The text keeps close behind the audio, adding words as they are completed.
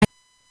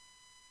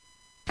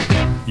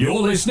You're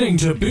listening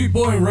to Boot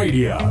Boy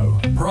Radio.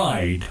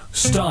 Pride,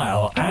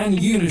 style, and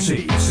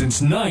unity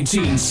since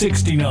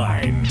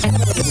 1969.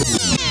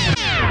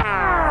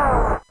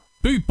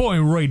 Boot Boy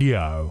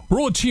Radio,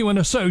 brought to you in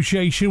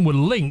association with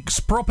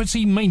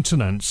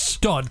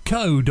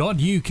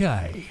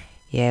linkspropertymaintenance.co.uk.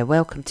 Yeah,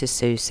 welcome to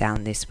Sue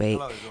Sound this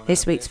week.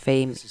 This week's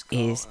theme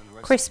is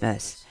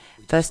Christmas.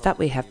 First up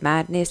we have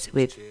Madness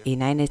with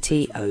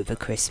Inanity Over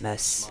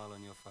Christmas.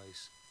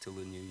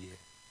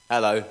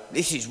 Hello,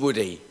 this is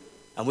Woody,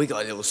 and we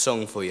got a little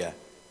song for you.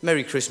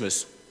 Merry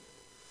Christmas.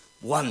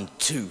 1,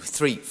 2,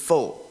 3,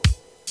 4.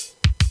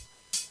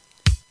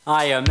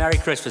 Hi, Merry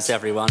Christmas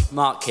everyone.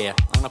 Mark here.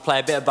 I'm going to play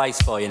a bit of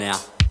bass for you now.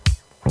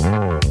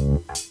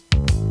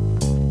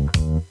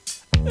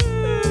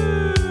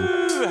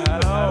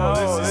 Hello,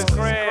 this is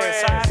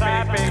Chris.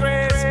 Happy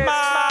Christmas!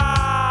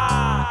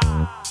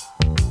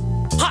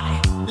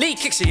 Hi, Lee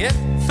Kixie here,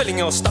 filling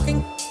your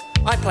stocking.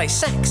 I play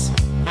sax.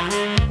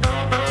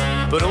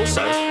 But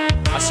also,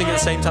 I sing at the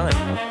same time.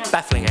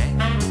 Baffling, eh?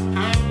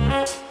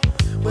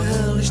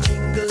 Well, it's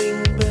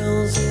jingling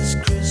bells, it's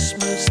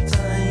Christmas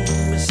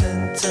time.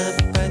 Santa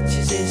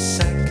patches his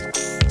sack.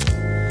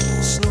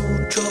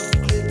 Snowdrop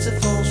glitter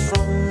falls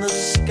from the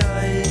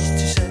skies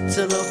to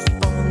settle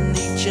up on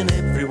each and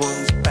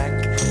everyone's back.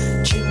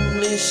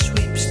 Chimney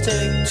sweeps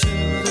take to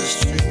the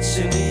streets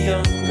in the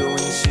ongoing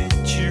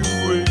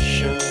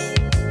situation.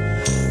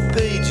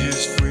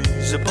 Pages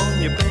freeze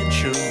upon your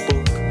pension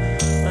book,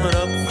 and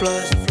up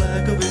flies the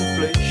flag of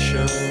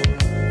inflation.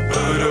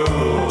 But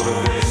all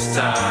this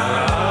time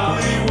I'll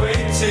be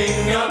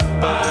waiting up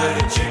by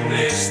the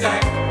chimney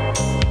stack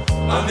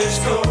on this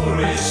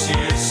glorious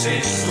year's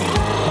eve.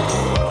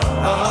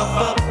 I'll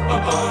hop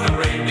up on the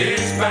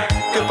reindeer's back.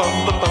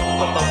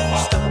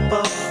 Stop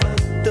up at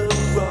the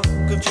Rock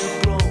of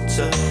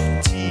Gibraltar,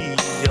 tea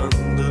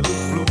under the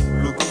blue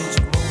lagoons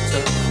of Malta.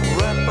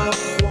 Wrap up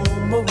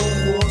warm over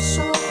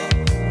Warsaw,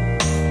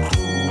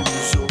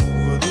 cruise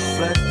over the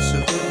flats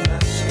of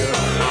Alaska.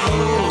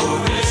 Oh,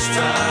 this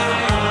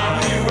time I'll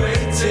be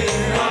waiting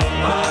up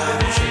by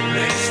the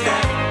chimney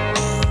stack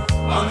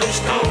on this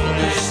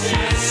coldest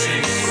year's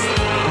eve.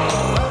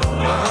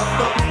 I'll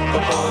hop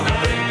up on the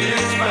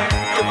reindeer's back.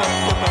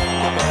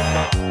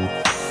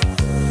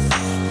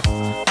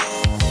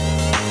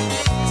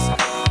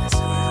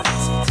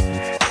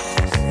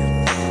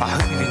 I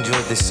hope you've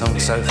enjoyed this song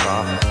so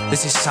far.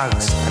 This is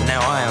Suggs, and now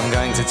I am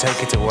going to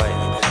take it away.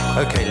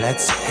 Okay,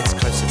 lads, heads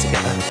closer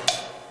together.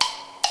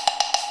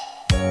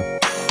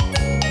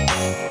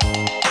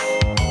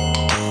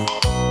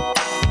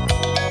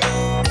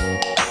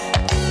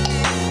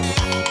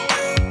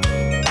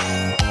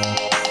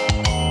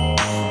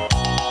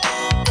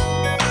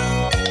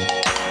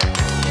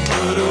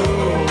 But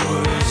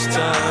all this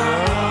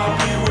time I'll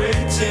be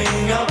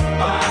waiting up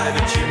by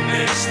the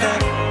chimney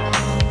stack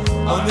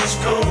on this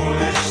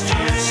coldest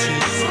year's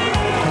eve.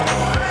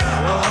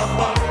 I'll hop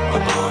up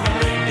upon the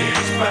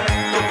reindeer's back.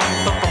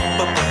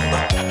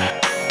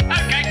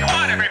 Okay,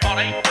 quiet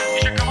everybody.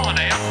 You should come on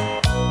here.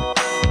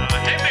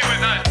 Hit me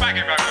with those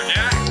backing vocals,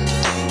 yeah?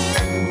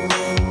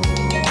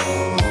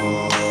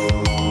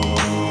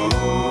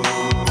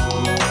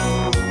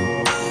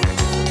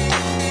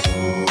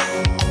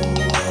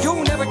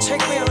 You'll never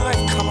take me alive,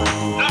 come on.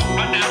 Look,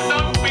 but now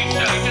don't be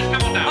silly. Just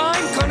come on down.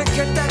 I'm gonna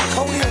get that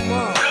Cody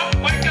mark. Look,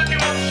 we've got you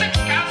on 6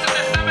 counts and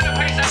they're 7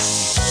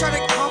 apiece. Shut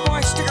it, cowboy,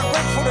 stick a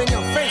red foot in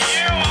your face.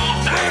 You all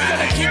say We're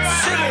gonna that. keep You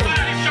have singing. no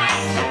bloody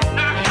chance.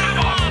 Now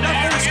come on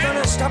Nothing's there,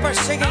 gonna stop us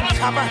singing,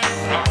 copper.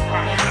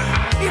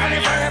 Even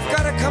if I have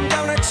gotta come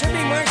down a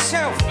chimney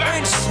myself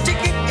and stick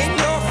it in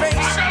your face.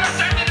 I'm gonna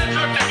send you the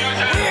truth to you,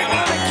 sir. We're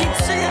gonna keep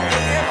singing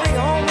in every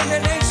home in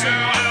the nation.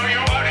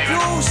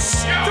 You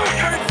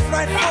stupid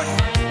flatfoot.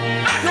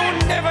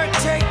 You'll never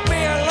take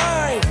me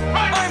alive.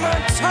 I'm on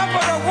top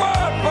of the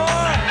world,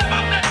 boy.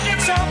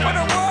 Top of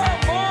the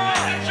world,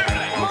 boy.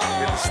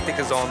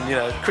 Stickers on,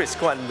 Chris,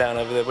 quieten down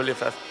over there, will you?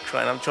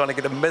 I'm trying to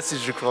get a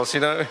message across,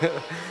 Yeah,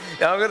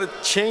 I'm going to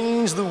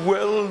change the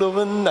world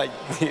overnight.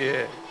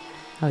 Yeah.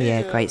 Oh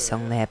yeah, great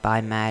song there by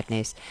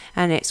Madness.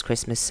 And next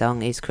Christmas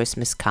song is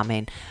Christmas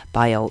Coming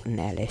by Alton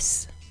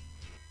Ellis.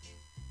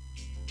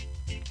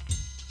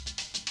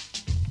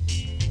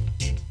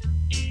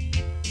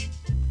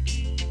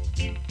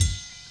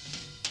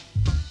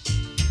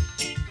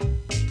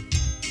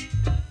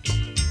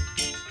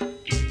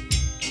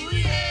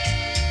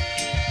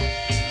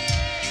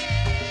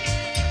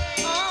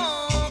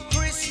 Oh,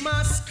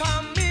 Christmas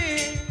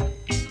coming,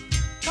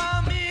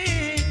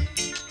 coming.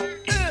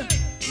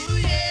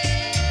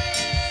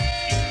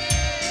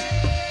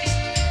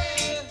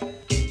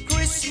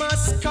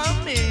 Christmas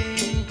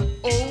coming,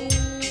 oh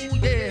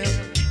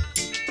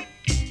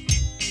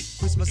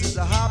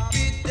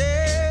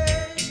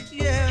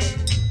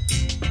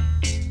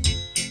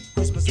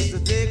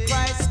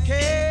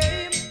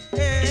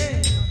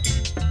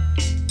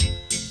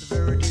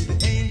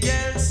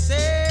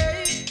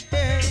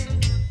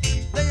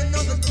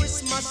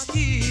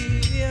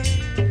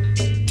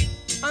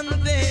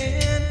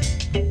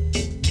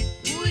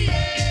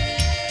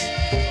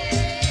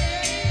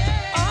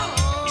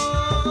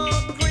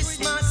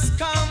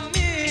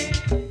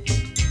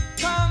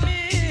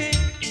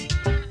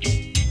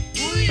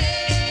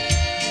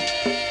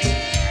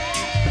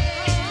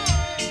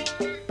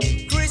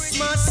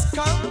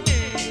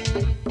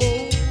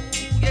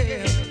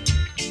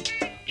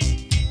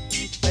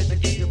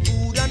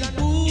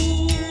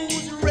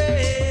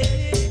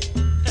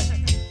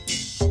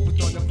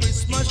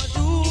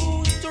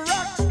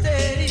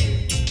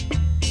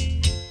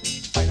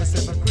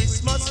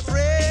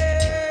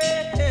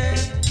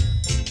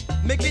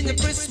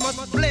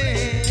Christmas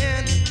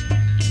blend.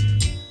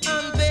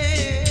 And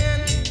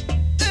then,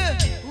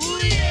 ooh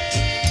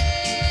yeah,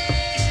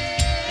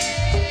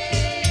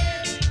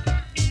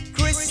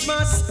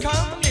 Christmas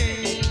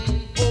coming,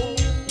 oh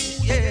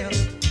yeah.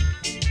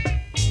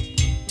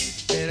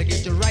 Better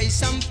get the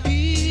rice and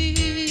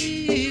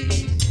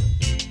peas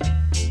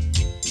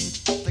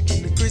to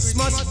give me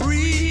Christmas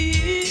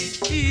breeze.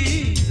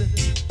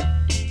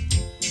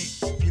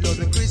 Feel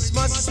the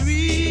Christmas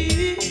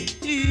sweet,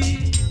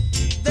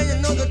 then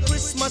you know the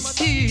Christmas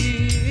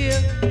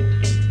here.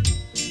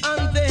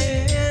 And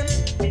then,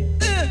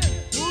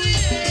 ooh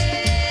yeah,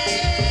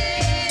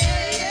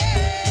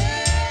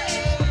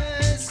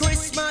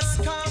 Christmas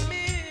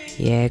coming.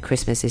 Yeah,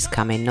 Christmas is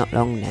coming, not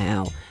long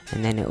now,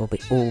 and then it'll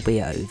all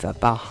be over.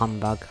 Bah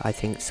humbug, I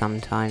think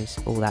sometimes,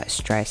 all that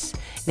stress.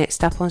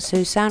 Next up on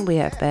Susan, we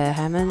have Bear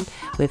Hammond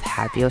with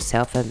Have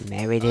Yourself a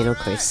Merry Little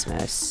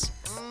Christmas.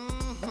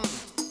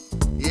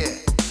 Yeah.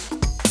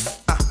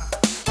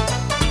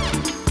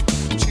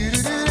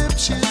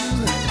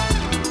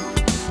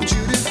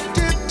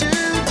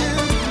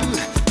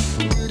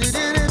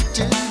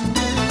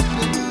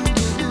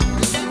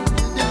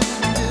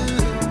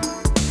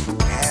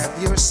 Have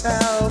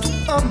yourself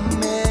a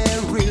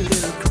merry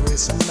little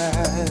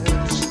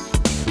Christmas.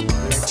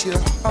 Let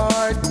your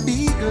heart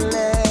be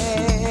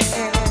glad.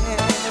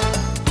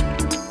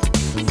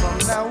 From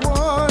now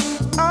on,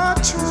 our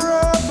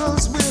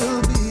troubles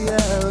will be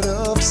out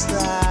of sight.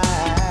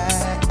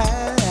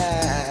 Yeah.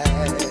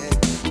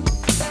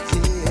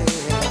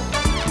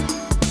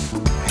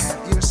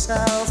 Have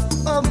yourself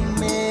a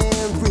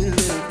merry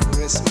little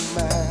Christmas.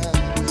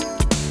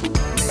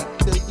 Make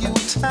the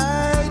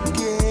Yuletide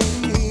gay.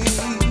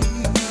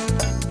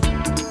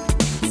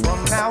 From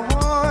now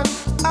on,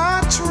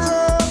 our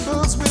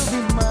troubles will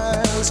be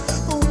miles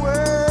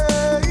away.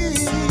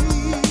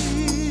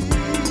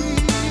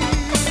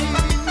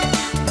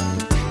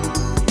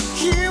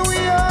 Here we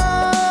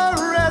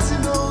are as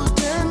in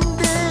olden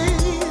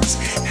days,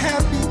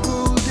 happy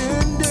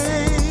golden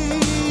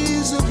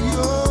days of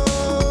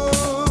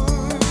yours.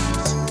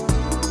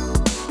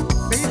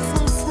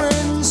 Faithful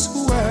friends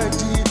who are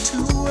dear to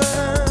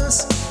us,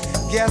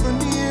 gather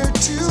near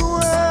to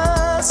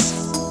us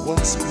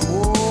once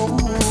more.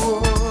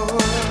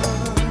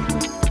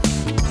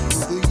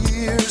 Through the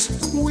years,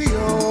 we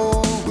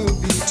all will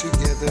be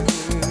together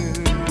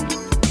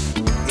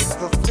if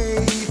the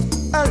faith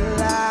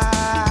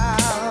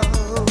allows.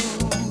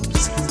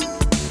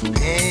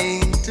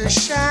 Paint a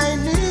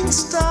shining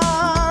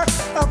star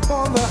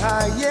upon the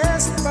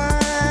highest bough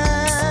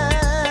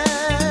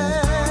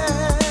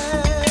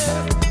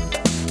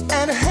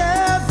and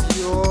have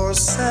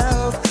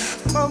yourself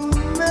a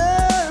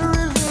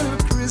merry little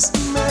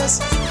Christmas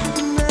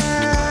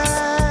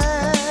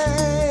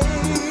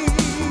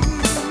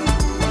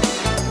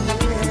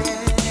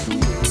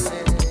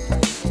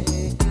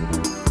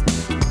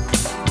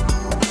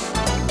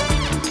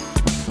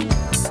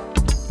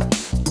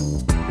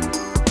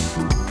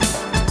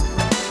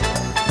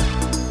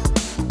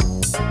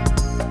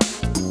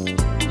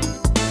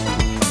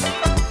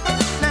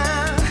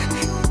Now,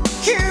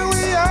 here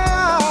we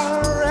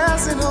are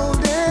as in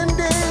olden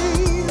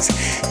days,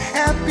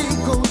 happy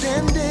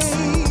golden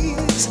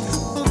days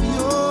of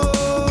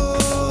yours.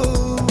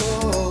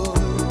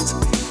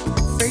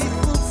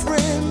 Faithful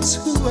friends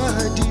who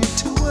are dear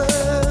to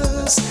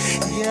us,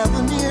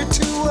 gather near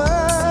to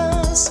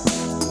us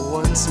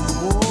once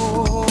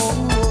more.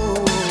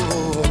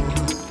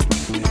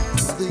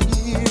 Through the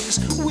years,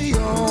 we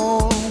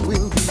all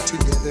will be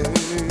together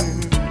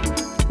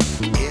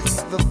if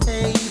the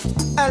faith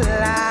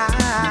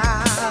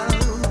allows.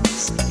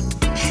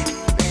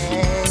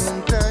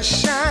 And a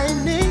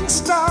shining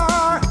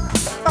star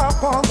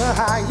upon the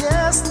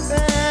highest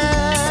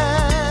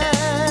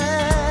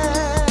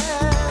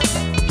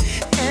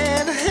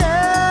and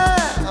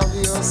have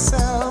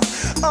yourself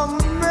a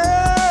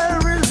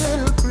merry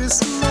little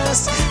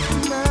Christmas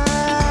night.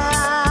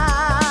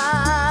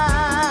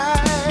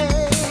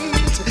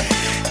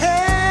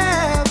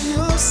 Have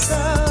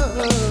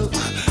yourself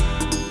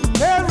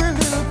merry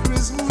little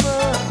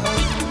Christmas.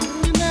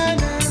 Na,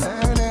 na, na,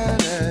 na,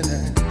 na, na.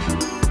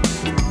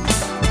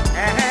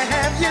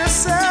 Have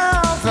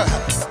yourself a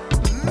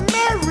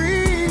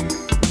merry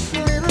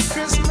little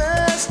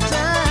Christmas time.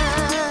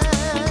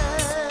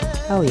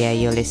 Oh yeah,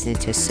 you're listening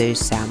to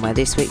Susan, where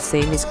this week's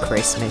theme is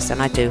Christmas,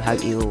 and I do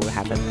hope you all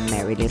have a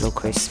merry little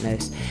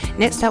Christmas.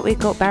 Next up, we've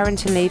got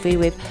Barrington Levy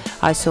with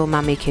I Saw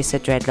Mummy Kiss a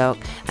Dreadlock,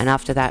 and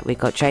after that, we've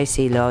got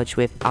JC Lodge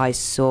with I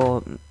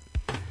Saw...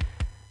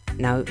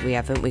 No, we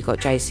haven't. We've got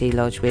JC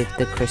Lodge with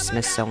the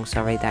Christmas song.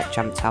 Sorry, that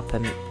jumped up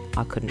and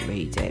I couldn't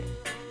read it.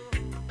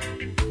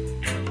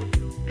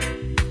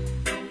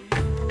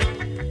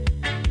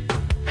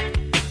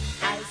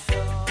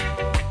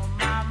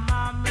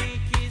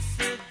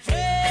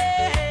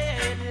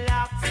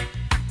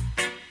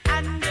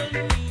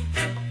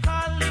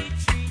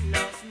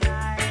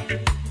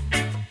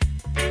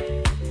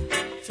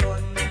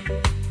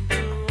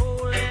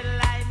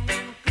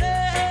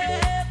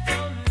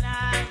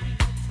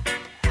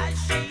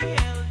 She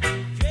held the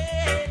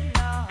dreadlock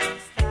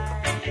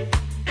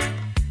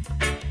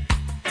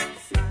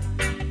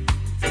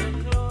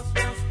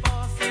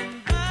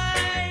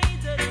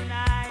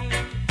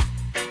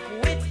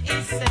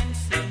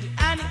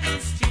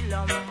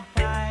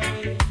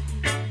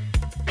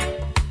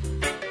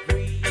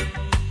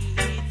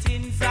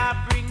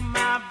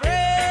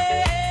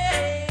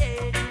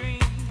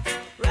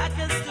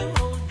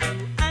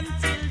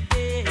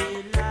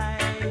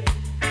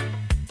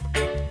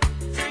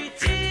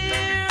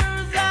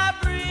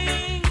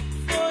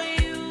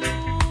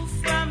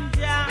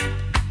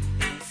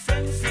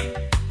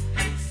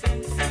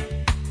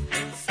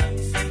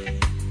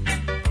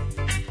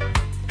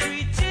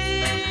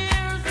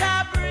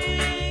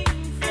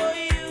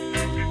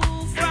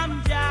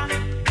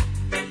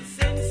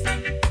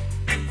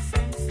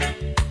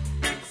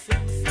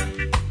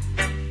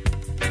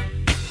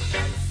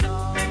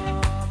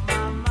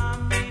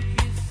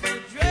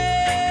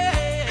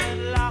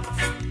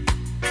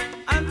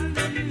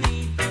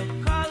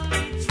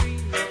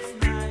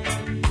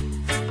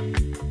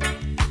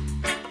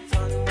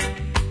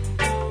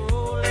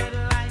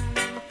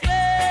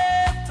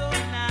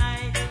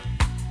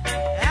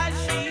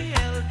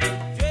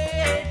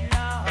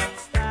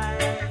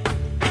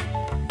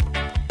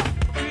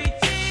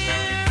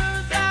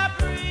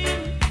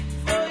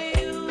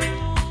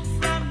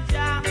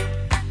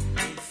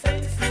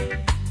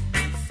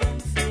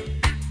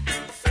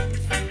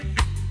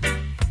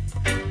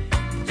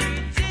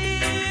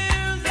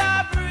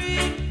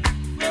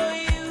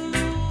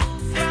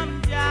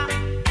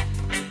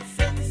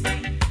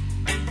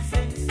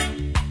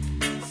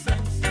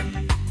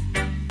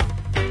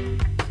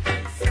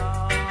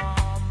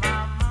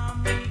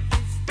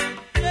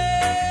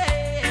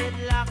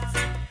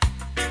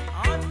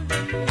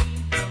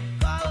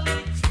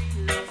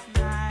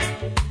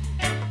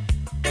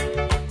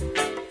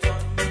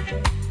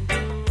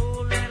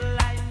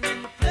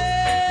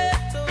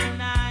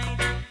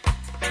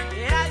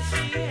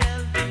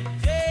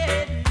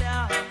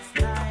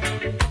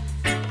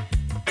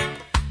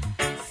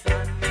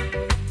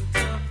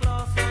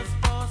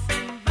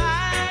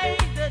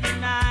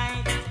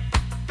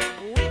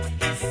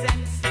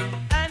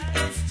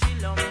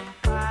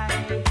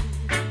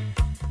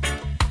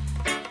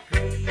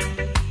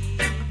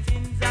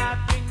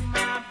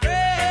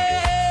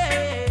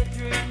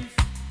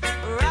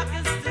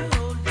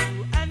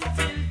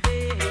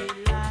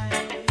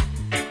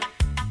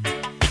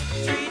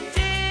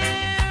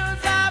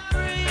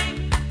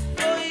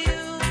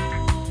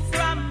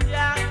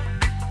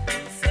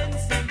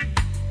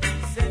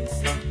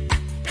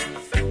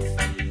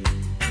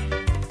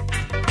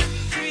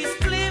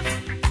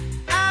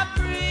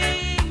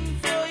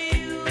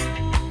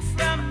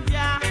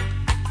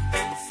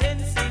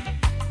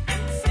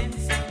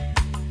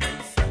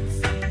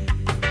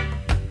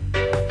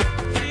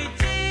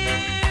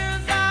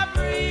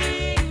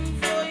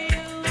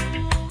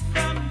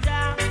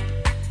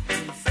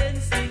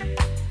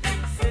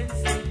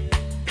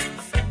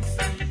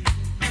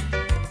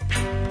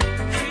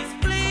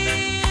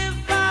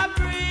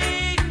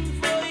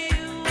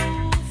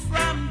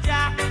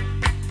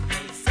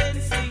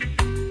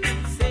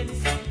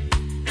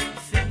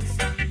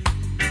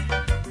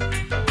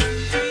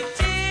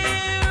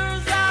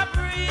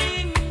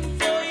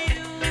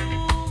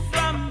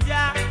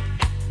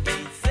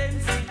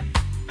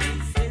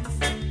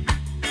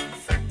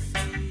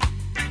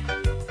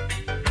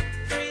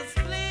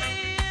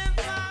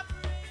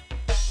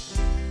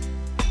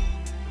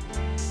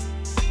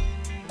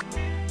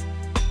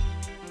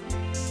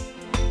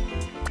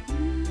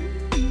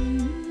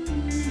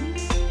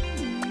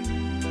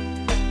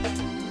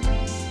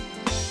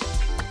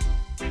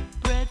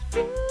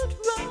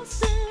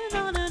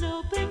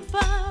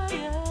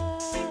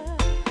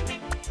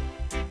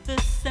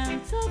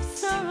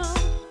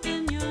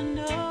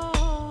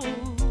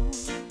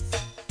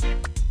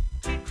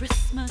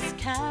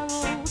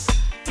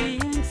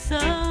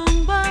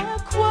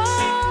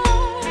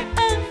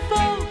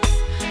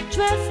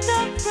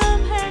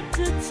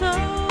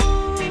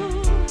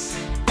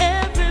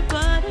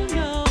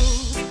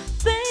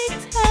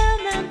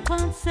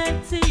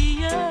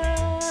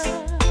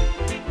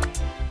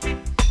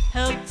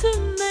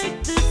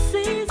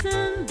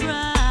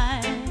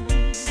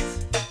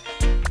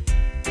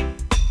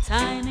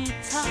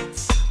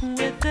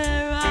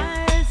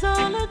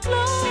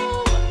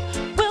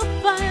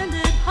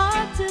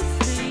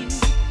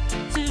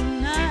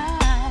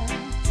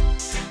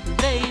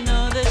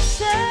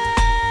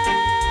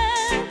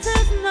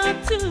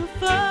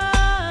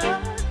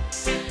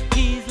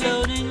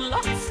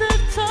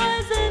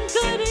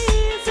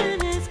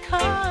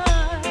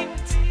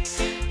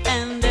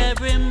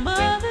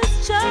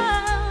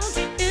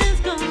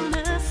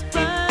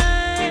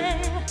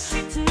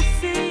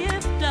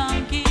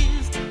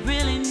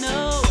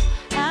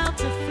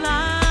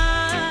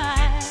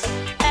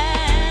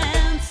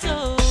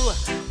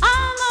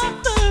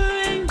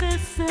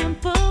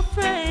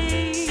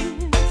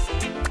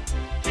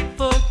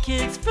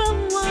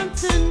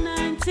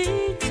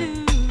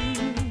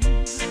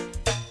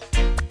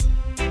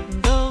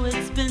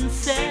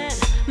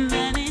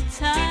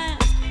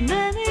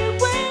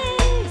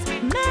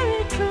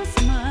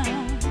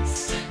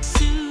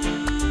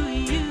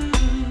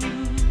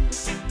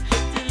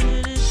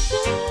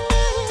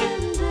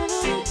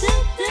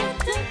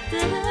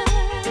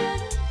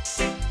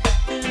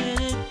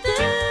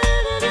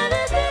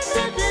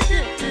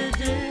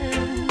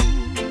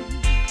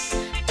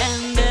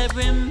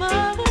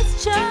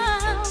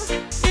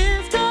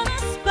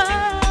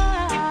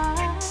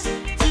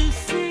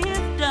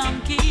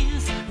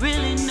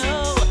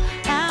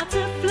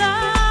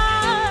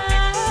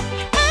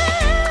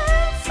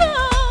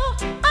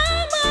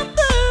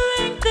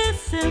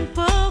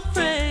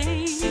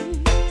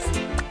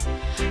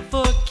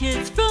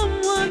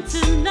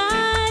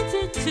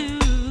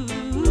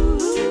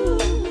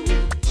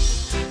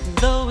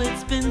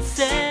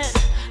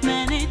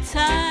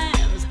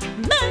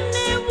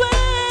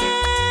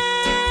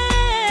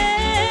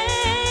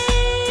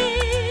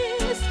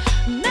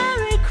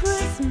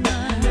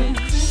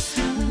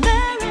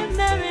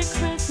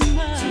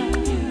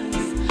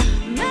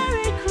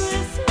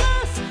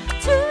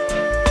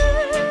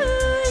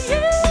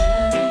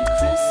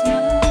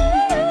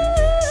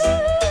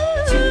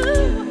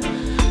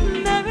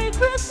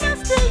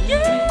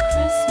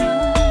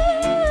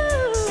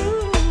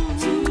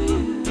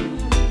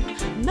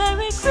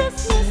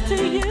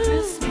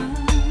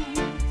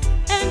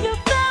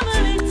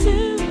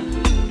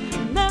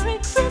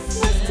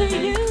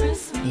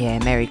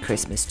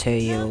Christmas to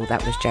you all.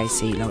 That was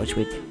JC Lodge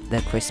with the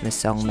Christmas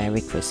song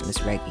Merry Christmas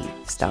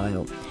Reggae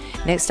Style.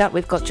 Next up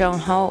we've got John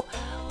Holt,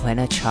 When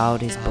a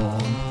Child is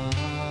Born.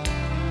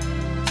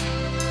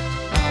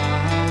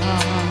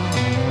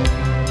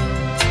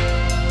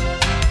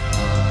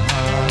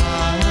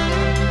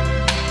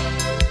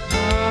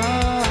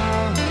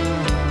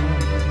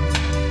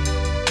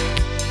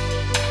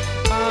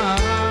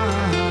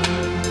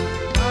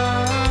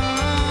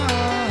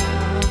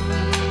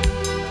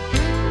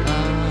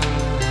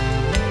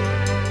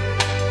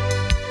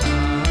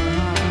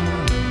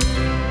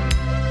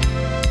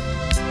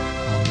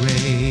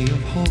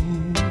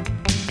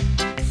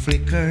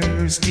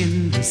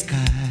 In the sky,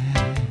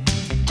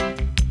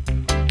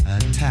 a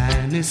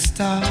tiny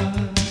star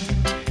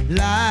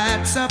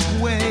lights up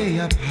way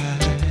up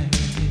high.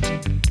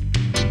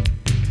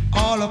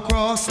 All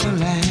across the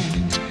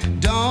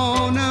land,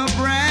 dawn a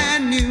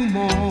brand new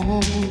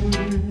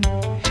morn.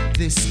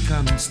 This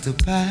comes to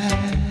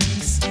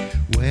pass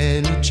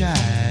when a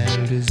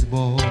child is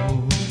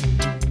born.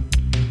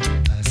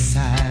 A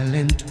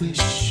silent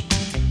wish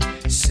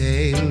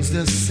sails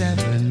the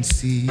seven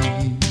seas.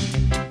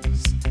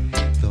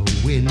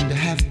 Wind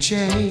have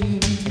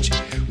changed,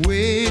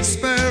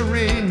 whisper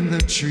in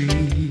the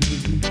trees,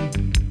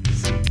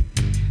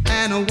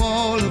 and a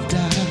wall of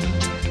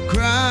doubt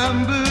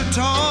crumble,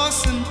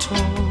 toss and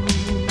torn.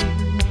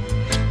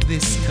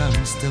 This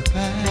comes to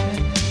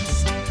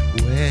pass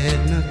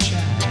when a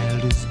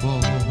child is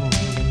born.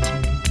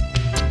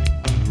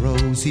 A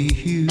rosy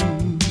hue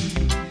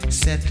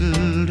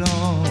settled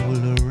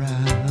all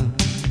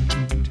around.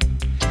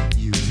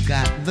 You've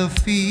got the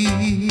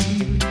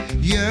feel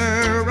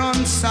you're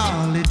on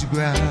solid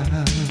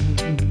ground.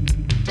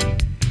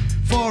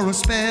 For a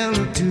spell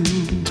or two,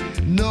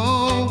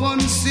 no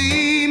one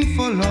seen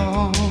for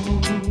long.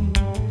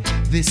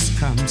 This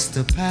comes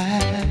to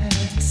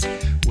pass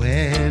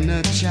when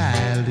a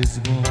child is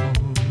born.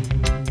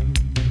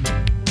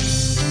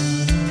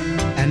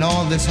 And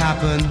all this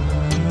happened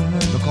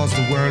because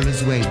the world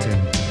is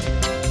waiting.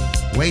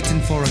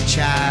 Waiting for a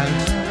child,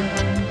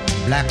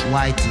 black,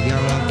 white,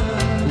 yellow,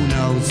 who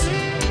knows?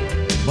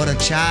 But a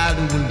child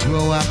who will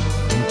grow up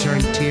and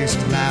turn tears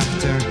to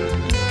laughter,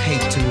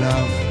 hate to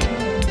love,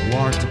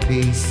 war to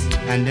peace,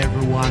 and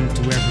everyone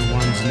to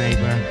everyone's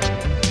neighbor.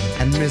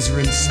 And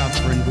misery and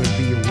suffering will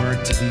be a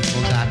word to be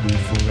forgotten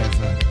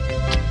forever.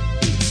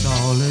 It's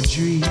all a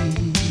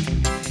dream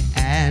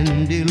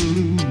and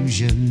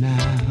illusion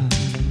now.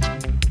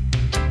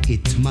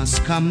 It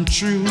must come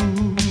true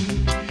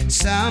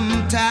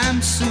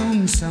sometime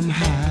soon,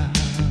 somehow.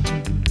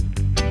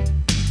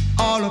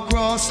 All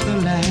across the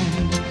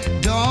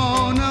land,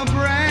 dawn a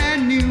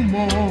brand new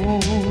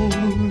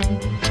morn.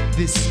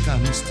 This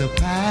comes to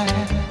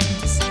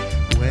pass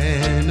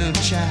when a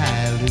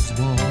child is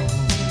born.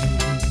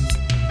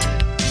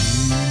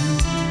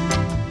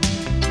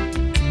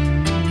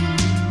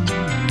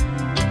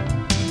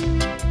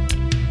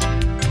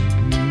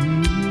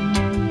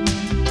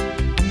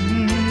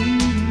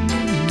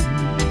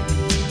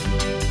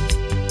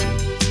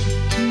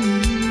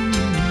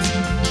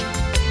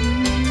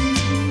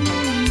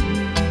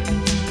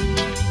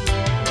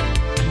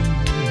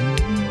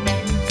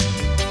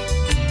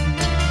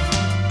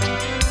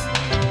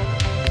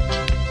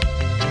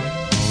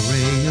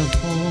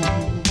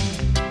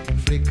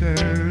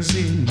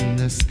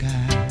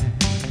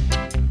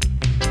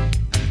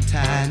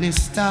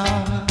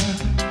 Star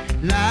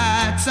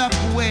lights up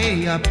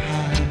way up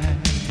high.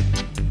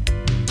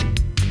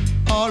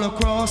 All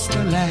across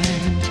the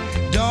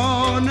land,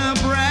 dawn a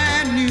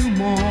brand new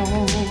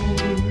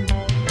morn.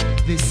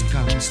 This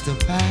comes to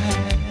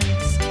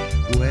pass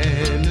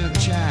when a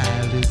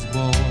child is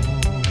born.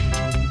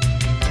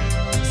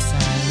 A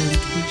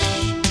silent wish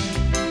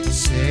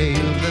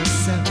sail the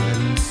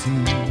seven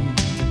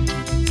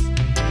seas.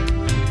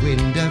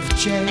 Wind of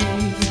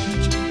change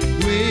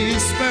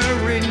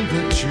whisper in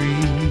the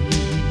trees.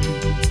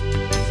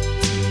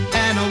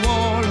 And a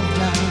wall of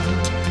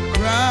doubt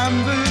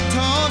crumble,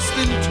 tossed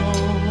and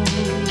torn.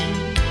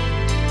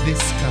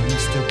 This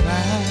comes to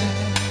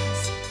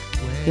pass.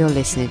 You're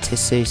listening to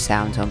Sue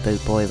Sounds on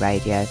Boot Boy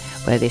Radio,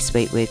 where this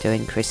week we're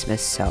doing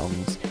Christmas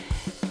songs.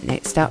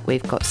 Next up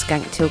we've got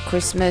Skank Till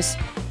Christmas,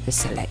 The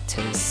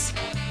Selectors.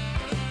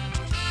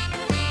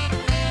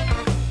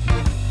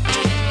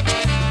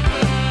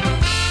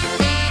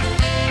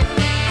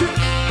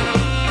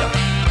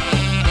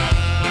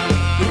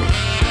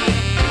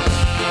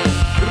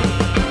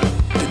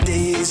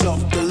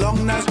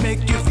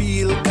 Make you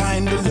feel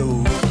kinda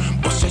low.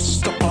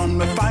 Possessed upon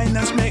my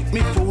finance make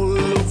me full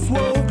of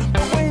woe.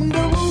 But when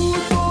the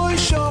rude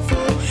boys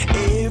shuffle,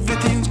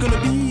 everything's gonna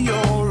be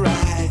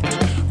alright.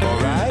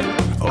 Alright,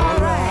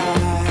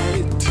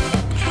 alright.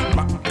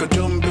 Maka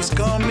Jump is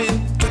coming.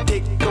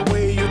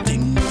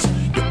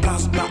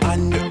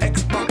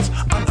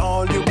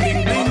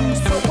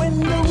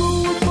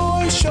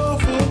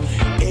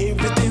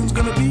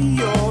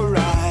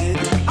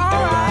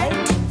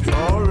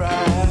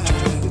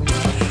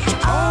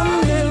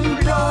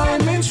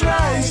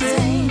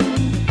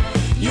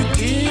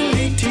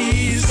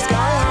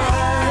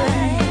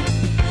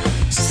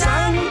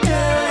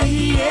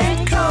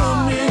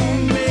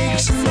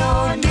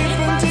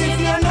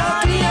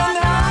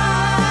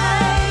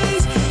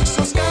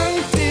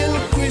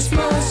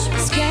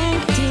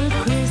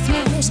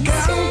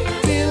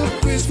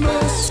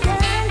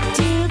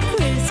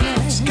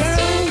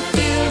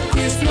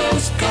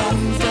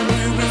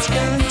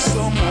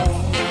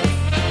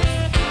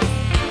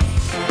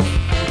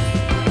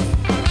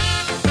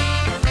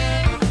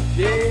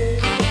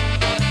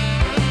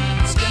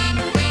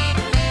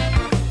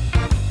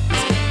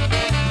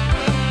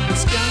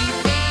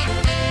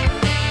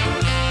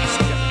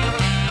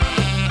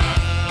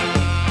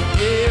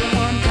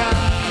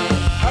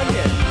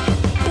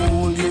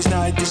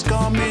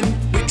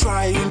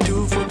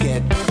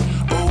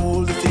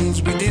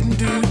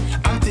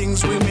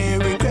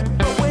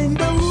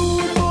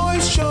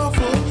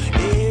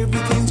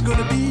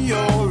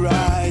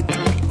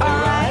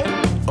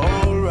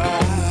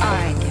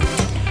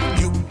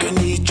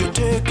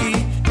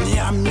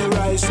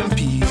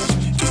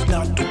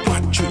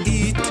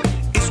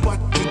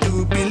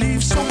 to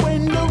believe. So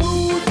when the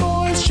rude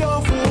boys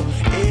shuffle,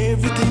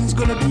 everything's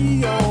gonna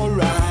be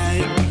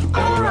alright.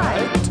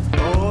 Alright,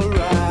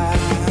 alright.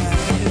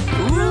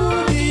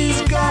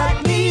 Rudy's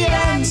got the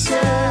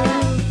answer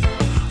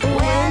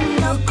when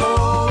the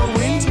cold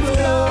winds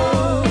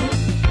blow.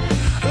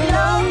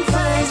 Long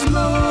face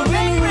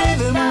moving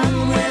rhythm,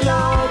 we'll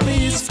all be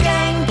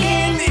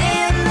skanking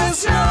in the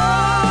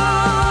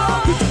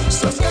snow.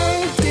 So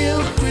skank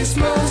till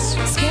Christmas.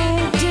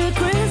 Skank till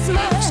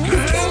Christmas.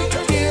 Skank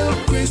till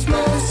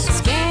Christmas.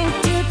 Skank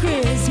till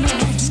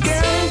Christmas.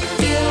 Skank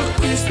till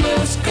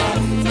Christmas.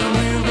 Come the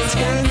river,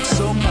 skank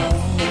some more.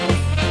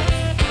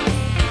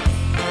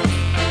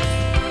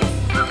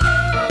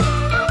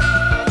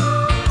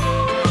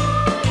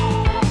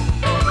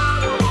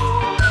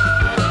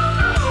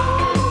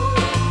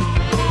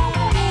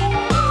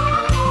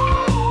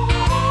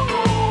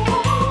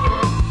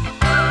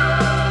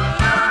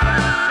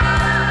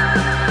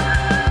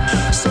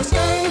 So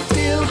skank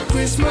till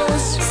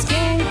Christmas.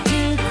 Skank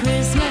till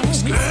Christmas.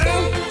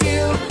 Skank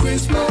till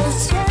Christmas.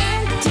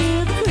 Skank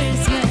till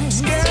Christmas.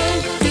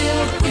 Skank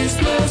till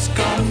Christmas.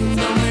 Come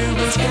the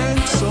river,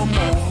 skank some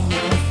more.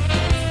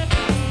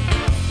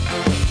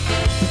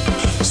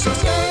 So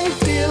skank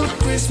till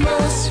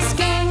Christmas.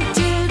 Skank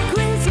till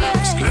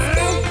Christmas.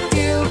 Skank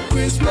till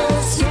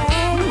Christmas.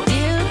 Skank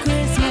till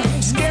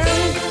Christmas.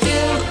 Skank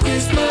till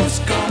Christmas.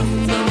 Come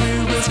the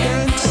river,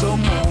 skank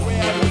some more.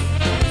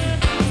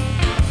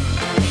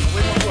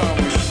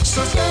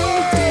 So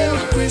skank till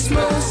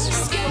Christmas.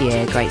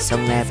 Yeah, great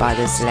song there by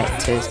the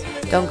Selectors.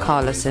 Don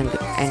Carlos and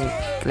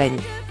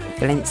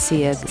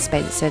Valencia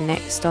Spencer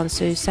next on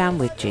Susan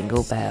with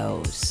Jingle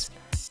Bells.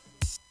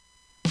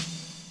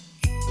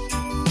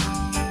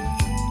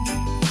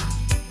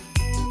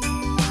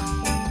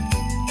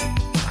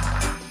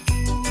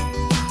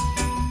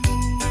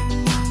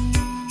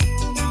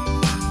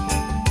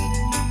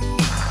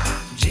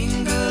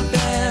 Jingle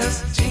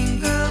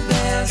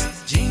bells,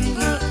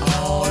 jingle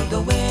all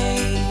the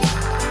way.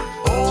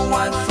 Oh,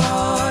 what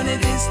fun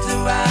it is to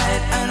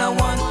ride on a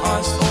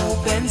one-horse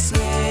open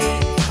sleigh.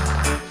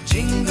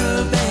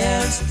 Jingle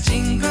bells,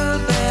 jingle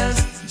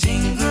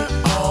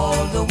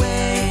all the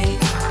way.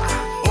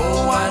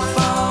 Oh, what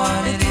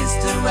fun it is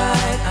to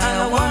ride on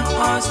a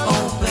one-horse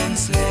open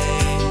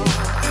sleigh.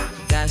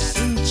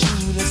 Dashing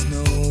through the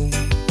snow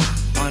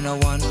on a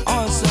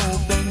one-horse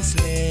open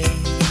sleigh.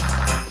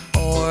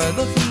 O'er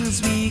the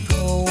fields we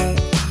go,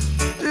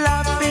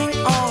 laughing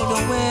all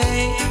the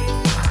way.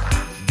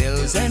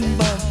 Bells and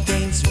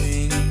bobtails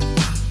ring,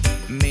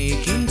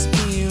 making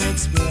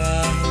spirits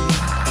bright.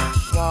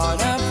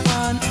 What a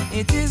fun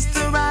it is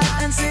to ride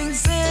and sing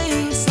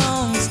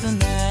songs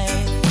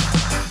tonight.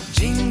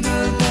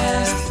 Jingle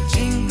bells,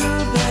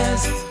 jingle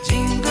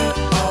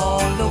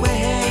all the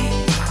way.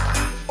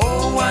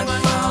 Oh, what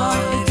fun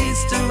it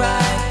is to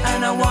ride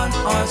on a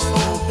one-horse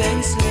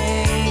open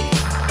sleigh.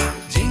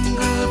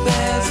 Jingle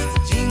bells,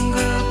 jingle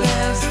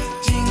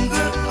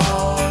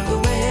all the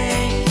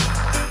way.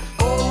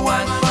 Oh,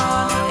 what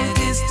fun it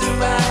is to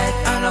ride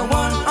on a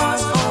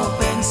one-horse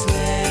open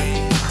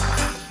sleigh.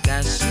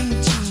 Dashing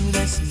through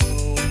the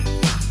snow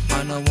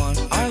on a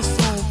one-horse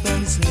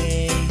open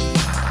sleigh.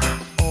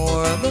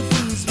 O'er the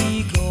fields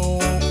we go,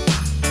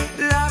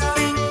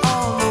 laughing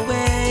all the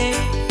way.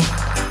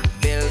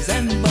 Bells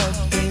and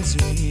bobtails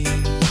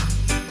ring,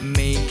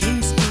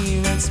 making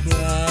spirits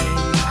bright.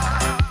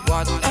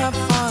 What a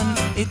fun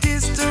it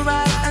is to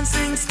ride and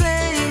sing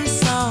sleighing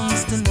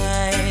songs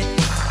tonight.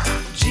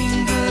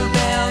 Jingle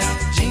bells,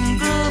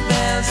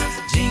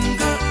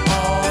 jingle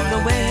all the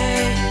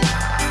way.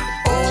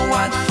 Oh,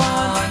 what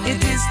fun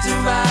it is to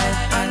ride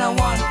on a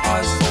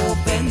one-horse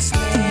open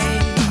sleigh.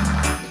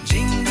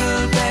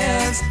 Jingle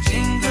bells,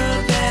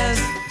 jingle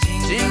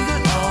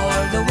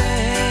all the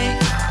way.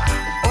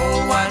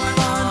 Oh, what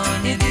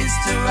fun it is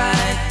to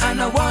ride on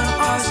a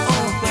one-horse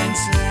open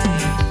sleigh.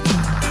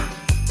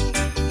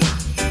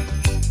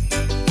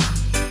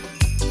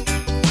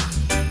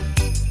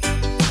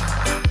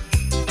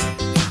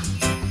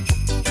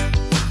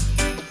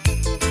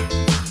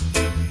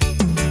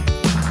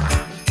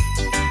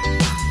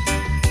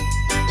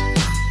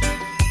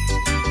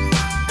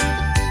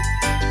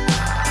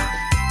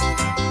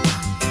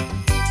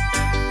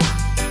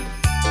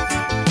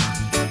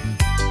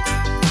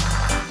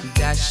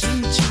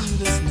 Dashing through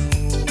the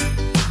snow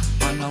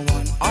on a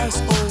one-horse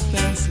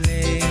open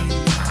sleigh.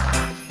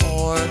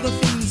 O'er the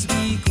fields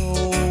we go,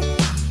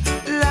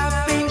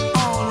 laughing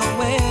all the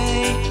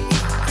way.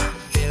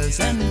 Bells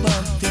and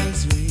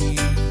bobtails ring,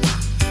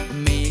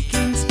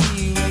 making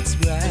spirits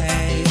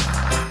bright.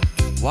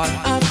 What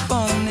a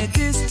fun it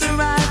is to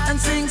ride and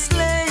sing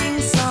sleighing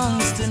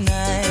songs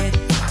tonight.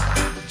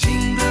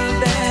 Jingle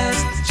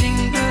bells,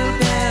 jingle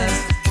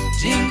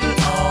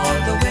all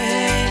the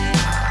way.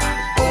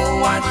 Oh,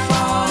 what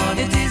fun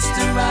it is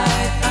to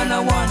ride on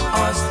a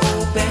one-horse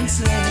open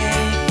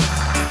sleigh.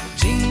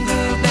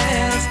 Jingle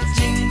bells,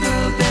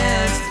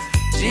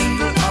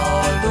 jingle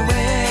all the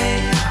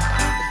way.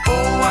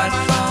 Oh, what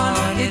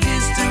fun it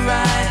is to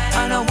ride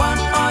on a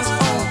one-horse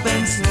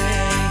open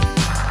sleigh.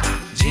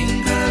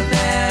 Jingle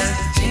bells,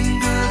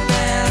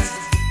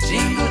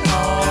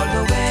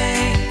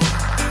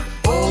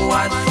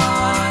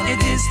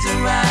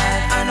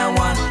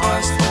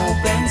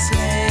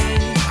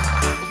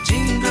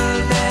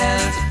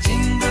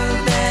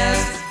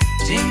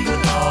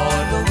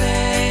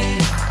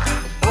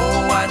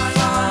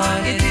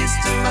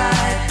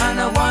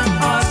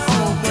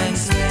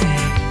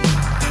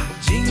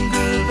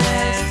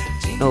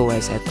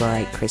 always a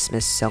great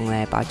Christmas song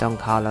there by Don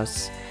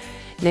Carlos.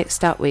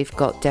 Next up we've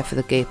got Death of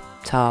the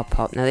Guitar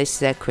Pop. Now this is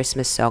their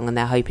Christmas song and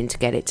they're hoping to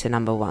get it to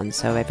number 1,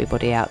 so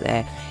everybody out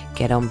there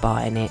get on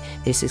buying it.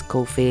 This is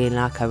called Feeling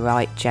Like a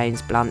Right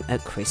James Blunt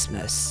at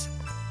Christmas.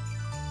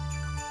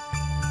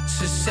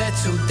 To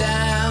settle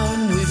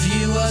down with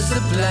you was the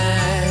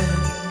plan.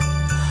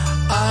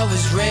 I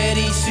was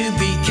ready to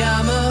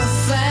become a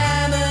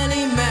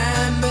family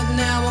man, but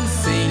now I'm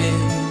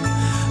feeling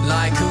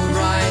like a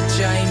right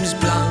James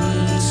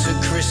Blunt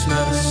at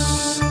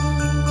Christmas.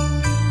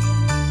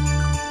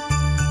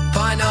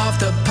 Pint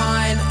after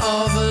pint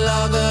of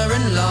lager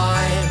and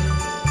lime,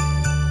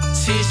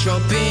 tears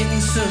drop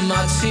into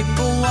my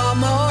tipple,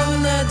 I'm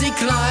on the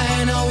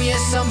decline. Oh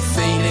yes, I'm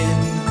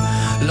feeling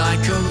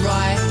like a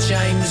right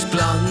James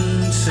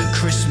Blunt at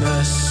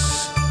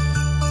Christmas.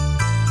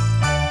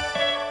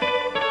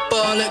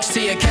 Bollocks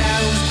to your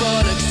cows,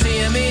 bollocks to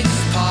your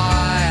mince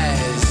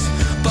pies,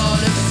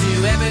 bollocks to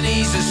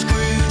Ebenezer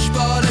Scrooge,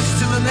 bollocks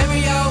to a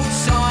merry old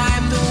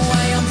time. The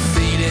way I'm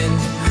feeling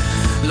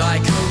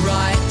like a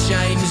right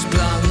James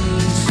Blunt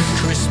at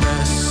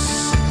Christmas.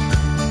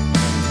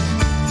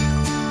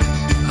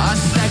 I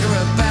stagger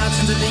about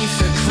underneath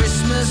the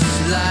Christmas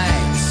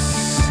lights.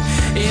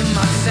 In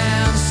my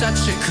town,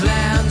 such a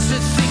clown to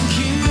think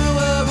you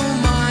were all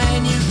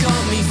mine. You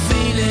got me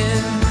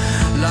feeling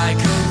like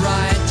a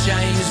right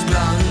James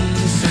Blunt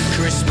at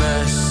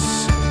Christmas.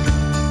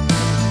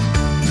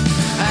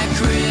 At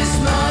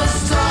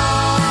Christmas time,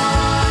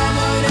 I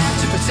won't have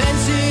to pretend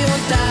to your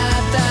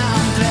dad that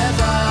I'm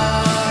clever.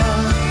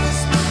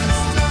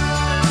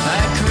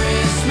 At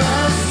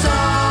Christmas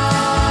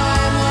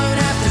time, won't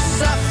have to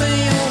suffer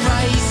your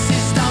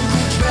racist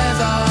Uncle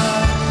Trevor.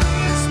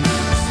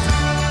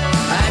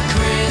 At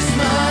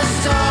Christmas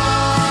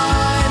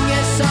time,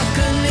 yes I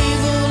can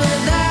leave all of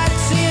that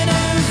to your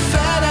new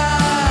fella.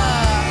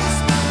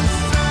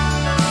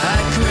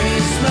 At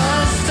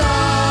Christmas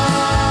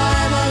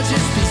time, I'll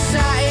just be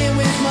sat here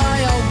with my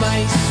old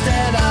mate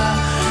Stella,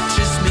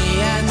 just me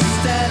and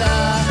Stella.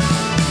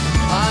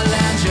 I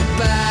lounge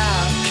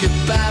about,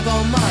 kebab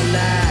on my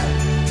lap.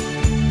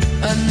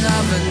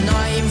 Another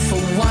night in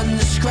for one,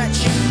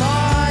 scratching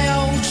my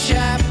old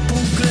chap.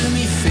 All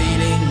gloomy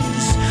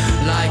feelings,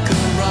 like a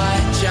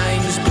right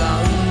James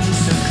Blunt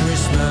at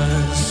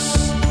Christmas.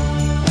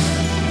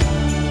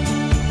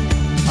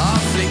 I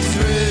flick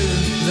through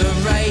the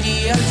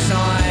Radio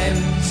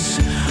Times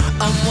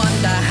and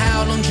wonder how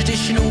long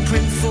traditional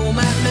print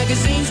format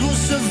magazines will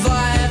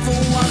survive,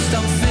 or whilst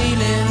I'm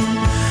feeling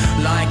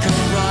like a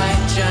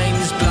right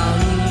James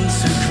Blunt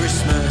at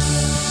Christmas.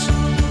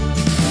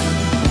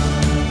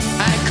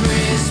 At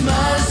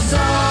Christmas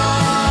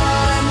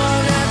time,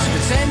 won't have to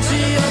pretend to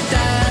your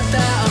dad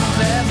that I'm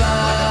clever.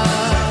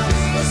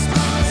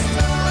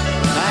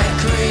 At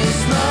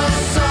Christmas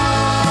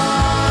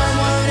time,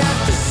 won't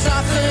have to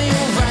suffer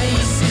your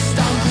racist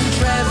Uncle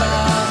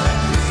Trevor.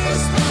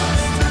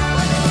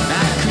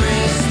 At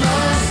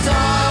Christmas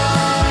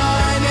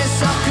time, yes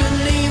I can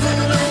leave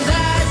all of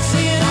that to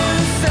your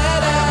new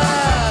fella.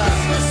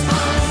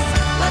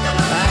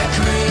 At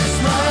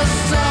Christmas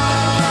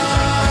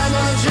time,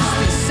 I'll just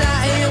be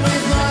sat here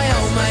with my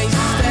old mate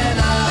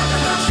Stella,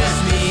 just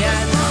me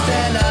and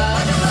Stella.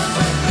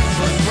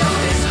 But wait,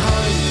 there's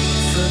hope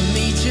for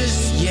me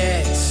just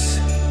yet,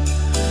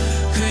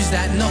 'cause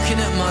that knocking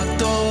at my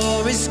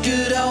door is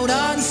good old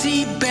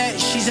Auntie Bet.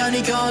 She's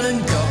only gone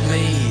and got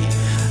me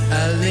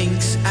a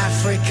Lynx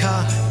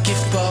Africa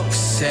gift box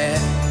set.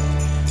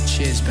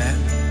 Cheers, Bet.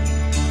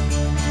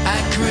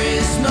 At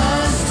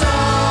Christmas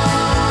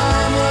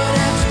time, won't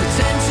have to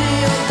pretend to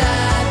your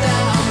dad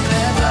that I'm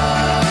clever.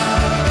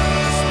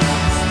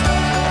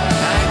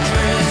 At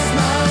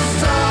Christmas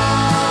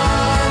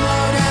time,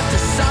 won't have to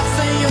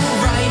suffer your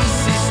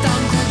racist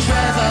Uncle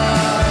Trevor.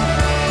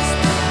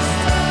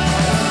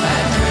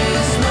 At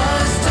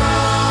Christmas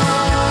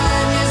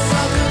time, yes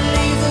I can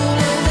leave all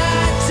of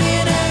that to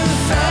your new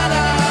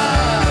fella.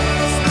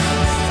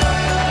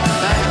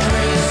 At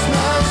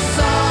Christmas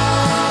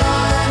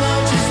time,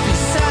 I'll just be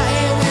sat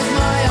here with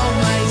my old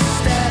mate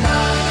Stella,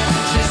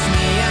 just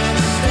me and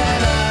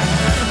Stella.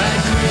 At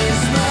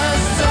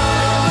Christmas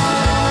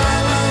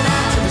time, won't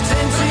have to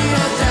pretend to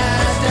your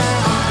dad that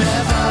I'm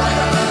clever.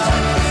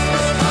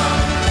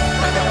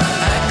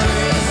 At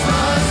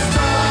Christmas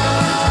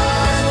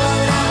time,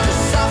 won't have to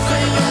suffer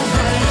your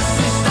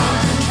racist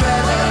Uncle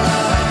Trevor.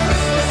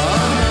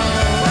 Oh no.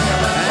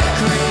 At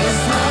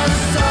Christmas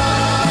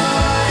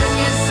time,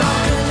 yes I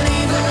can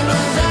leave all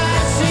of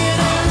that to your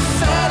new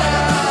fella.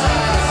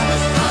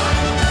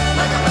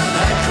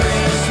 At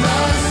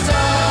Christmas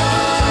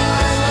time,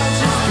 I'll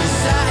just be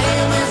sat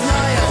here with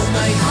my old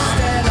mate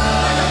Stella,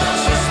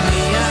 just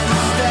me and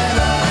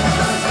Stella.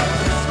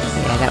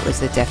 Yeah, that was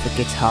the Death of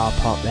Guitar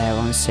Pop there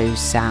on Sue's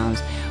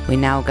Sounds. We're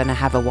now going to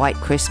have a White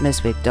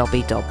Christmas with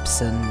Dobby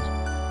Dobson.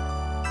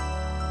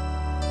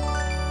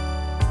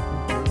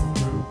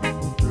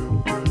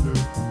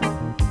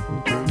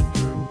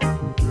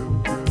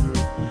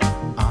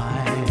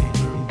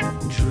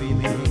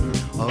 Dreaming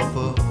of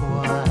a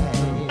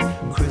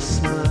white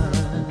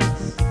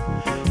Christmas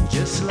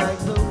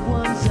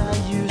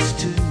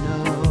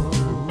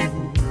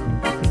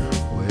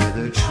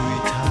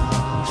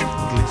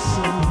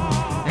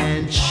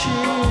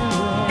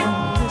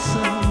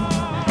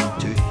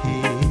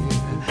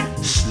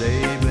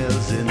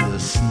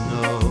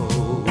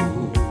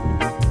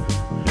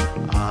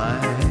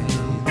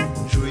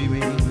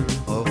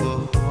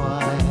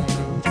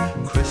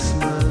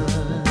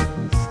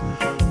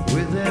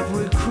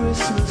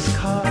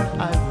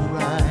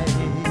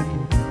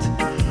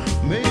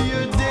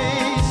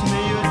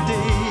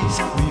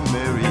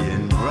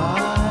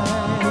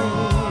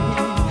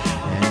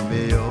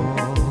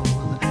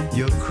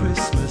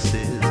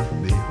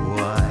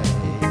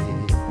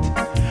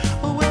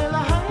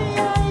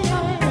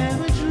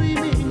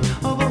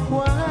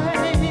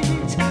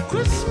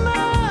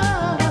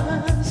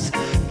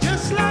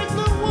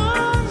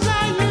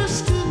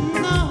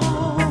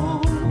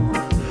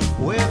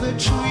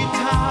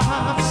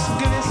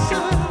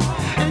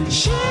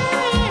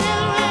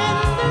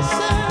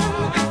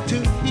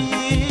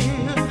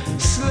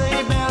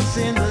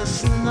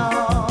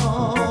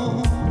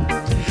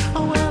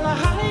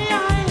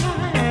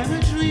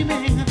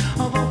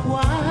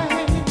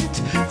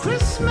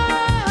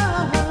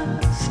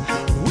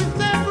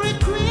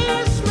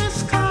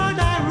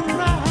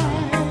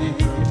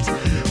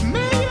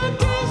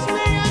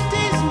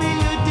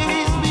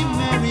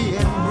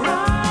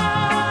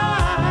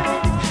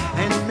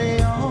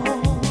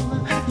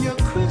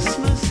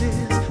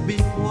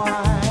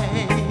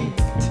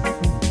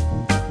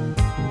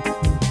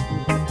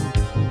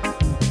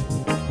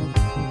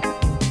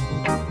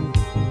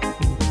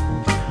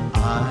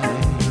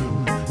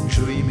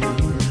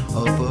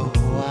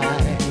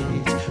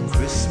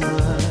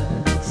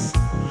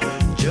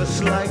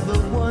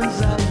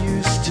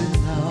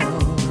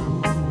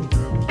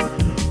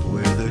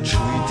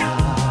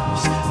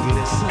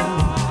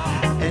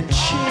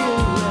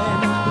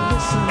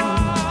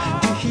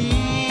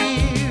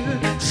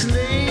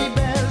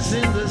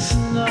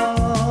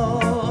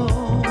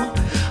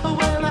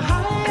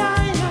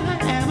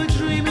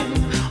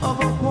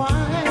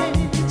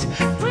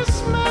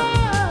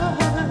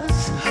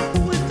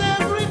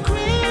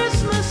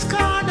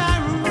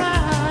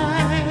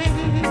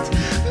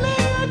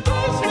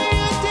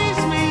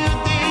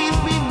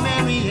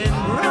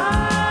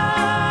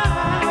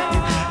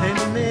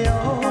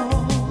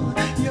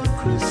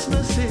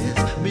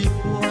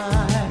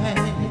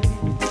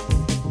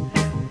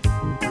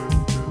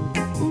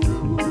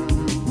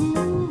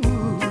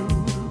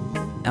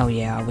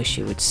yeah, I wish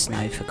it would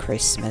snow for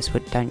Christmas,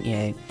 don't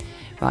you?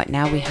 Right,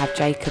 now we have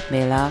Jacob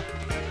Miller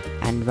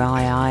and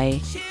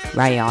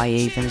Ray I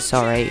even,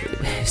 sorry,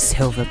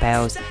 Silver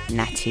Bells,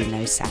 Natty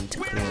No Santa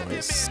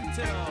Claus.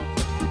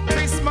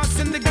 Christmas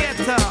in the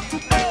ghetto.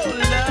 Oh,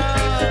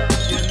 love,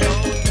 you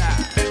know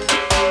that.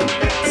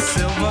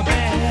 Silver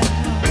bells,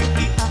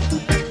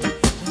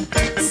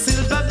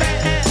 silver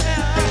bells.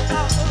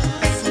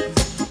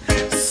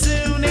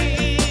 Soon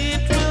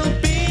it will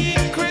be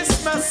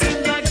Christmas in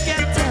the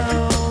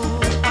ghetto.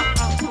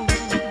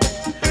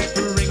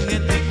 Ring a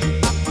ding,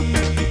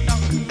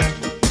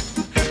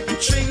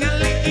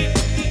 tring-a-ling.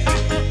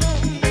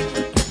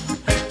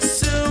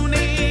 Soon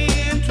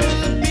it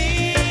will be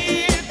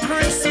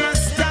Christmas.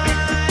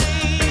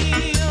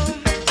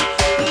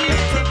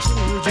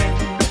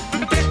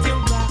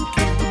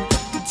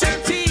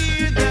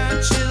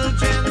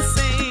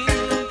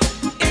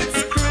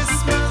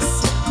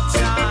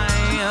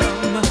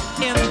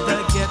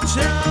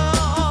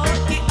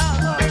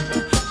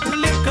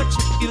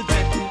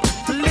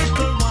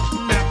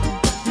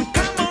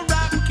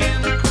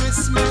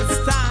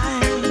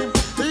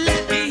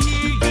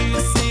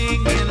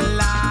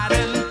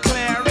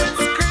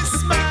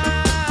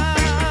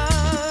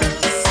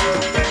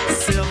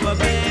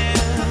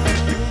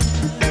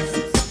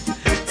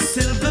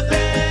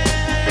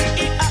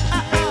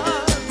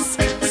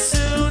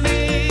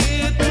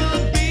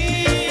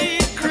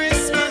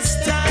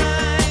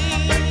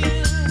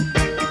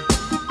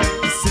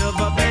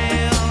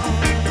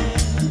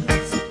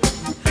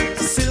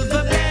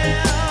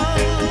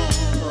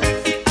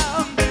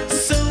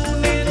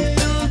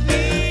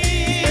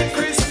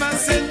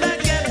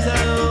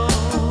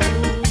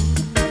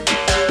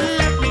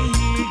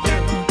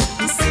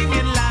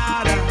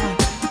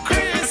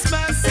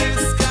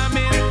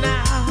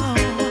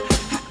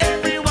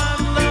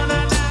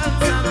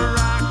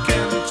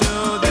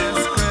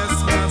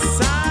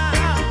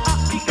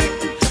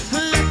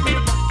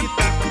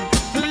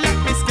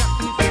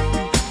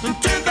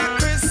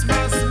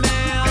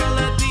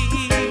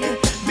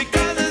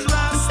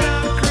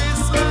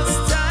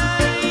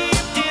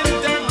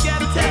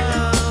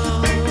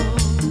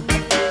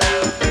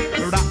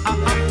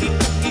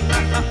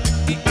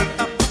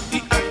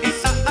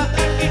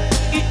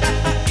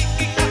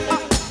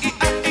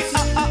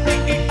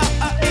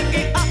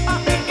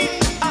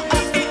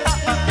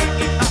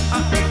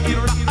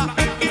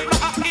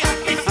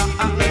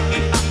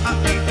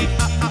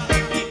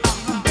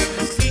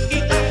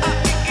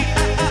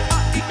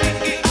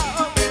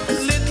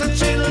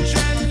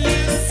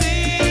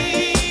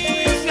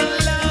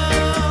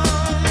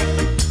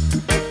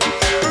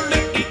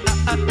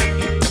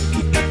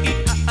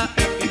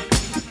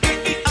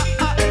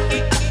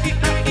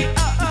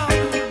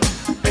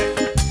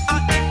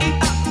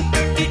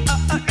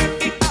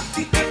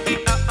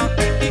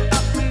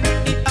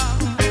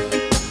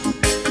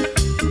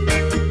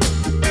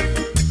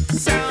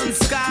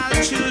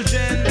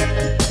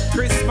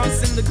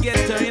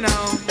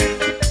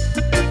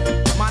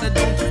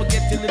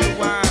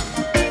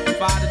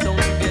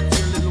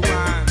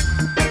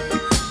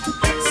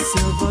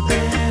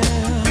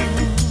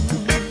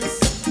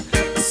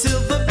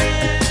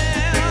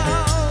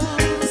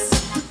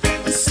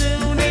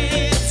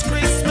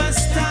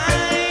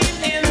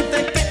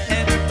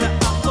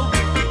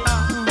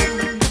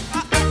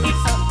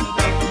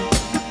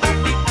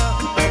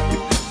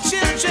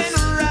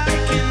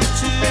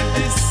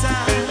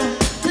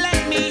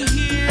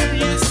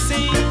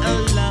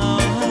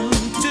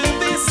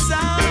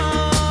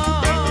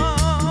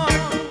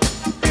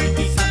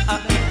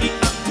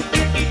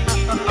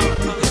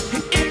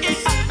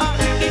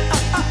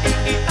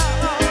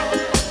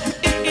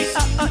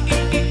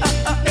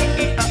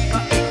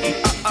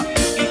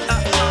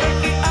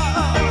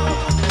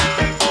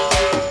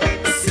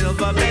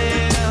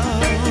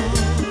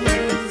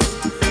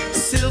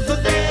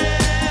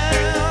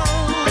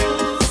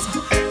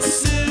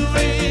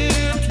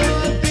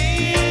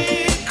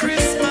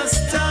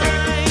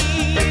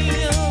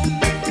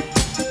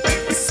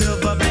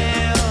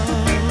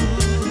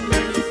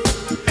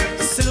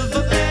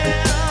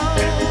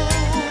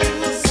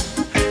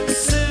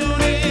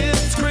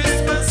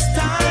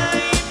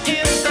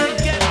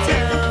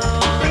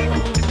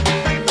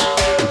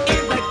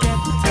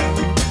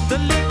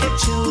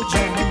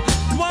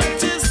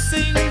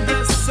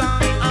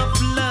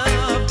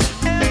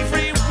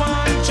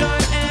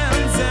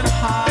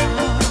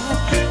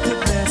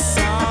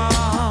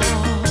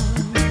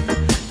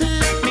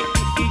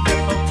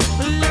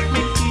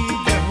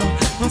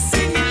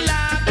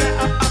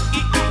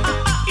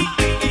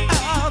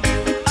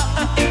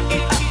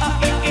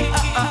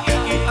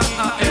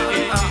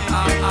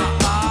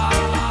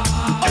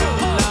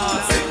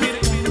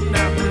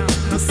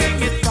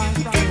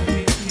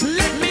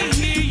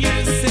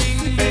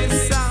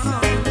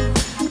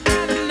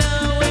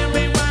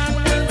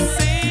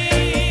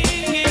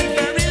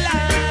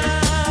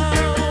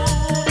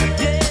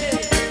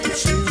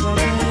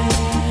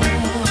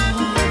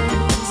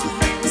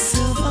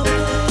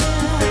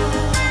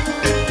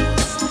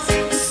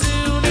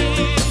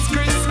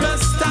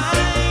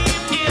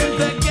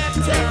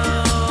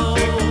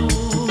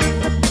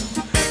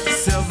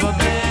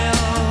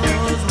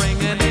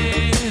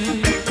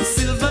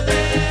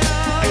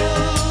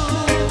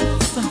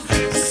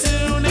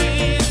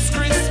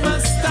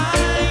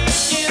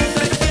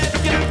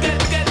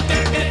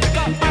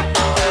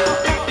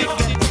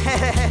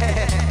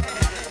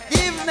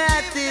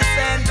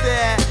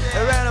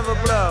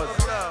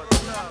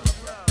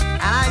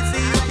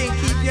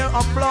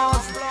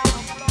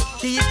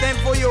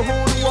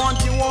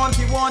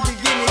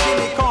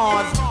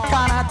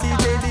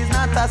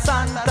 a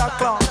Santa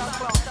Claus.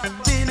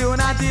 Tell you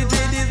Natty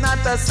Dread is not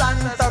a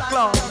Santa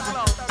Claus.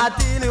 I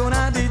tell you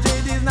Natty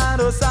Dread is not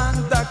a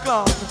Santa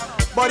Claus.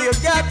 But you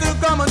got to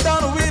come and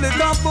down with a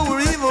come for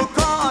evil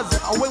cause.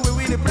 And when we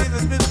really play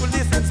this musical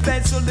listen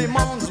special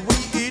demands, we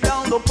eat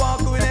down the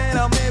park with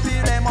a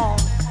maybe them on.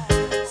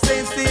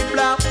 Saint Steve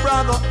black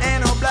brother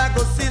and a black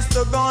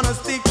sister gonna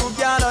stick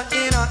together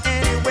in a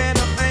anywhere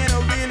to ain't a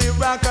really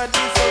rock a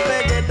diesel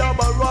reggae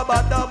double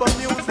rubber double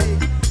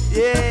music.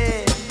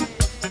 Yeah.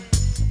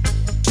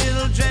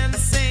 Children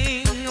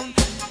sing,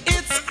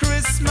 it's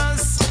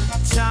Christmas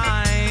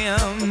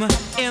time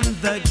in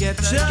the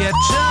ghetto.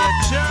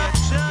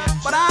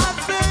 But I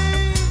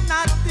say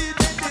not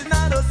is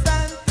not a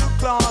Santa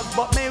Claus,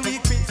 but Merry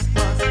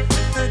Christmas.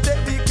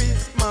 Merry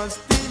Christmas,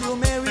 till you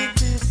Merry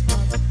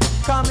Christmas.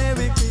 Come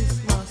Merry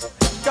Christmas,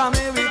 come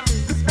Merry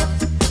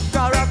Christmas.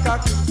 Come rock a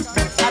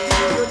Christmas. I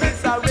tell you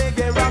this a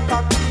reggae rock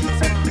a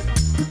Christmas.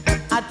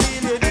 I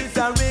tell you this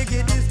a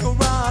reggae disco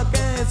rock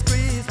as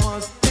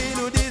Christmas. Tell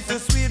you this a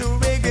sweet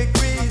reggae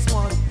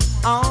Christmas.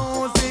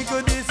 Oh, think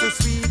of this a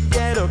sweet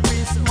ghetto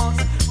Christmas.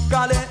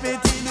 God let me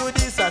tell you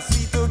this a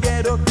sweet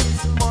ghetto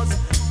Christmas.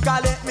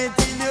 God let me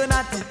tell you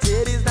Natty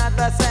Dread is not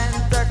a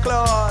Santa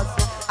Claus.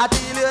 I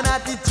tell you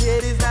Natty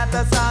Dread is not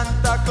a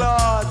Santa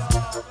Claus.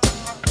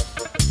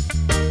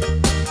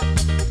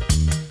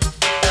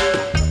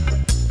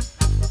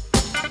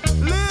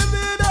 Live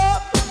it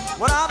up.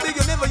 When I beg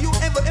you never you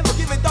ever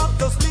give it up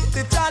to sleep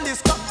the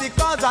chalice cup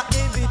because I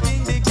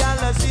everything the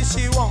galaxy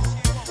she wants.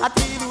 I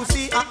tell you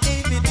see I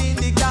everything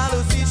the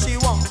galaxy she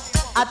wants.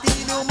 I tell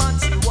you man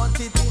she want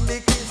it in the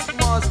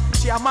Christmas.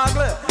 She a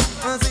muggler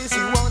and say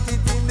she want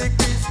it in the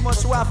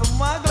Christmas. She want a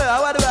muggler.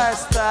 What do I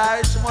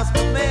start? She must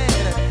be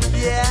mad.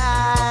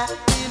 Yeah,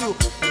 tell you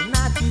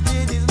Natty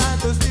Dread is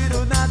not a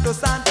studio, not a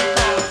Santa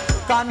Claus.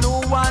 Cause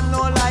no one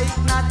no like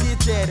Natty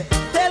Dread.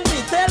 Tell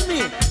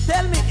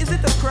me, is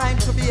it a crime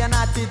to be a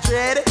Natty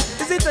Dread?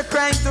 Is it a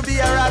crime to be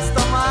a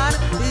Rasta man?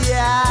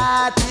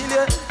 Yeah, tell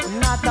you,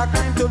 not a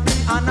crime to be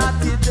a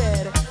Natty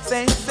Dread.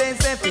 Say,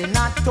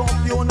 not thump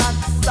you, not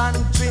stand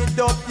trade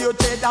up your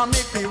dread and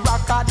make me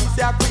rock a this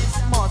a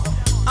Christmas.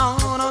 I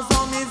wanna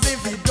some is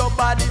if you dub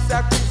a this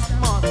a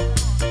Christmas.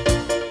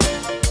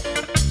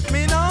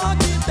 Me no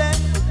give them,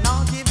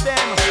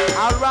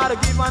 I'd rather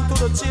give one to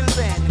the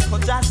children.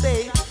 But just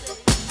say,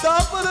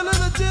 stop for the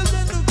little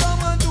children to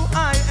come and do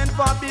I and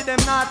forbid them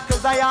not,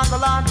 cause I am the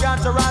Lord God,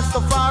 the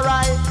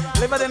Rastafari.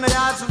 Live in the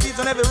hearts of each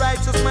and every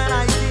righteous man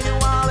I see you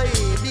all.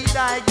 Be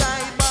thy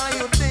guide by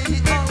your day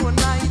or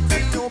night.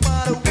 Ain't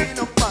nobody win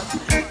a fuss.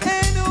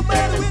 Ain't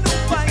nobody win a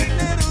fight.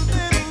 Little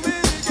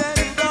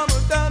get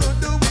double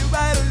do we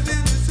right or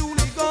this is soon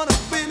gonna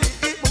feel it.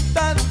 It will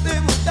die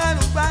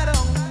right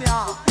on ya.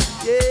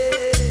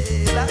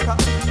 Yeah, black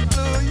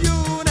people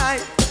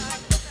unite.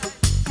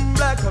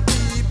 Black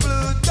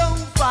people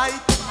don't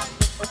fight.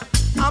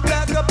 And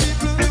black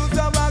people use a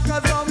rock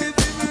as long as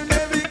it's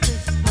Merry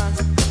Christmas.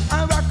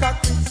 And rock a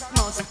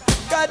Christmas.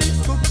 God it's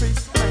good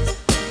Christmas.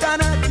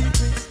 Ganati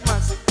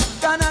Christmas.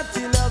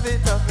 Ganati love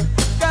it up.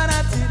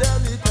 Ganati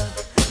love it up.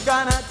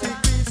 Ganati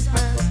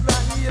Christmas.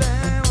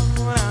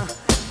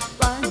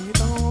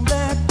 Right on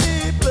black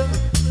people.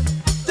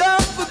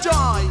 Jump for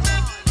joy.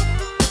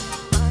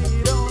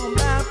 Right on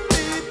black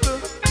people.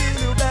 Tell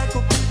you black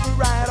people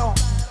right on.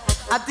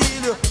 I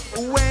tell you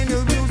when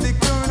your music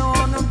turn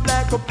on, the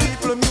black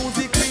people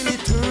music really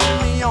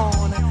turn me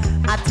on.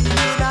 I tell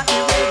you that the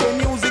reggae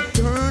music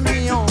turn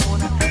me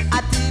on.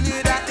 I tell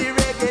you that the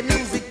reggae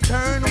music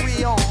turn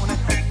me on.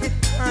 It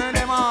turn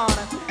them on.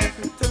 It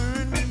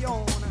turn me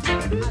on.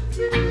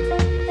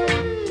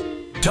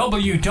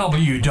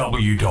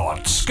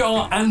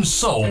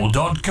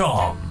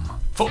 www.scarandsoul.com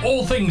for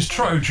all things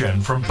Trojan,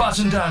 from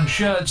button-down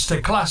shirts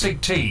to classic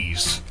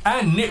tees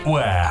and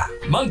knitwear,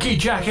 monkey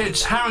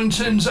jackets,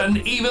 Harringtons and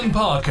even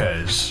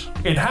Parkers.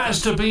 It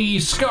has to be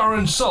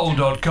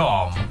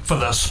scarandsoul.com for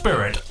the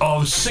spirit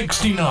of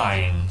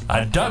 69.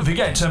 And don't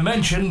forget to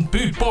mention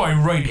Boot Boy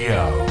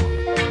Radio.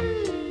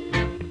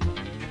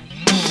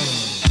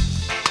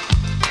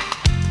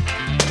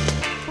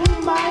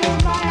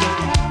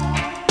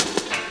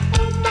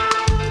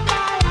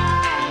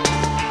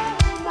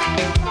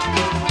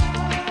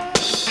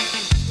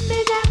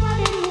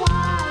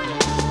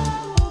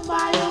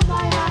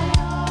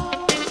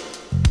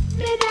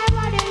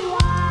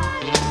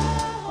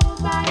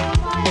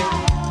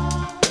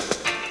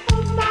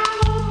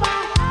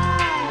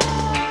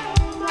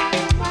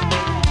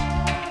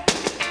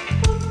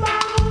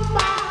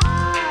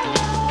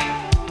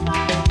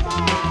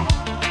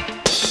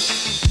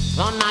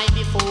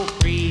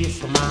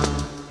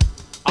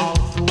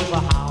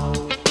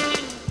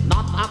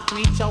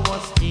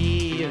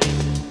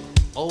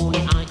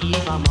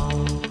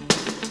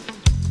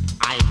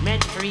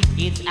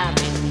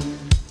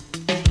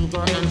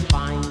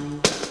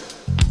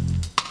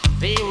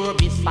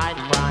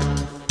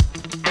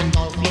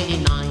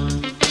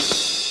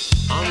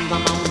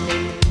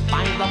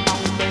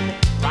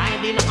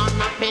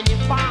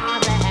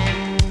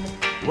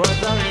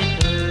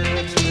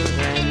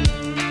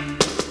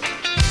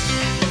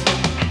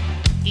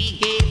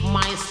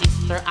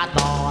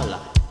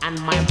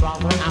 and my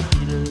brother a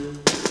fiddle.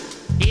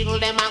 Giggle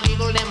them a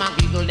giggle them a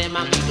giggle them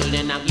a giggle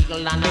and a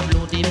giggle and a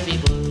bloody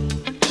figgle.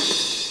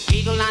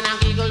 Giggle and a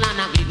giggle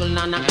and a giggle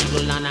and a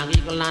giggle and a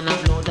giggle and a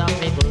blow the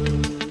figgle.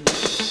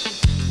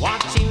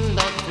 Watching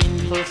the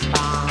twinkle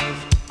stars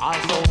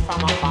also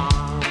from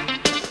afar.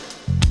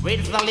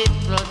 With the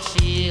little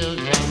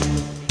children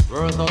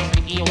were those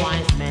 3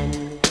 wise men.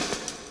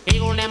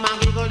 Giggle them a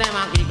giggle them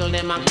a giggle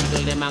them a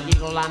giggle them a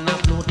giggle and a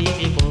bloody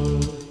figgle.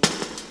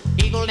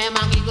 Giggle them a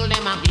giggle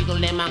them a giggle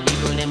them a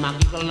giggle them a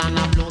giggle and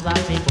a blow the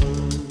figgle.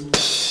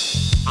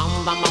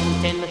 On the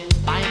mountain,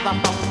 by the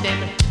fountain,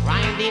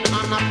 riding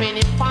on a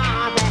penny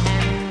farthing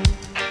hen,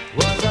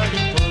 were the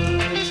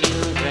little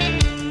children.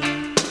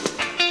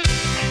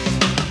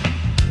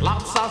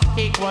 Lots of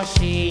cake was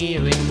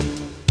sharing,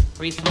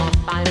 Christmas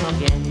time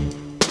again.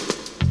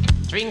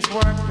 Drinks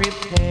were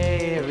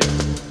preparing,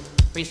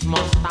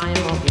 Christmas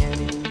time again.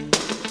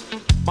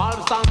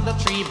 Bulbs on the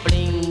tree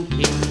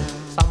blinking,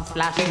 some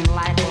flashing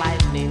like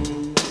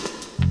lightning.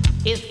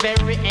 It's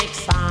very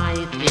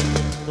exciting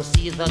to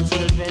see the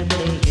children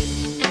playing.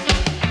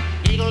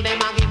 Giggle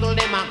them a giggle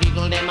them a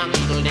giggle them a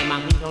giggle them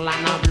a giggle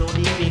and a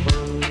bloody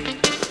figgle.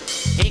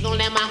 Giggle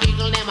them a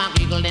giggle them a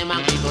giggle them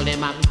a giggle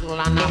them a giggle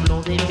and a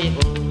bloody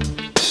figgle.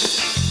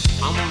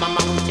 On the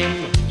mountain,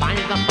 by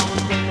the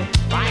fountain,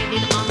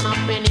 riding on a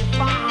penny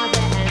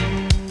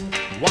farthing,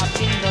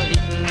 watching the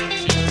little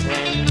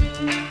children.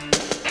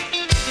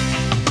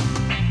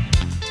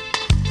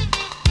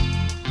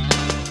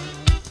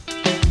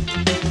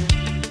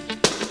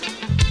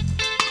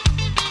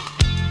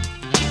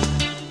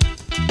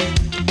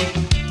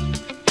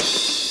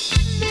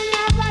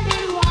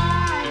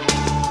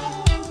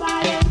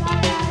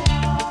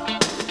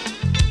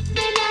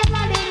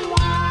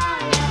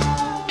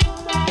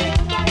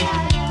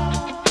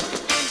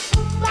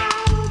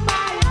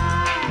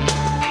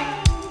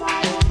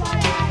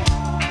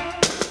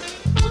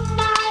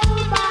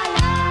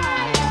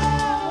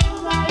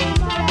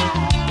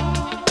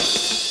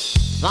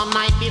 The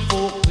night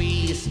before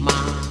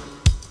Christmas,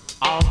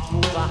 all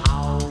through the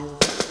house,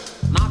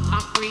 not a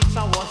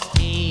creature was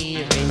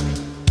stirring,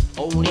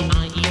 only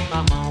I in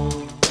the mouth.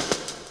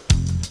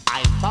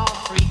 I saw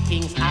 3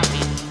 kings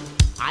having,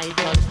 I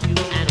touched you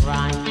and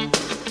right.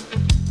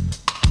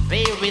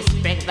 They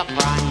respect the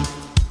price,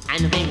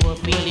 and they were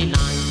feeling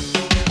nice.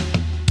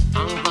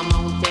 On the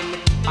mountain,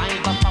 by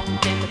the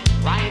fountain,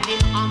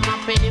 riding on a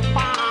penny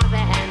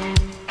farthing,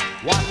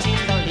 watching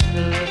the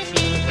little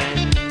children.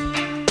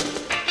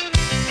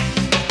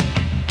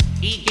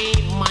 He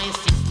gave my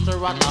sister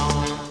a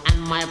doll and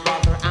my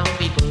brother a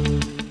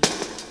figgle.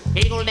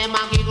 Giggle them a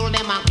giggle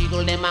them a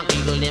giggle them a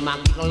giggle them a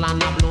giggle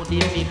and a bloody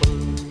figgle.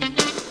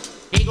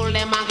 Giggle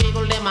them a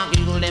giggle them a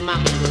giggle them a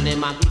giggle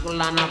them a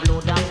giggle and a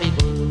bloody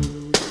figgle.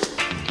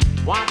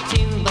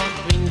 Watching the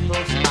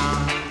twinkle star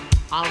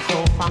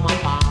also from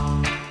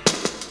afar.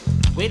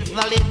 With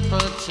the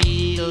little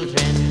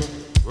children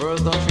were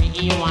the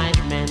 3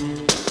 wise men.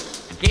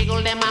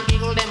 Giggle them a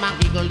giggle them a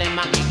giggle them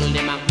a giggle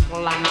them a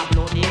giggle and a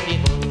bloody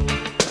figgle.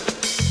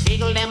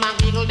 Giggle them a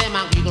giggle them a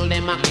giggle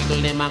them a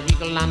giggle them a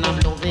giggle and a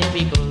bloody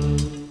figgle.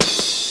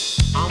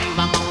 On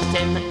the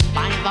mountain,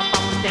 by the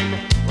fountain,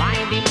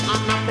 riding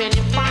on a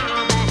penny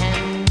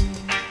farthing,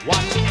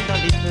 watching the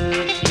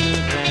little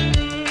children.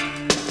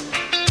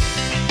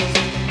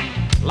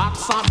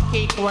 Lots of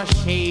cake was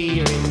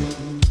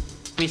sharing,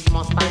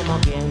 Christmas time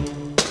again.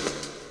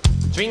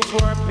 Drinks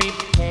were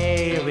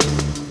preparing,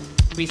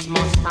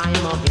 Christmas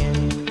time again.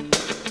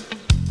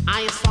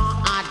 I saw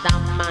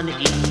Adam and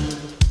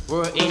Eve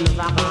were in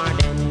the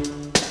garden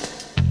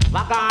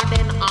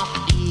of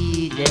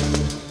Eden,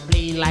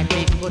 playing like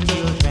little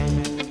children.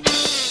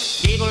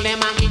 Giggle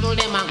them a giggle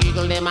them a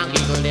giggle them a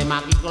giggle them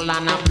a giggle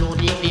and a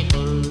bloody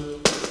figgle.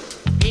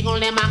 Giggle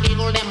them a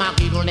giggle them a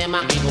giggle them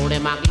a giggle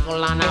them a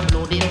giggle and a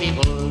bloody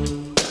figgle.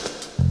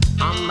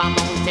 On the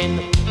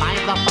mountain, by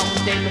the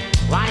fountain,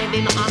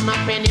 riding on a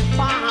penny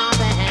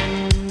farthing,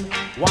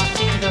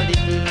 watching the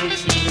little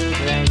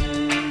children.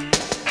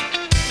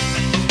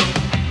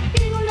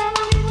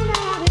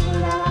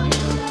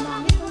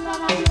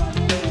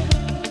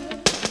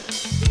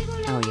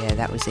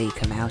 That was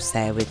Eka Mouse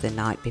there with The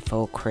Night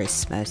Before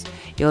Christmas.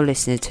 You're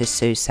listening to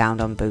Sue Sound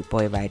on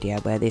Bootboy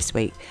Radio, where this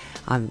week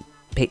I'm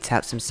picked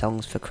out some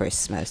songs for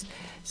Christmas,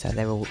 so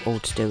they're all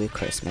to do with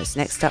Christmas.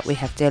 Next up we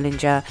have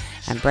Dillinger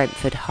and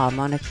Brentford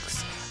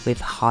Harmonics with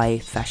High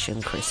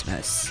Fashion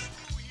Christmas.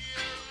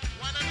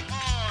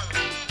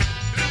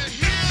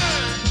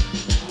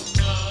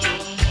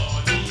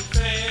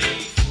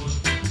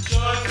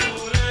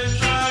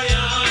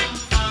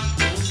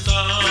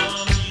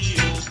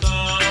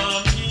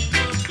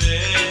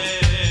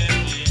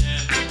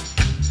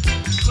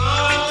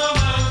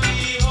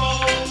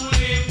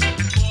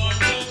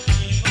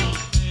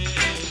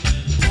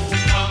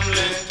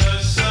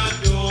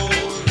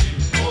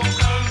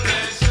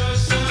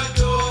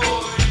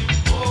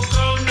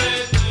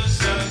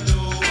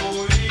 Adore him.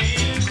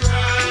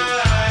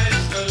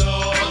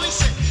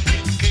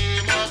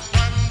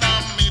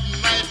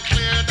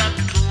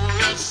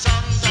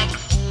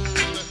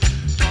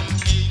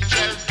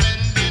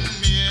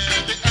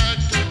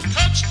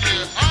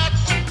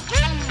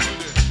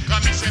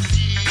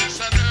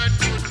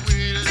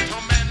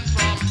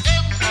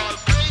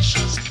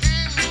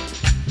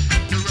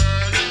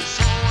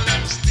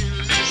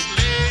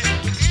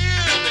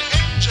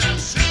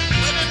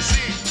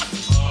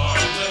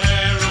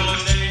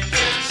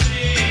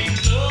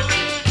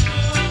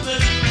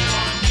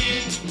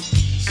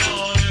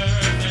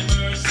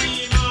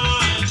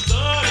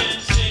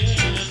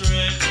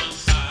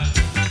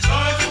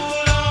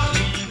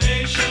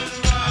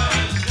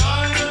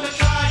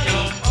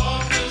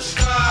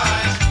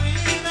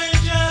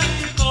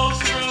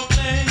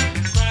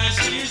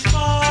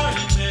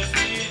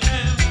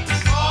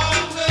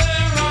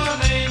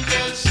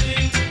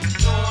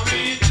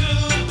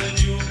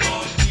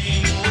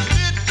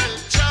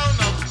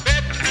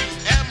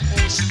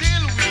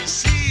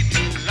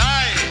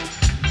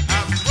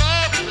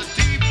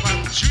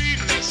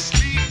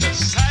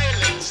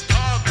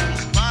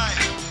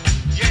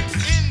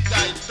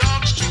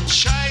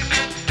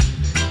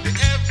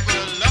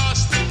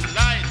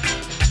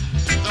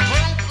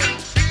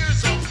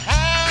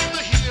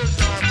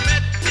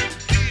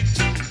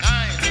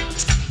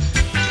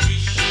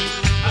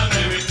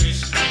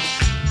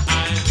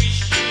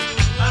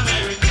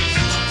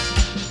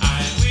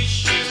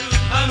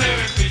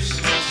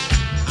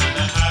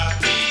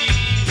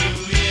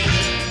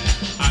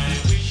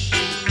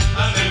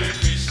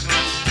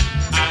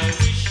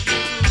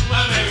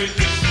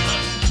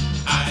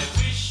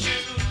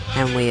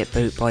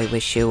 Bootboy.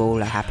 Wish you all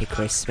a happy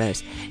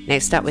Christmas.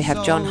 Next up we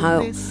have John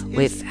Holt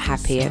with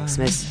Happy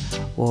Xmas,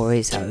 War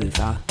is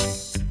Over.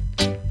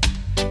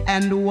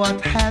 And what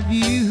have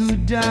you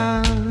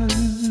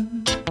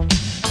done?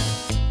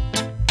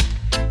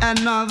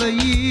 Another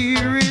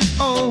year is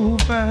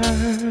over,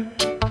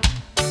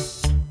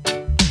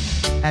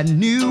 and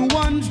new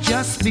one's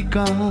just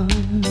begun.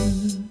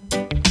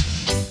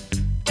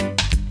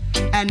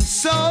 And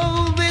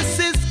so this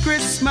is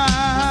Christmas.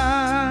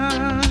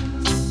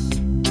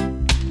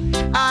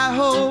 I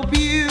hope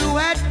you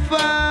had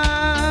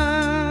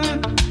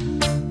fun.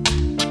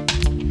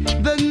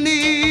 The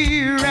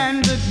near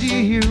and the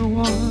dear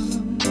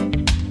one,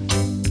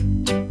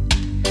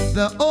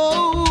 the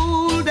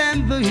old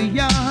and the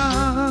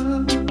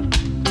young.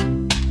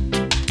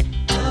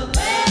 A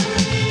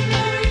very,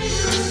 very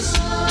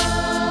Christmas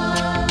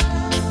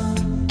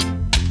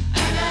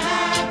and a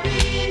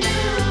happy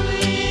New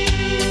Year.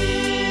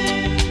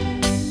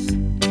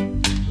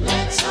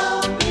 Let's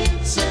hope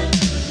it's a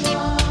good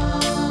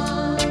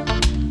one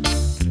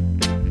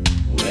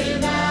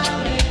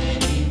without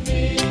any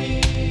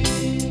fear.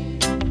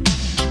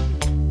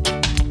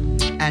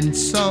 And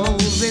so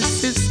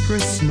this is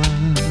Christmas,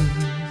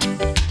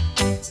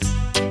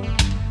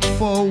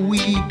 for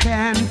weak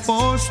and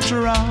for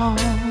strong,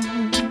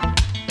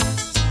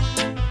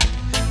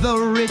 the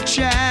rich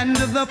and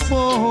the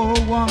poor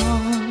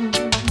one.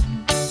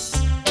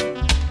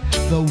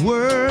 The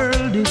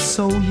world is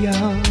so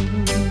young,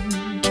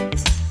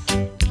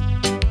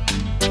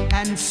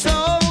 and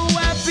so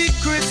happy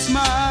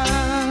Christmas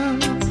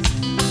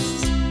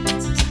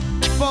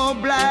for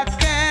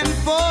black and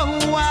for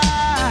white,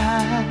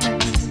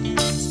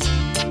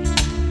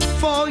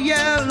 for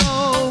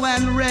yellow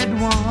and red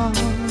ones.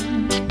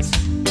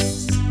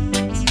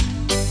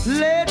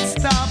 Let's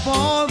stop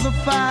all the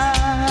fights.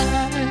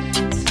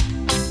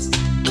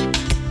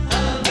 A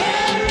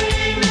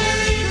very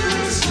Merry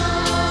Christmas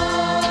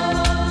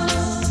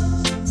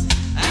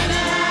and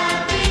a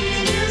Happy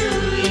New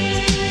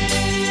Year.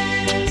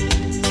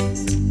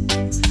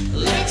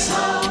 Let's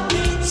hope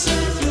it's a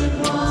good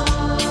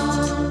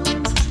one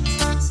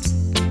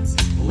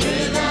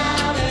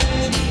without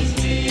any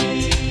fear.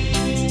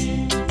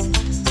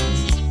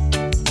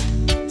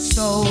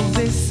 So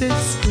this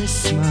is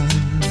Christmas.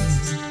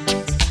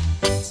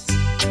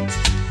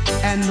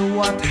 And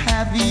what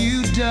have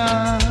you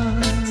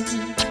done?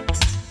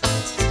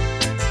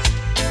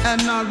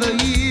 Another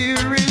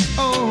year is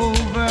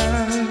over,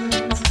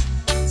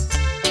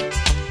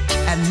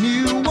 and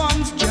new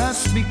one's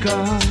just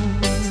begun.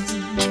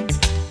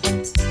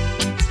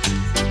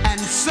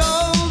 And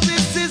so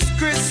this is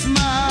Christmas.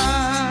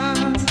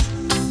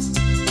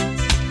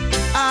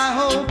 I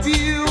hope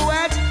you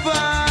had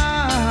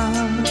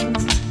fun.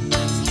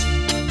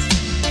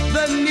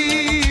 The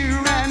near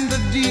and the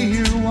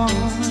dear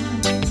one,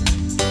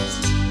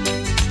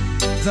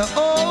 the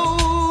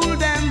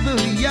old and the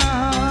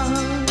young.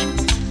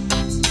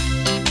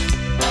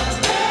 A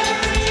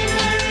very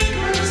Merry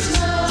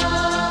Christmas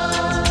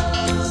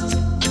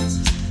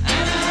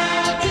and a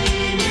Happy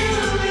New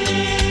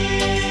Year.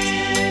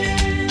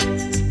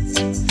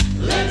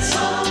 Let's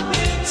hope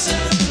it's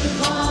a good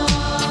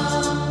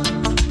one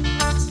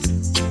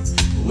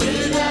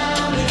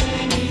without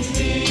any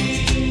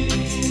fear.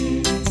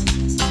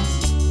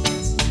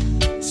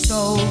 So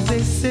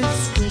this is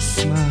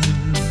Christmas.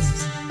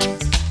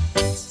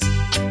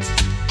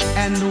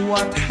 And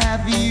what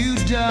have you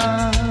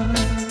done?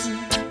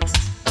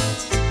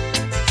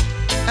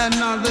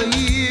 Another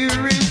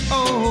year is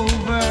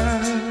over,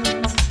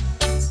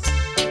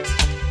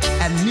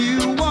 and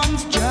new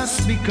one's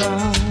just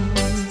begun.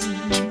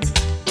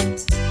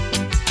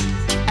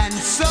 And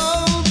so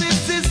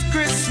this is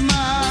Christmas.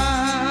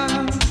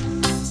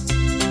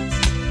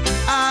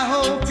 I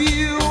hope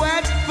you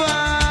had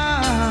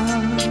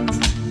fun.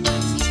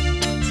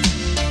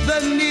 The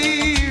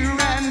near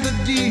and the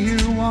dear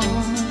one,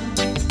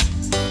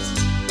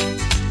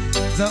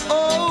 the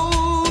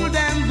old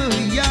and the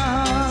young.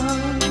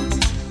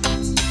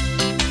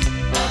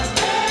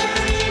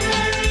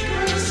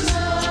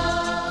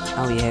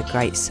 Oh yeah,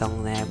 great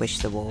song there. Wish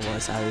the war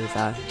was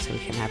over so we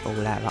can have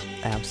all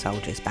our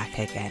soldiers back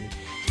again.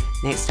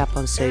 Next up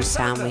on Sue's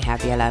Sound we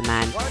have Yellow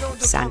Man,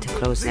 Santa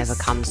Claus Never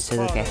Comes to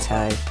the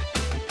Ghetto.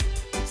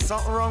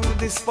 Something wrong with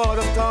this part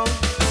of town?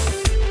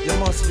 You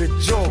must be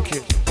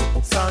joking.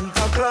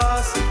 Santa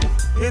Claus,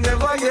 he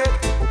never yet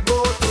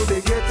go to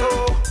the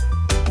ghetto.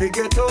 The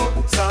ghetto,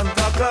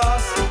 Santa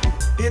Claus,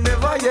 he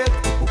never yet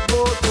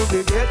go to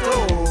the ghetto.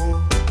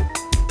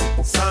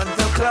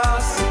 Santa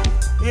Claus,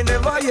 he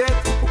never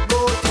yet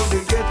go to the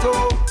ghetto.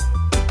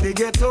 The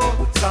ghetto,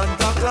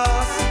 Santa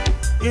Claus,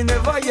 he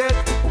never yet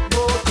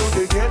go to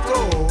the ghetto.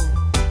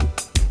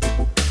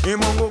 He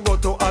must go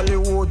to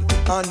Hollywood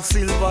and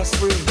Silver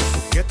Spring.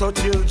 Ghetto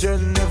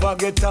children never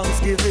get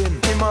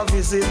Thanksgiving. Him a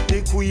visit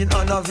the Queen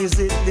and a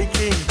visit the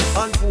King,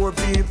 and poor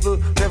people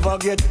never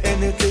get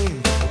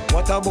anything.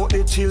 What about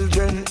the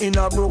children in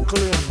a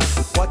Brooklyn?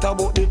 What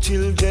about the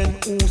children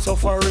who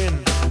suffering?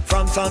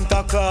 From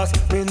Santa Claus,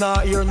 me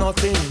not hear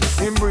nothing.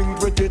 Him bring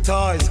pretty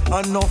toys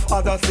and enough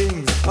other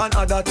things. And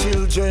other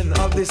children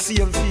have the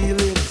same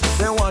feelings.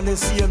 They want the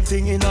same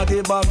thing in a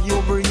the bag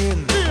you bring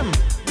in. Bim,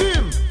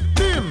 bim,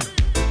 bim.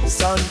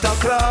 Santa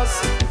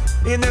Claus,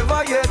 he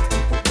never yet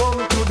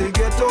come to the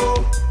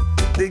ghetto.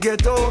 The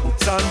ghetto,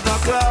 Santa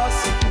Claus,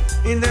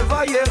 he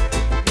never yet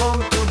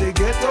come to the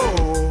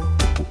ghetto.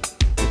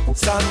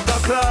 Santa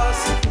Claus,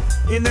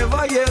 he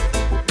never yet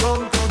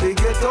come to the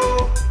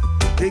ghetto.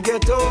 The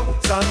ghetto,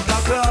 Santa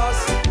Claus,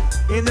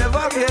 he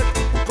never yet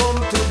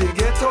come to the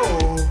ghetto.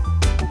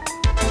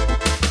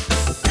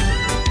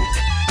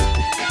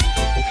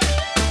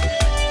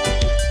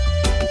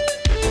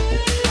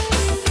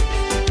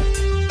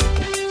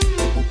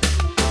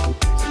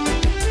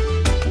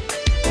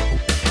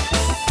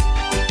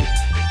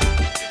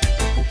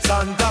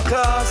 Santa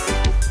Claus,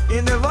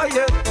 he never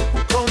yet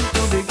come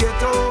to the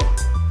ghetto.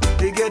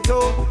 The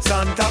ghetto,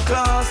 Santa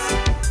Claus,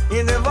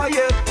 he never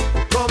yet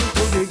come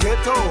to the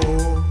ghetto.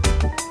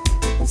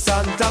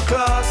 Santa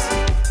Claus,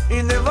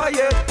 he never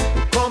yet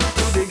come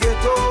to the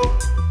ghetto.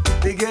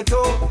 The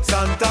ghetto,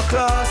 Santa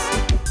Claus,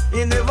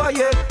 he never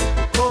yet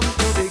come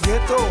to the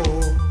ghetto.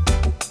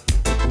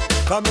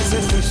 Come is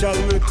a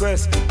special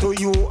request to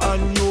you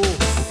and you.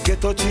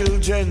 Ghetto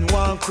children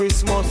want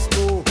Christmas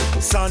too.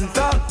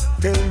 Santa,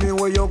 tell me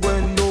where you're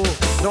going to.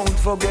 Don't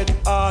forget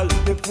all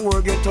the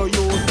poor ghetto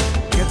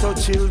youth. Ghetto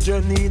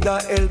children need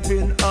a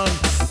helping hand.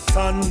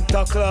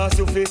 Santa Claus,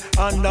 you fi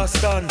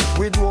understand.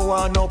 We don't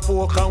want no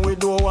pork and we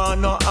don't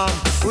want no ham.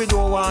 We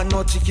don't want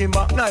no chicken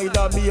but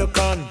neither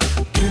bacon.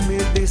 Give me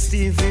the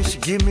steamed fish,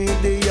 give me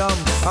the yam.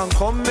 And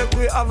come make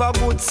we have a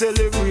good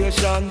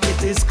celebration.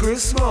 It is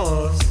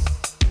Christmas,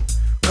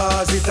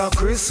 cause it a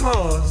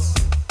Christmas.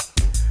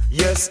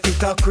 Yes,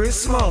 it a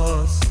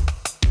Christmas.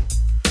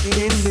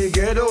 In the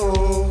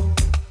ghetto,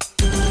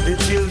 the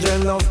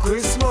children love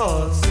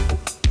Christmas.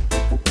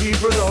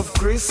 People love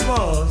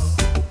Christmas.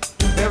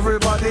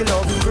 Everybody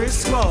love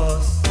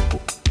Christmas.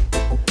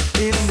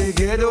 In the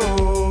ghetto,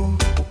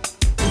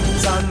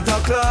 Santa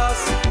Claus,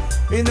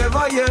 he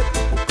never yet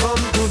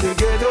come to the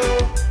ghetto.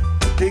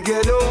 The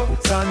ghetto,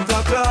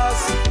 Santa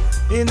Claus,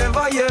 he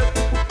never yet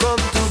come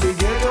to the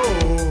ghetto.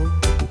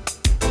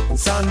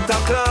 Santa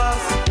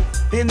Claus,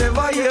 he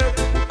never yet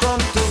come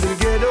to the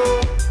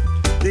ghetto.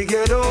 The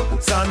ghetto,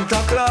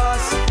 Santa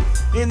Claus,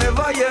 he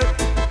never yet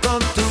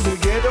come to the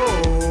ghetto.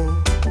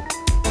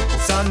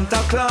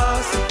 Santa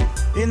Claus,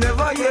 he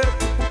never yet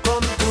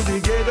come to the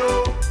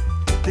ghetto.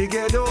 The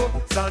ghetto,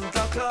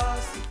 Santa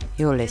Claus.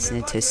 You're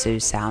listening to Sue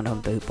Sound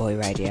on Bootboy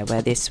Radio,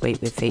 where this week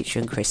we're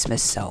featuring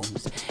Christmas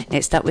songs.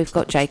 Next up we've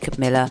got Jacob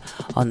Miller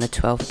on the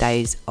 12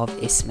 Days of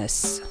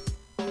Ismas.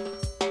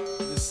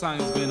 This song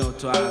is going out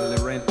to all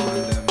the rent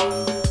man, them,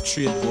 and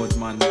trade board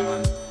man, them,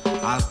 and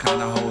all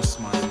kind of house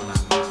man.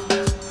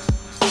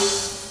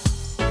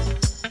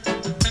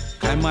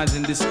 Can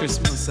imagine this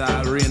Christmas,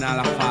 rain all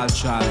a fall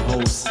child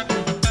house,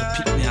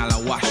 to pick me all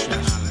a wash and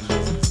all of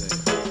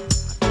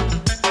this.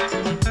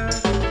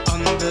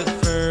 On the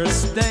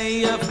first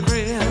day of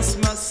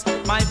Christmas,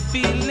 my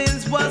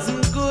feelings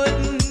wasn't good.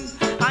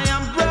 I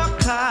am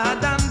broke,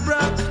 hard and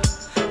broke.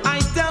 I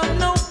don't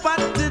know what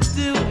to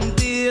do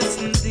this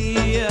and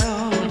dear.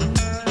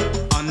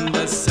 On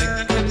the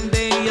second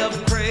day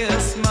of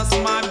Christmas,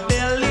 my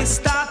belly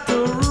start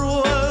to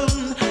roll.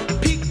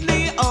 Pick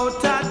me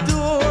out a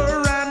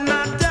door and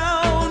I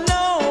don't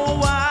know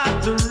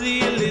what to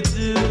really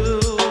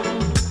do.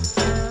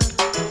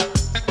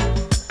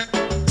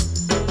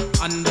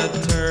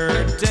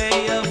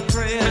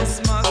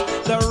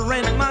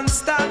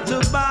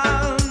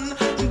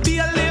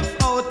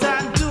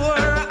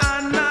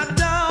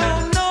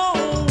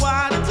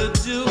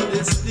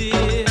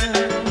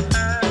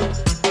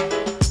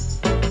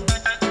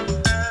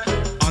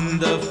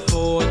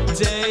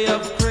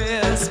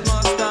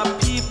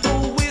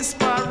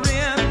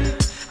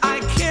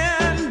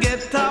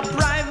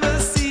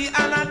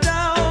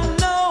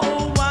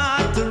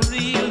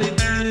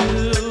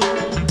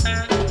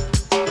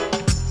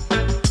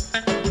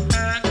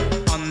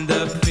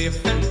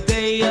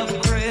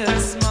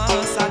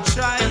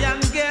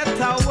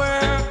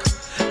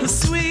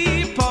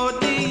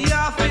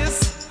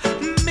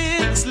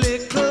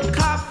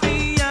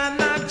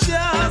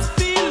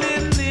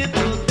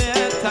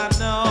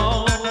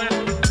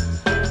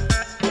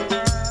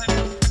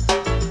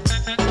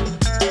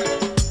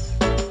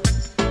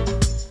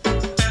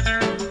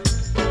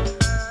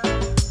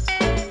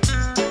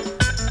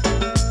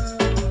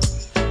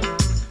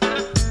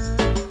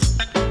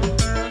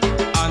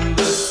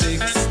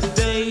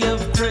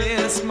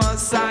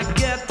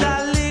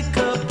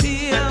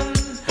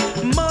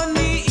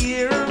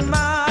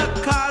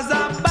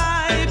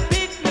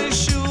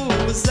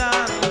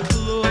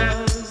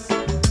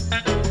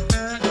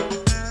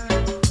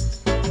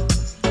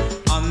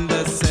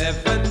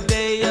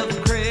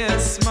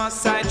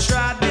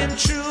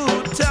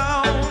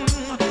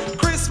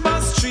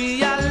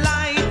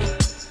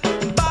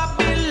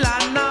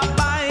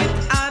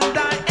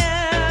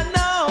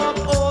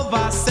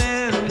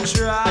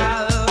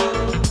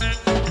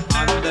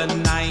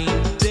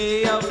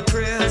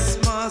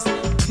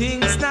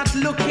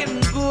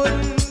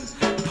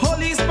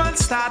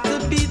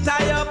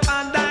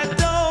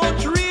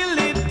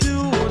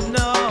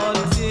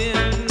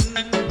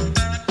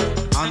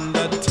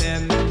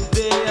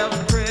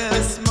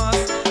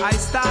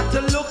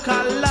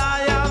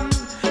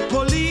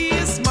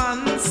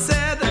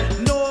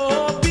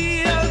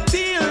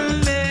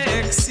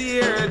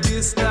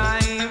 this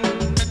time.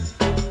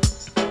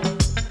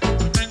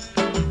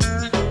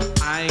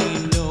 I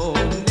know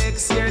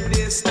next year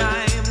this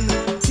time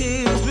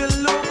things will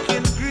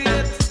looking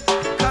great,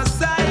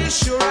 'cause I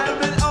sure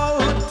I've been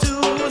out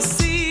to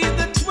see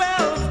the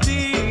 12th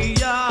day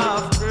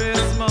of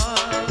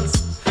Christmas.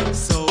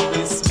 So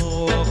we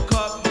smoke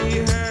up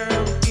the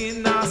herb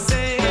in our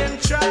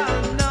central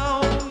now,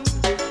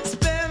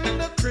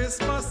 spend the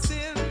Christmas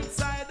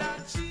inside our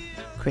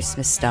cheer.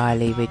 Christmas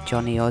Styley with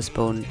Johnny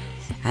Osborne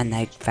and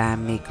their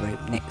family group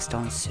next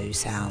on Sue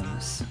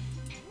Sounds.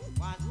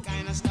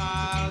 Kind of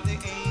style the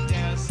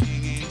angels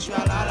singing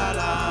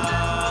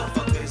tra-la-la-la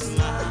for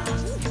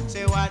Christmas.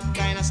 Say what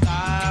kind of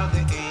style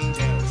the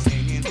angels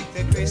singing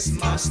the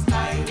Christmas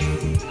style.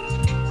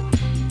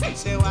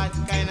 Say what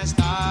kind of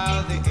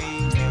style the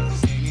angels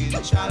singing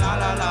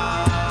tra-la-la-la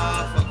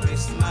for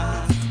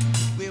Christmas.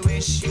 We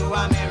wish you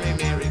a merry,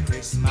 merry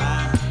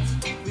Christmas.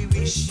 We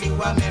wish you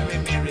a merry,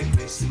 merry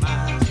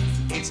Christmas.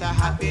 It's a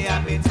happy,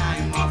 happy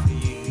time of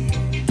year.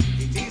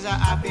 It is a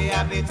happy,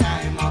 happy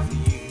time of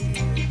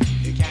year.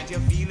 Can't you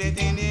feel it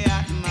in the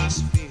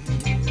atmosphere?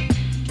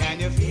 Can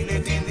you feel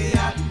it in the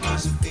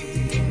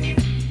atmosphere?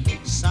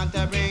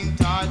 Santa bring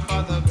toys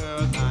for the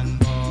girls and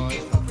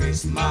boys for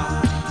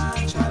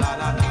Christmas.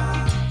 Cha-la-la-la.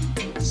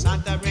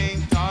 Santa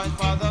bring toys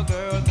for the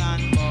girls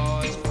and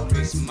boys for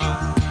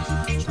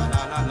Christmas.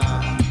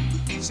 Cha-la-la-la.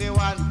 Say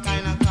what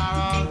kind of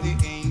carol the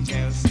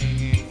angels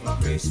singing for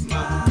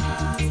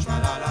Christmas.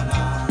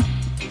 Cha-la-la-la.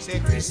 Say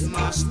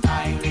Christmas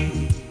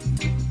style.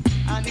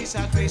 And it's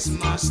a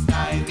Christmas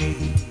style.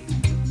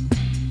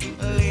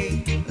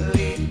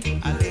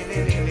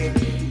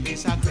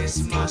 It's a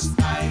Christmas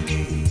style.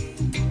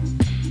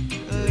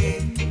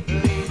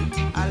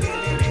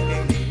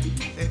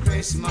 The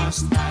Christmas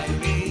style.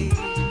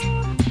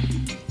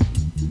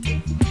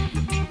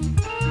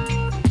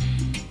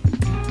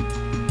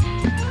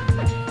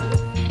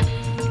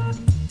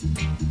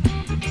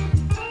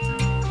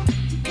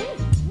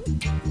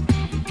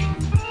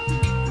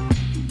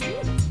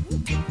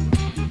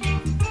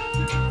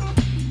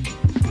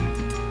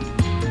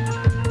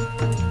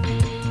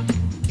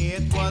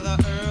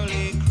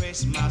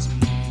 Christmas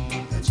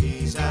morn, the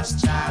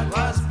Jesus child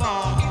was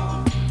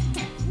born.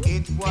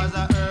 It was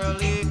an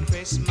early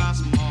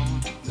Christmas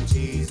morn, the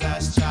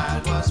Jesus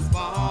child was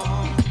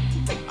born.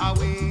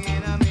 Away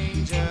in a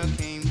manger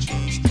came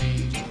three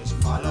strangers,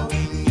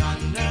 following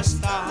yonder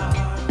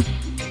star.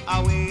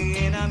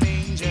 Away in a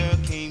manger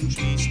came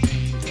three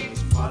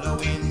strangers,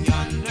 following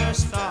yonder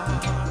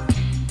star.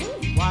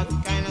 What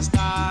kind of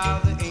star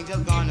the angel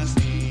gonna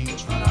sing?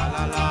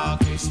 Tra-la-la-la,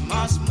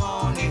 Christmas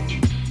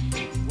morning.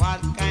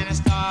 What kind of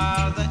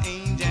star the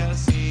angels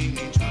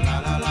singing?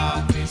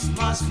 Tra-la-la-la,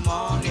 Christmas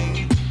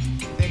morning.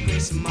 The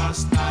Christmas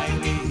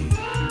style.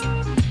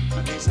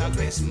 It's a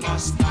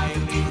Christmas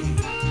style.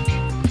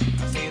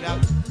 I say that.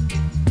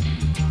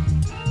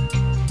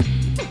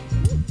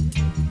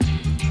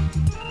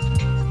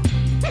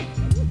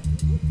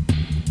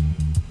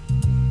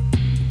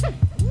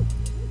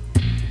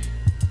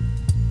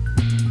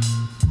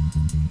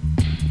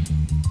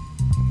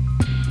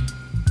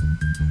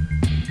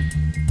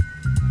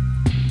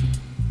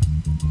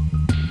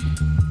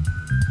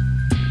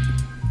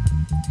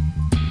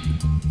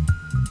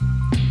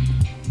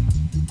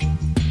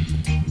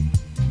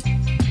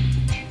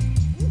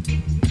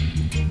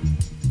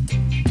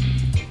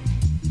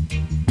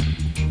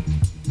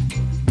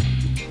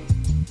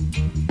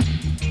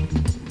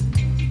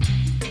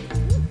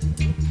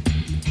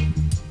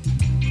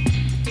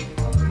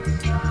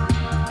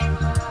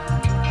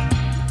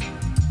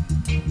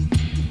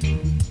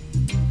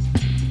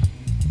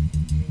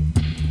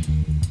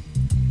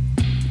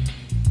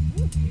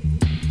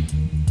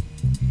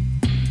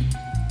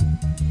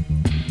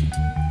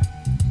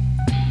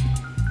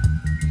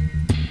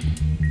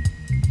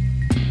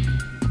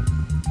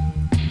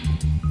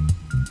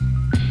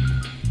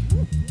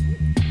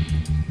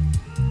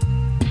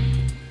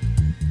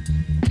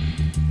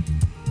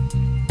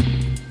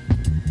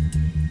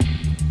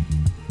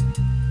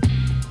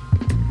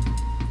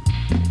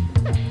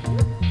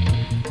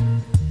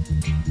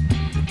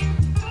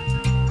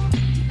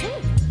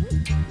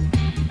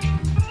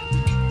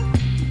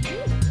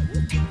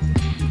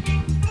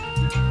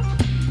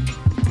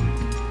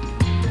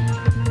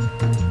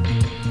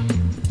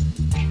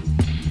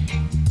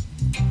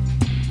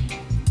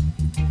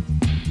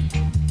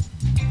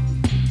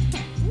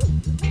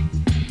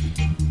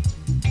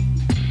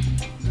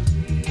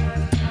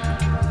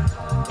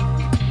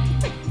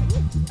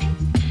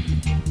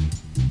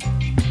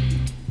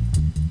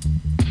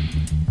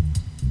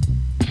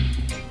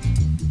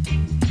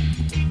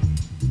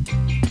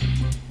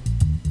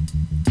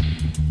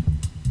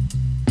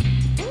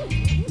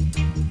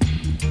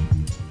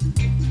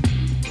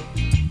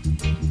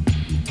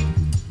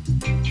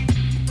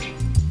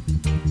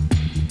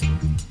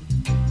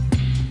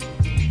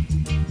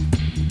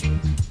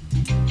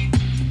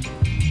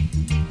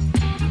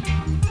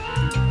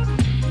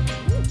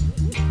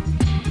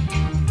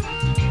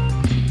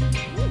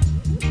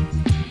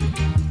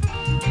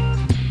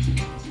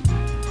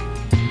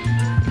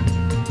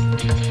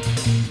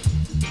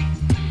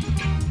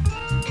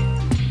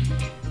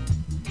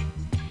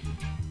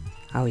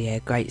 Oh yeah,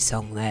 great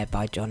song there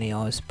by Johnny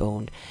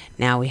Osborne.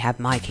 Now we have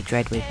Mikey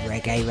Dread with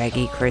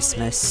Reggae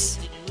Christmas.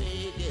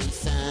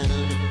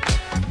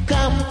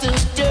 Come to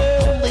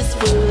turn this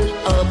world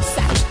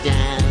upside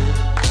down.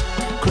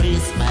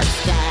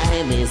 Christmas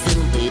time is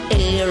in the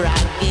air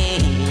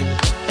again,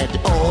 and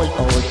all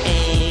old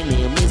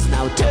enemies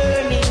now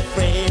turning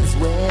friends.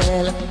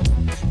 Well,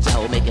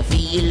 Joe make you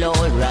feel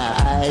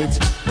alright.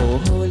 Oh,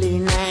 holy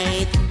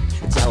night,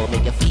 Joe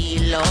make you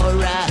feel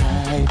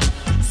alright.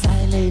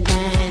 Silent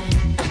night,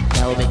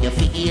 Joe make you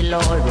feel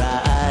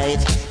alright.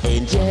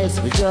 Angels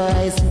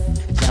rejoice,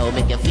 Joe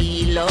make you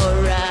feel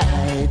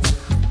alright.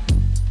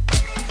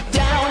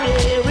 Down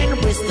here in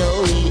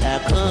Bristol we are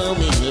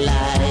coming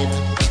live,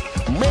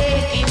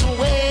 making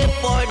way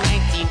for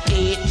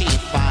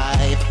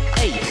 1985.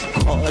 Hey,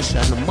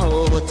 caution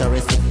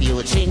motorists if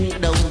you drink,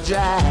 don't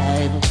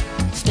drive.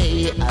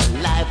 Stay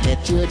alive,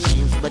 let your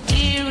dreams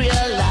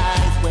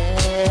materialize.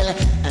 Well,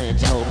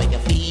 Joe make you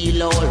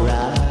feel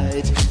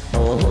alright.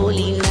 Oh,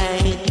 holy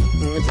night,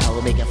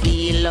 Joe make you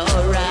feel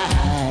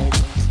alright.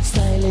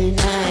 Silent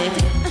night,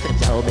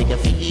 Joe make you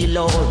feel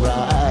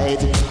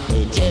alright.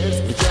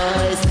 Angels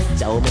rejoice,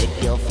 Joe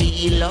make you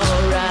feel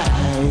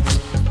alright.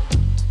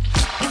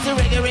 It's a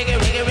reggae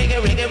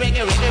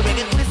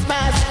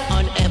Christmas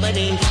on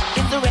Ebony.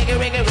 It's a reggae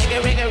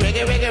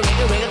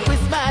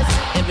Christmas.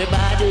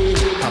 Everybody,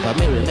 have a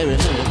merry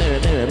Christmas.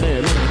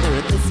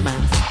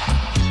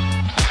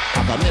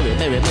 Have a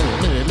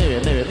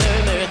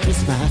merry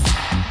Christmas.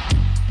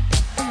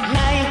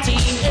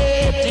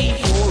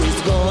 1984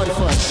 is gone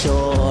for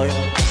sure.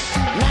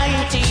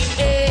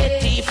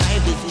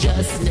 1985 is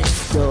just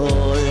next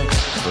door.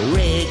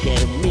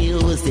 Reggae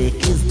music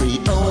is the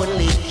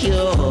only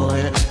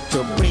cure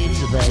to bridge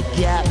the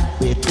gap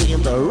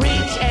between the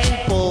rich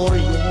and poor.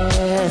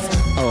 Yes,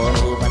 all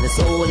over the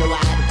soul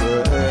wide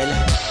world,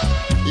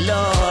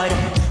 Lord,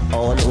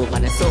 all over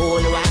the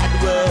soul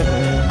wide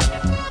world.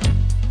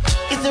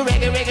 It's a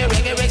reggae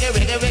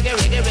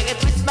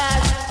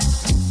Christmas.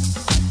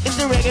 It's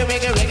a reggae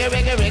Christmas.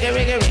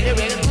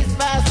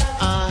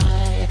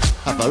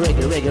 I have a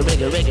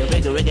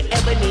reggae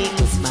ebony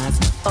Christmas.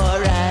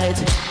 Alright,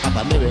 have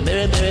a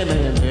merry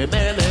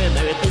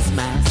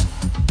Christmas.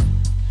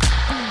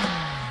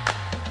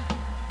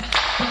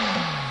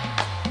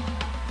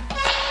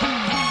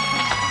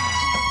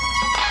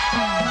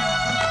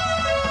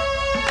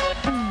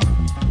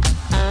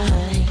 I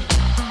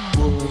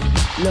would,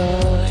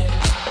 Lord,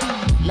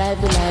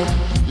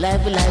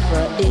 live life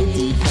for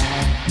 85.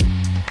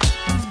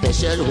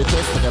 Special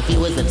request for the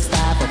viewers and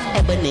staff of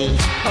Ebony.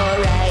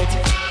 Alright,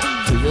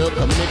 to your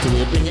community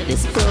we bring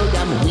this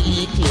program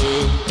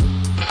weekly.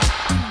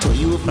 To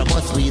you from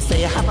us we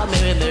say have a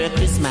merry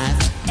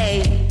Christmas.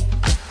 Hey,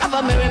 have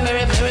a merry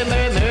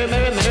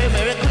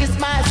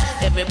Christmas.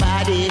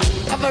 Everybody,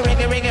 have a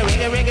reggae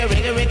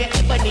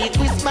Ebony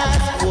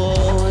Christmas.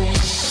 Whoa.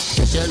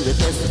 Special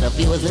request for the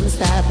viewers and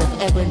staff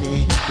of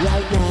Ebony.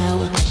 Right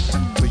now,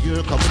 to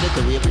your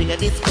community we bring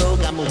this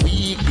program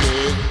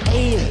weekly.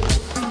 Hey.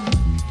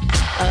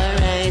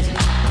 Alright.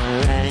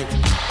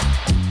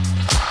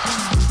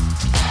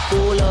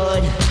 Oh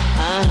Lord,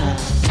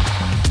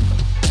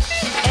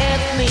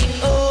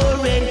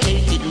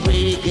 ethnic-orientated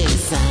reggae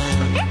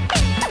sound.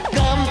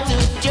 Come to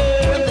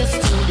turn the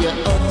studio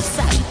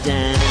upside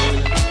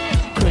down.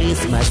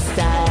 Christmas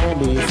time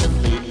is in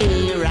the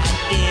air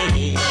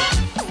again.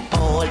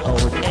 All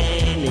old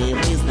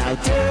enemies now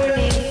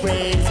turning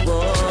friends,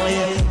 boy.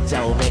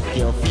 Joe make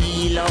you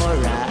feel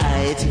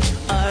alright.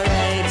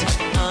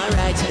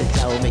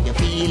 Joe make you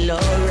feel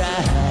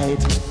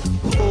alright.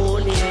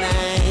 Holy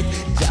night,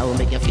 Joe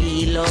make you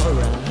feel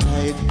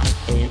alright.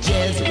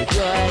 Angels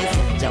rejoice,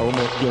 Joe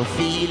make you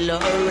feel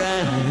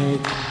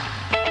alright.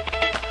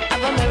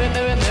 Have a merry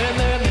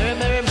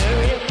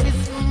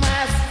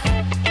Christmas.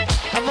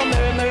 Have a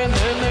merry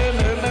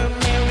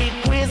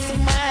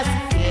Christmas.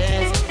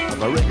 Yes.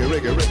 Have a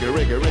reggae Christmas. A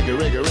reggae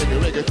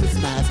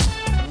Christmas.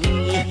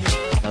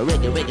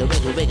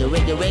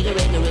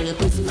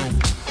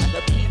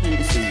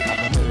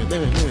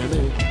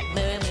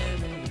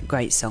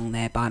 Great song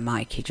there by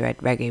Mikey Dread,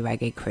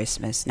 Reggae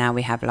Christmas. Now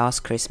we have Last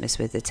Christmas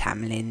with the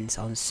Tamlins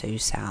on Sue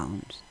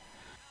Sounds.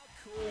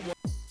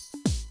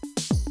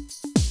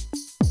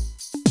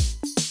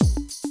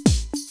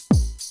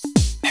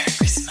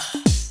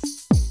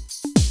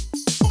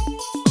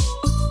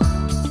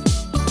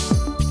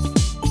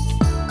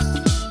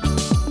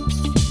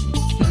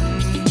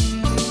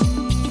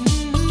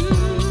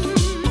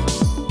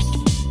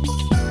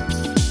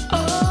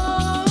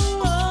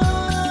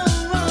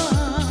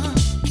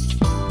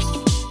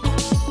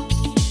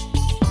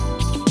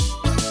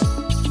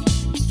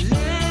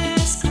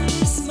 Last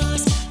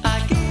Christmas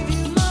I gave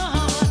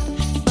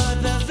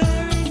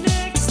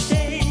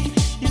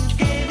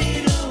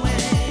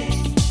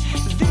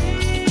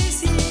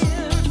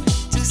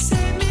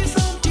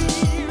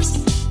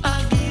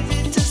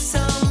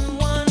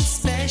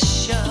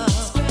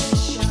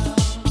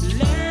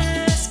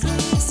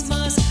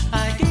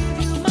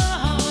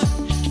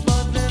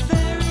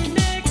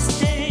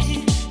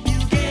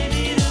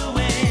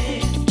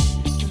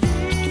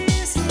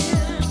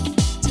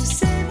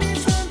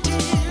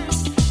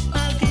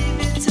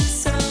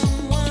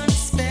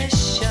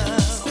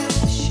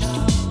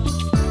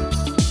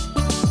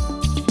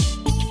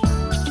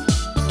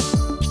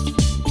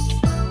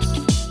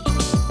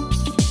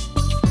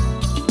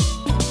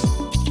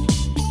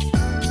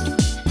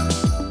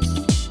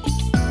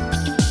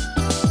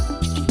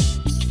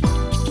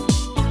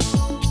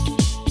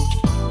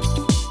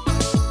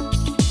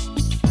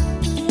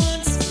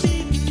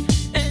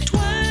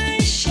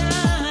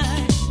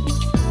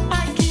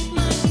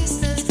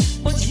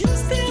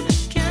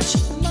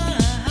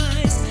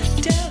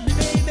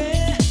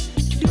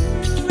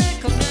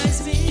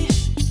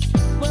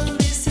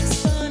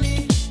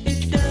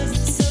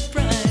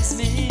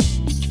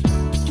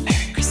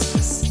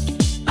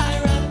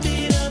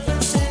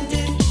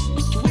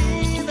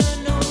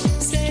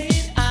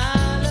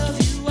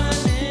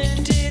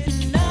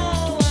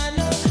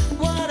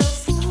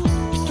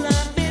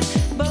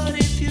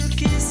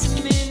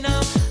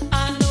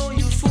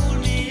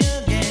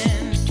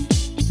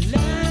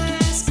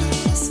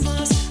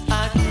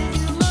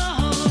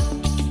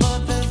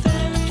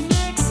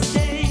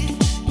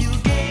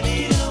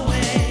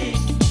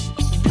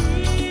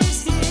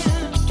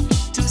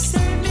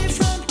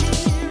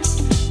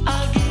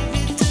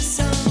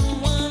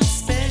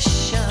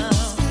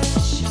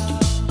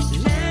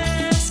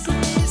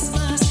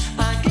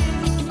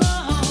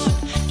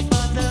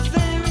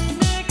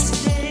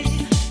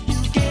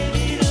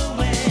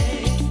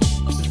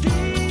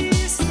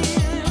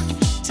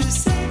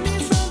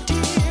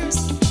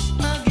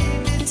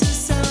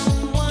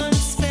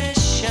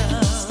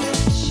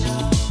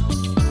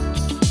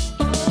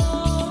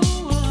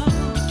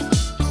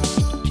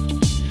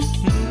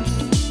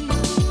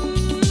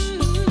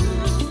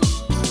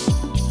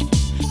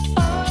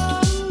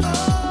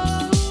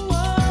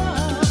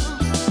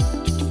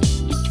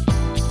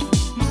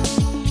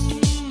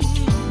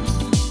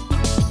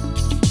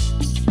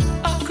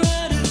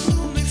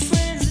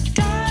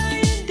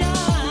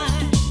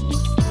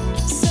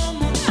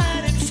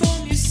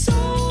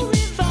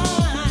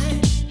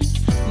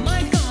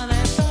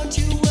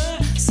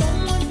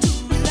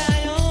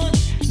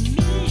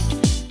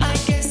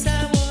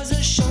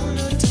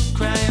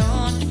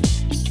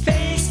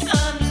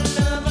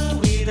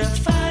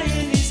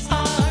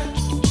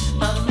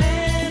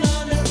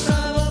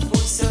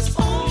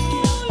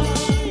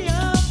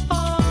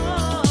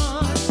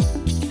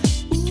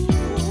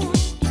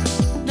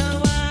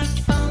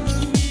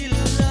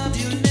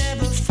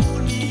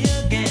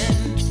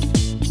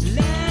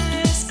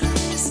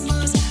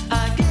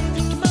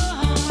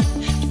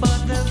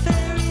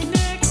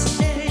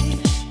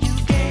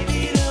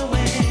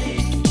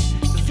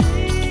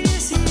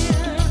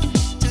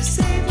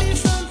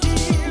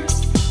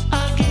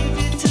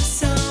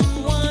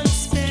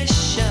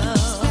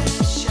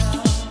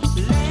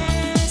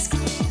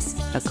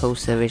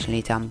course,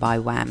 originally done by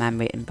Wham and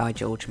written by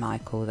George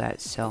Michael,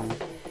 that song.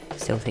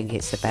 Still think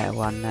it's a better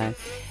one though.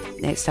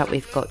 Next up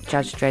we've got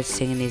Judge Dredd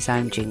singing his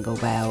own Jingle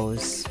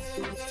Bells.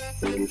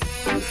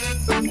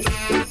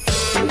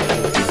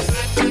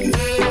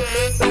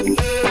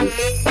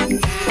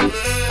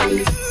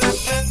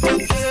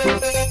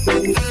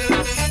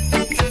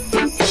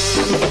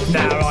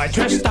 Now I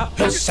dressed up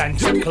as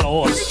Santa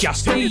Claus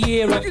just a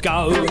year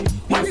ago.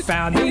 I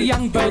found the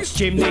young bird's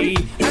chimney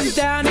and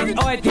down it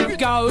I did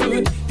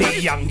go. The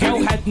young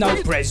girl had no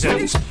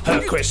presents,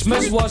 her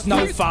Christmas was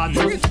no fun.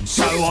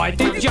 So I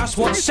did just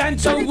what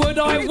Santa would,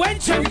 I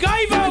went and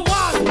gave her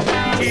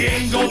one.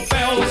 Jingle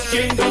bells,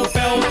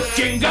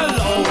 jingle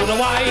all the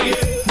way.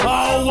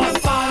 Oh, what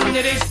fun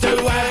it is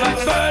to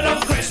have a bird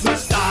on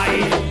Christmas Day.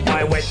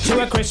 I went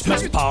to a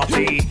Christmas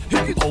party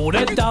and pulled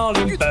a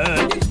darling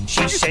bird.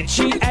 She said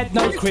she had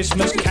no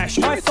Christmas cash,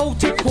 I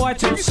thought it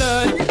quite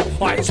absurd.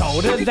 I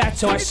told her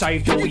that I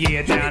saved all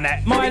year down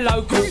at my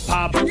local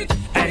pub,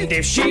 and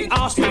if she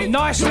asked me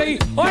nicely,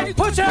 I'd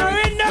put her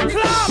in the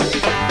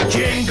club.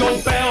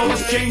 Jingle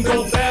bells,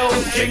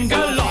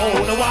 jingle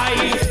all the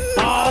way.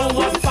 Oh,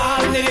 what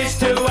fun it is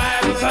to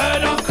have a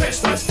bird on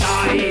Christmas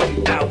Day.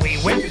 Now we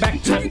went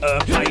back to her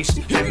place,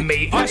 and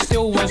me, I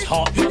still was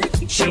hot.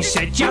 She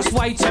said, just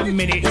wait a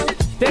minute,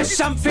 there's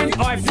something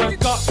I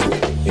forgot.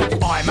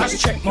 I must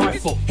check my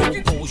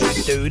football balls,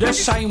 you do the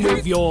same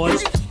with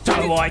yours.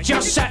 So I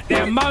just sat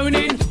there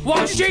moaning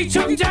while she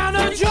took down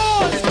her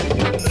drawers.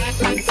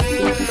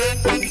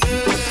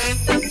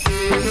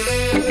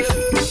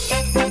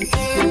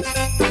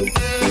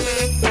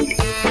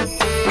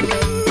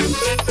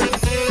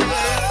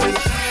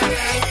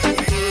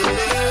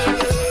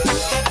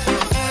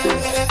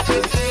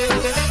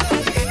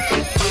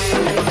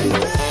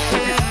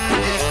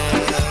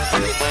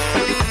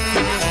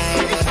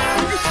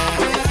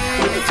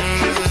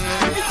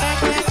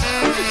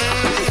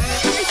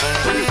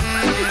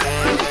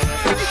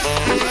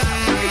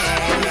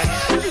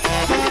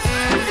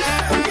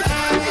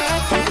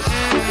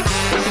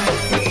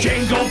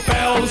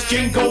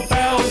 Jingle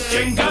bells,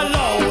 jingle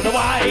all the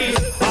way.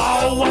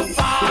 Oh, what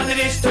fun it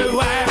is to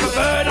have a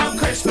bird on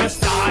Christmas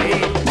Day.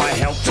 I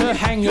helped her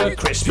hang her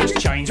Christmas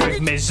chains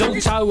with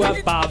mistletoe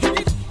above.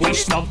 We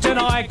snogged and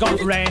I got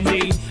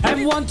randy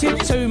and wanted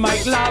to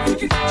make love.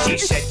 She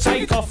said,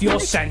 take off your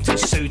Santa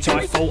suit.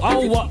 I thought,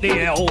 oh, what the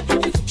hell.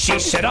 She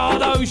said, are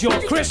those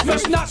your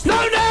Christmas nuts? No,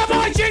 they're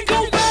my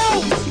jingle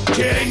bells.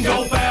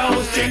 Jingle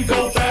bells,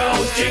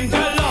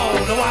 jingle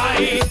all the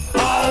way.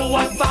 Oh,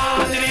 what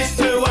fun it is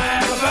to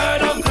have a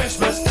bird on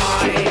Christmas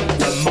Day.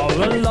 The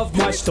moral of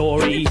my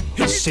story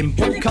is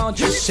simple, can't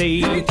you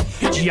see?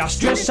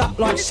 Just dress up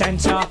like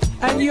Santa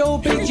and you'll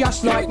be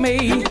just like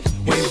me.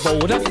 With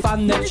all the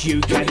fun that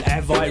you can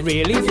have, I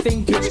really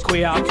think it's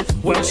queer.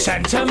 Well,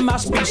 Santa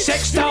must be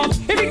sexed up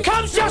if it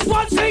comes just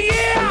once a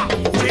year.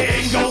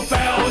 Jingle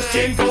bells,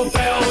 jingle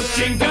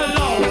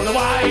all the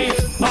way.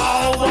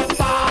 Oh, what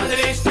fun it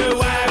is to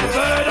have a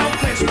bird on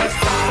Christmas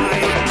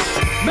Day.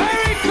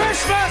 Merry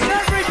Christmas,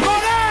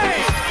 everybody!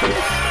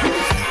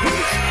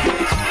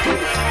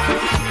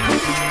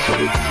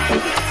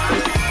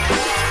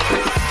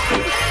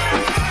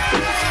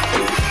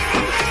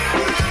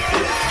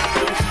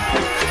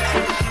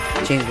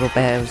 Jingle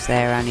bells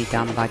there, only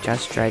done by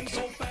Judge Dredd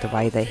the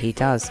way that he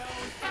does.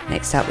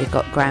 Next up we've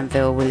got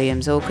Granville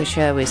Williams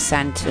Orchestra with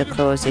Santa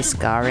Claus is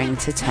Scurrying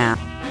to Town.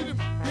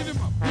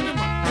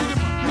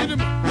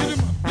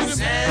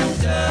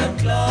 Santa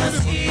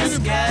Claus is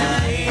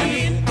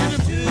going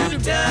to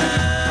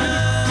town.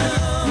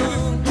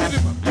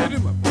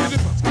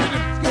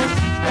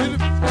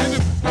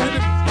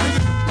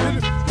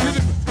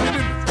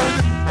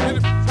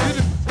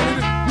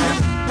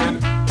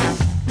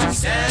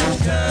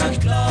 Santa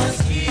Claus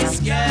is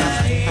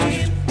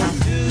going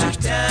to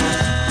town.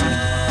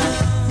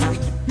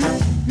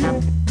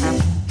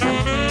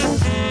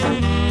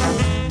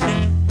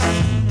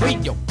 Wait,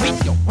 yo,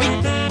 wait, yo,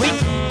 wait, wait, wait,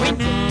 wait, wait,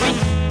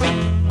 wait,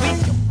 wait,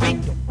 yo, wait,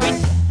 yo,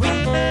 wait,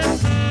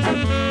 wait.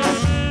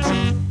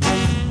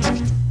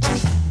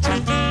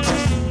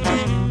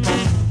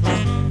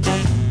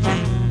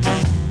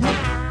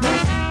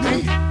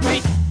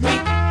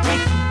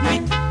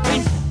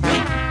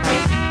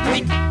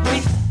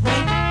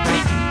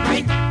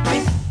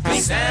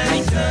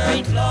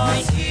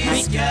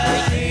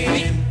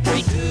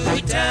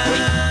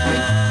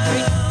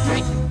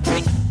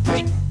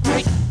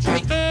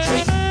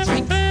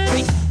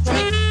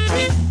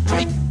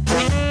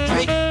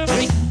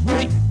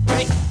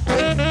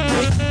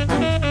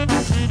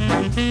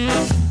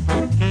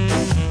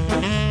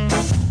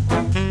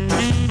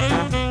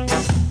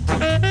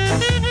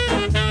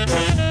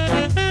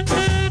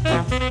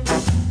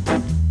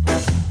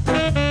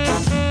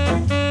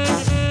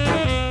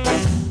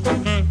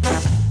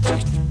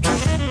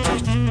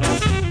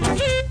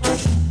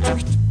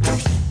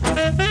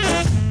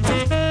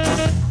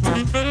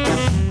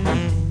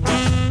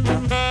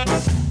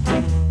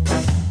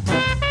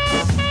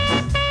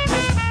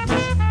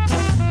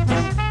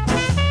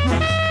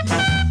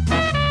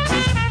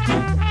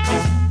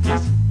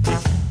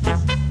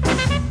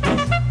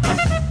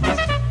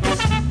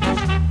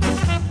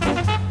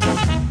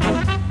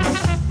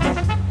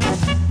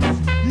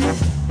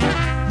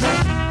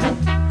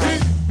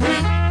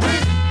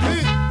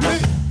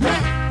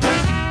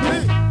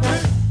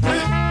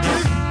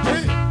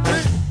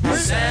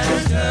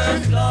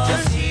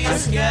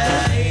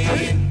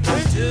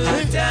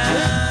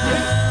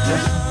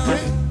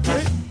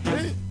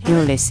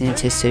 You're listening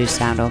to Sue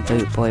Sound on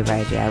Bootboy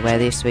Radio, where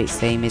this week's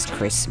theme is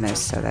Christmas,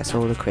 so that's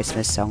all the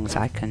Christmas songs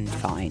I can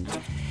find.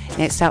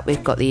 Next up,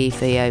 we've got the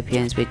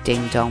Ethiopians with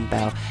Ding Dong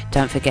Bell.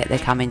 Don't forget they're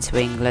coming to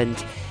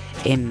England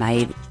in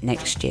May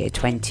next year,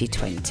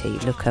 2020.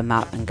 Look them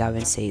up and go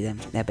and see them.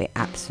 They'll be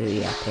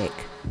absolutely epic.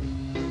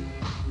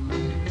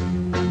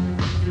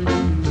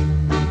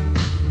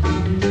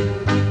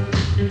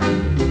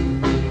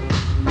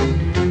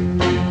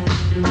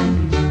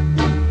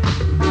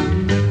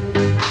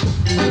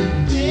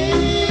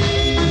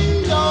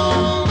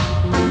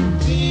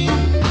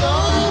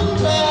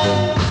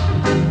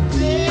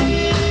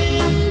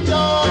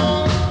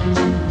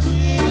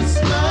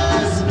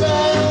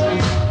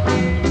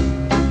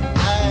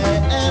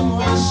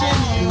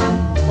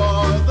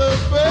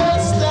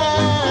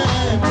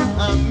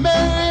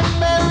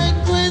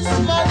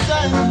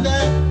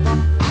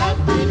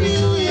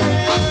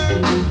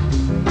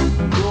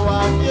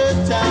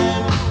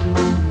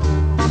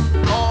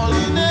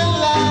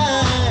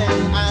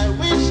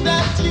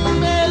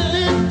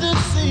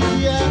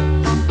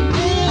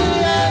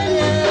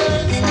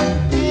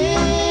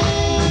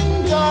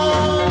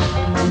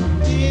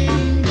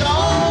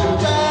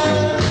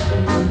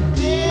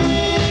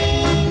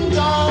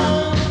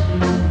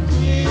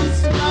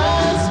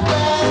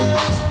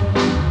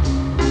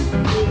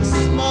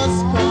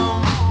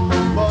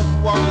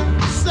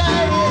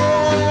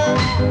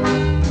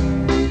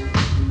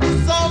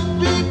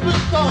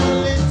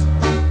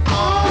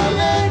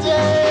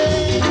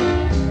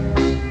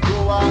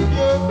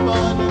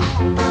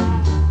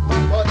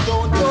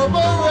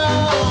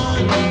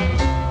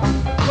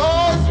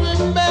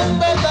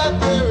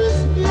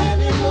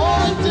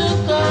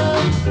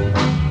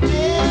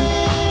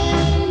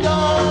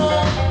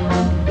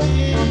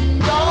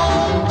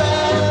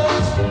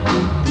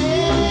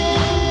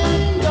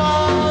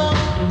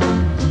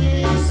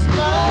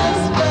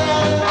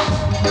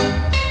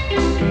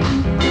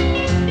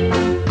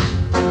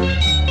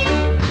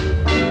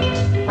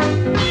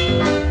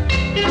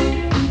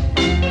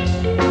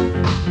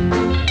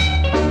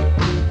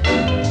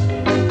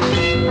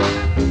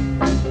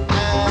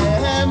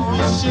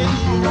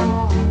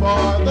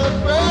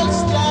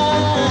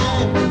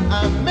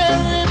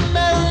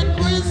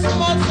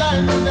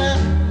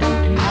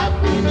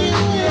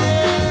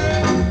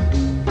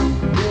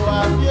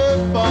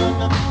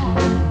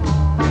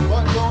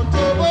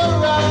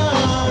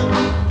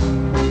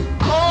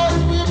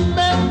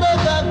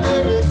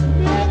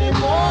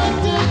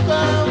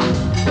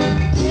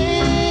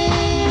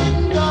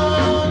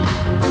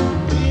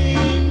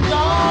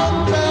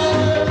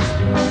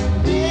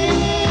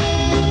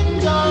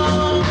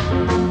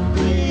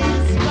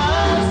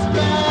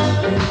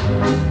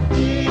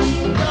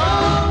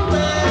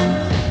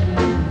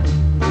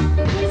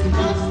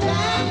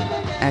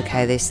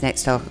 This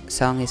next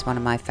song is one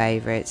of my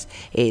favourites.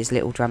 It is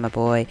Little Drummer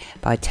Boy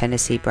by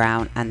Tennessee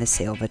Brown and the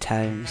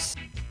Silvertones.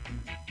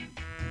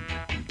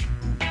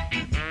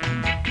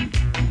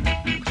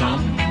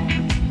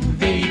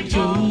 They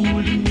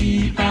told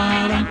me,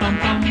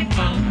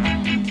 pa-ram-pam-pam-pam,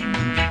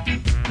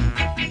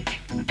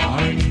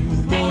 are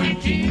you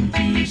wanting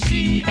to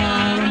see,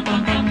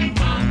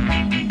 pa-ram-pam-pam-pam,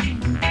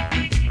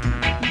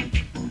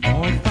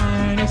 our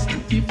finest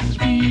gifts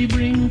we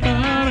bring,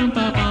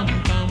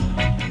 pa-ram-pam-pam-pam,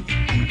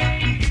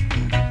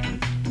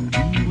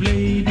 to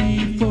lay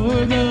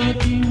before the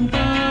king,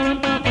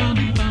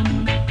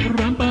 pa-ram-pam-pam-pam,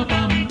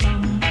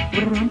 ram-pam-pam-pam.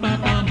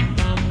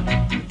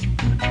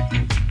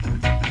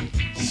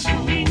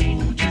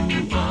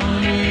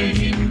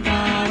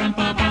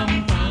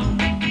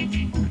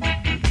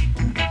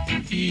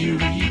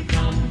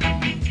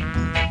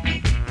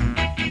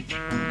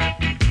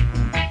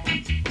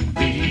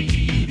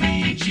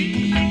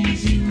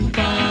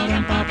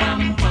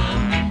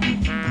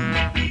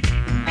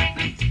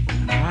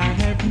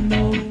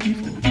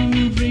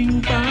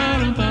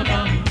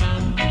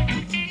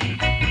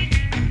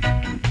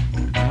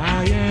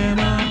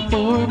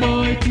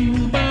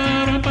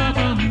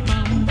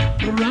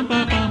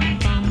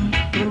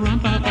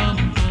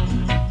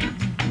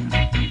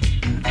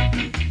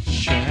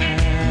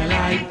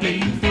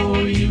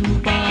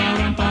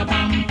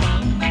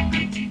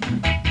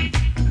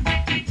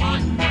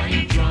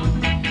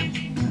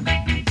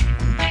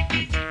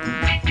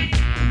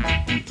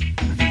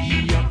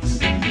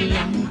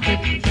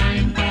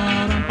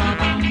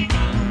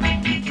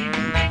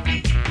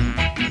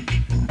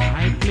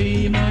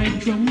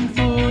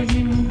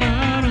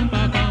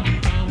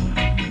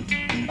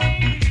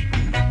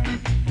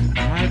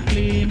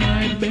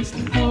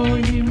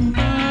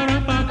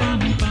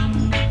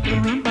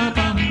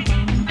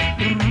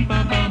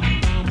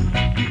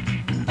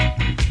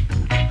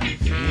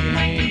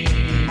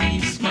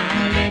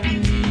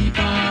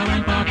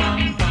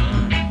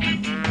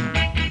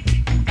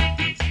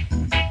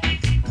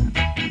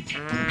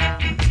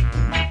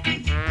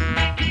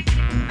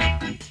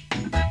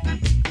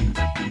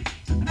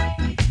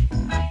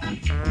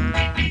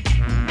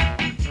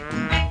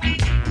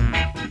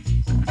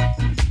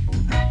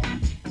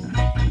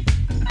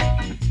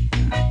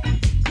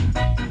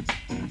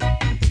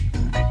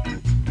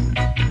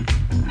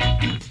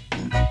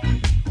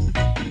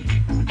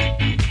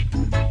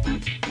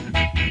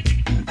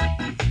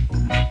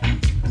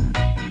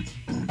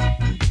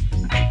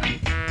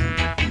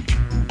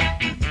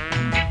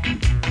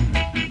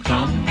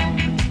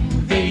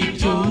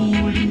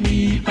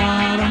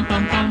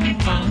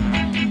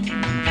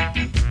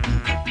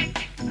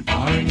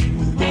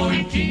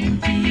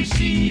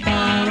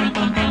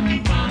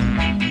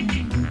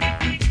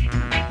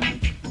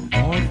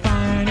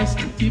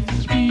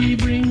 we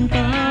bring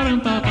param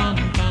pa pam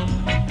pam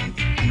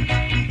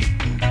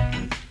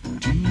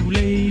to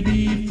lay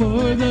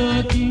before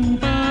the king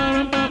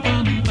param pa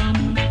pam pam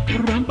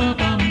ram pa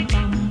pam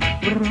pam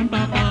ram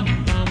pa pam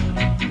pam.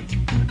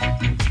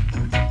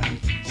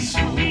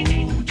 So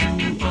to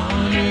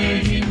honor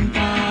him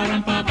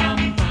param pa pam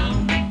pam,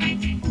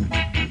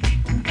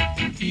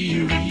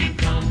 here we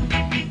come.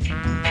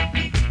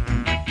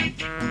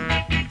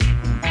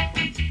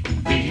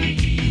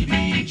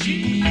 Baby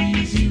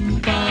Jesus, you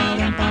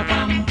param pa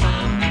pam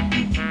pam.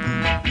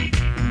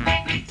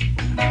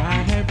 I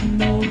have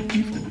no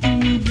gift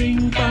to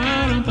bring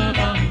param pa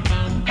pam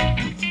pam.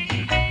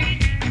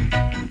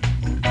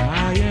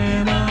 I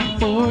am a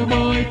poor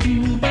boy to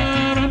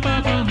param pa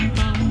pam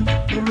pam,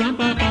 ram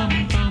pa pam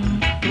pam,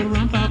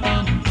 ram pa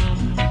pam pam.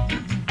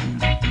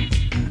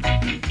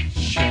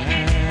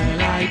 Shall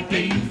I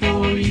play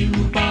for you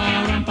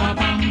param pa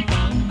pam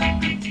pam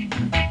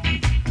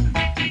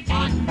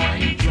on my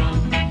drum?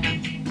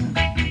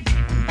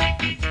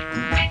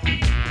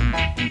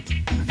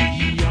 The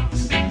ox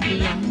and the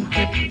lamb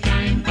kept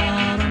time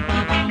param pa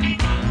pam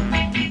pam.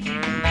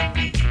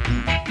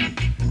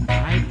 I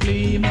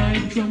play my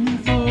drum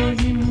for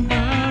him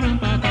param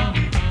pa pam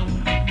pam.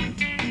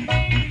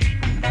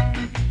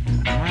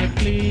 I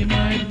play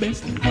my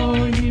best for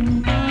him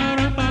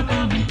param pa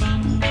pam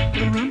pam,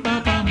 ram pa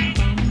pam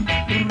pam,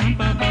 ram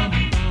pa pam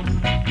pam.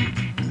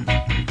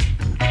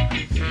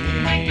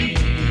 Then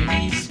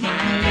he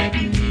smiled at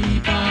me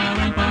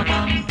param pa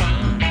pam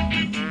pam,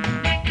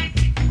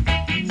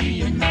 me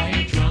and my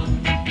drum.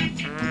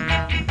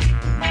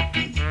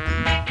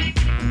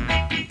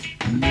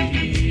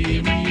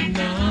 Mary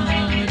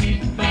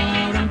nodded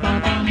param pa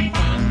pam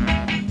pam.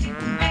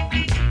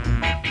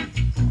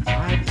 I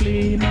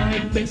play my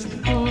best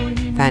for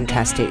him.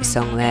 Fantastic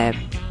song there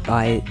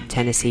by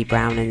Tennessee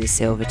Brown and the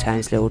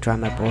Silvertones, Little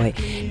Drummer Boy.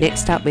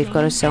 Next up, we've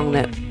got a song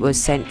that was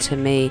sent to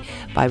me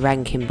by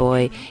Rankin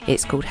Boy.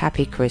 It's called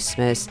Happy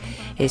Christmas.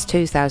 It's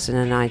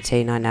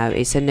 2019, I know.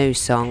 It's a new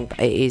song, but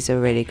it is a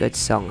really good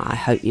song. I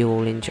hope you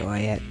all enjoy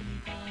it.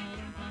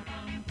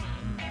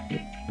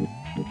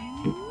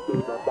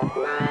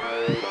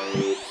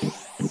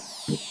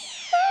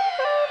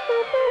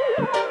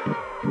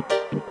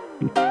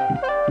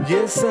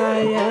 Yes, I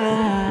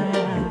am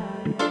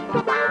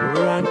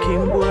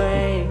Rankin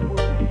Boy.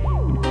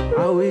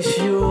 I wish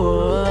you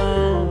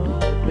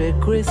all a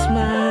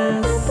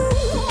Christmas.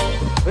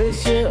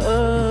 Wish you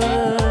all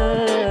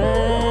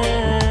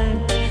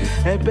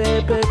a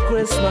baby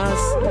Christmas.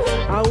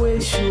 I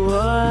wish you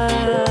all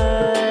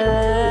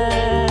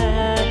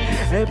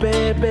a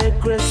baby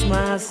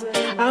Christmas.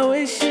 I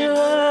wish you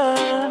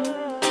all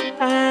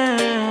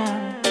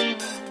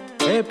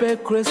happy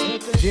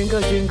Christmas.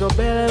 Jingle, jingle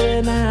bell,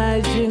 when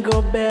I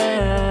jingle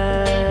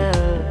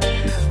bell.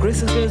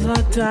 Christmas is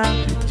my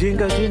time.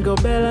 Jingle, jingle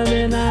bell,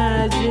 when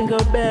I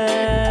jingle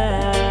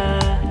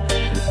bell.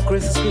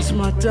 Christmas is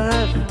my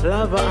time.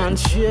 Love and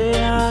share,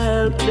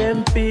 help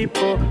them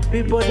people.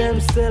 People them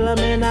still a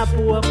man a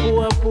poor,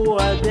 poor, poor.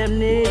 Them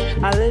need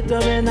a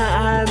little man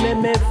I make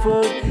me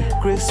food.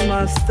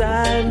 Christmas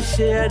time,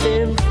 share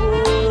them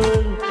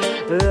food.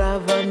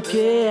 Love and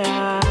care,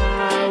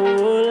 oh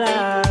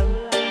Lord.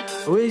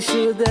 Wish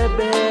you the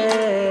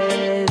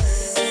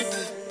best.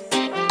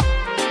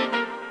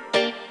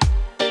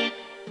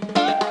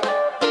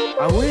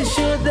 I wish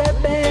you the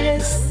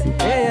best.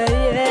 Yeah,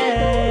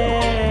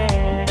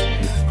 yeah.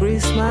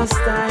 Christmas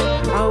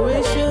time. I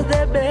wish you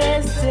the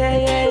best. Yeah,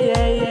 yeah,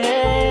 yeah,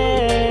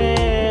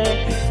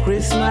 yeah.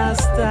 Christmas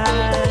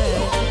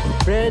time.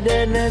 Spread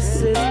the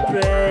necessary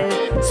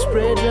spread.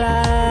 Spread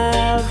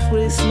love.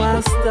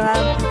 Christmas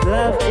time.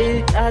 Love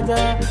each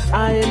other. I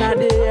in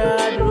the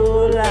yard.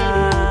 Roll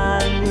on.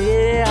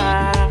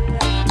 Yeah,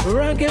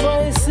 Rankin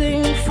Boy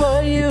sing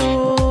for you.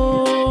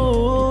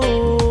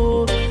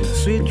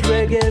 Sweet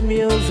reggae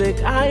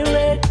music, I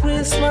read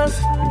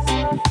Christmas.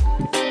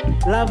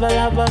 Love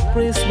a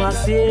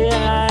Christmas,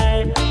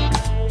 yeah.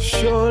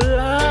 Show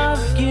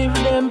love, give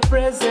them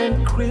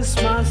present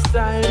Christmas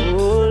time.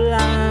 Oh,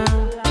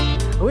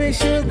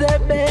 wish you the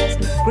best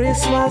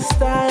Christmas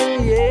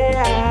time,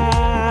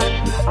 yeah.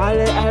 I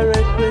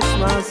read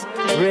Christmas.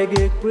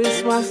 Reggae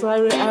Christmas, I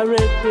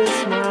read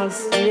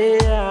Christmas,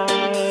 yeah.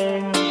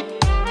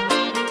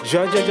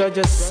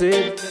 Georgia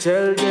said,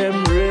 tell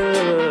them real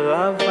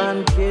love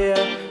and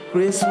care.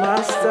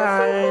 Christmas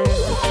time.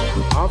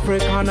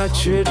 African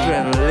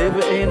children live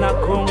in a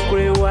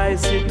concrete-wide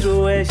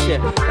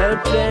situation.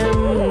 Help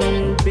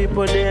them,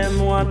 people them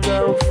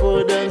water,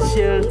 food and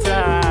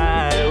shelter.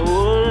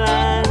 Oh,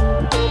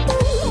 land.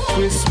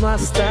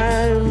 Christmas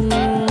time,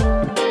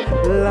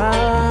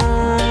 love.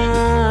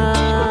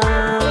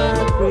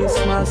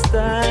 Christmas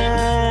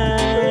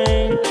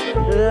time,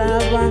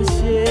 love and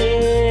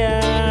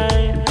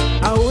share.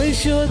 I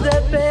wish you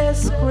the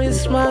best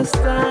Christmas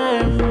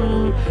time.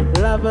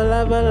 Love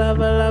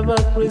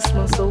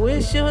Christmas. I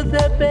wish you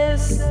the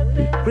best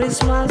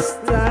Christmas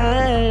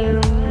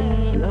time.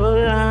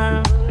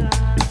 Oh,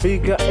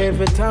 figure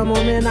every time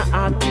I'm in an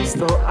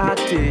artist or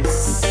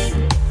artist.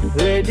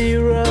 Lady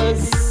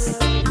Rose,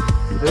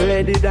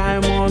 Lady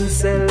Diamond,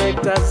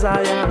 Selector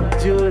Zion,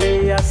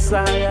 Julia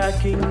Saya,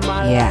 King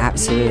Maya. Yeah,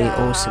 absolutely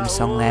awesome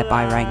song there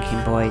by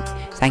Ranking Boy.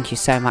 Thank you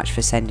so much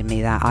for sending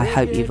me that. I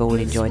hope you've all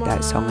enjoyed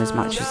that song as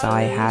much as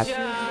I have.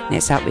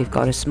 Next up, we've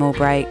got a small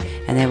break,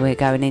 and then we're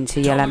going into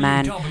Yellow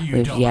Man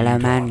with Yellow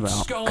Man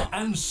Rock.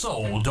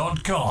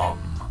 SkullAndSoul.com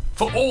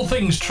for all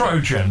things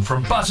Trojan,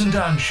 from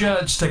button-down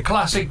shirts to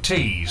classic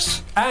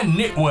tees and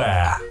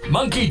knitwear,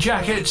 monkey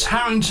jackets,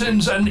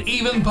 Harringtons and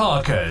even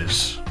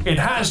Parkers. It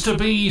has to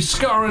be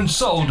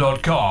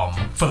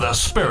SkullAndSoul.com for the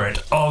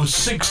spirit of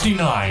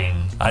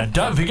 69. And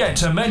don't forget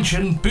to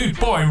mention Boot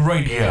Boy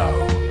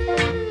Radio.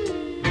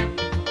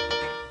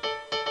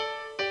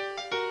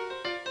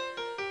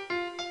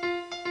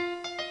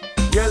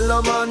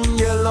 Yellow man,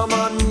 yellow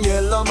man,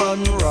 yellow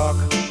man rock.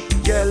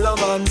 Yellow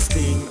man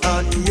sting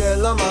and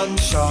yellow man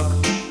shock.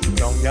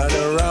 Don't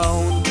gather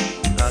round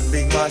and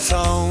dig my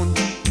sound.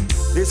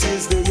 This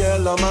is the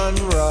yellow man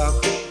rock.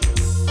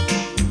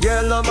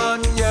 Yellow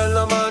man,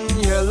 yellow man,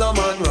 yellow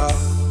man rock.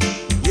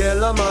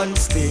 Yellow man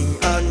sting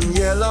and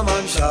yellow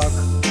man shock.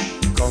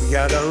 Come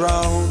gather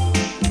round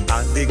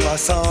and dig my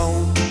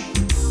sound.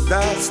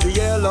 That's the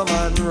yellow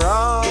man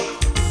rock.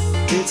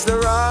 It's the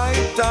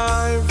right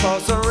time for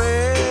some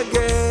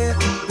reggae.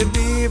 The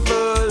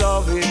people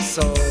love it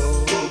so.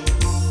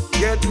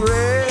 Get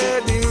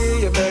ready,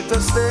 you better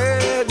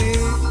steady,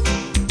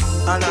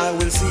 and I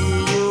will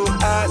see you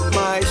at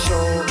my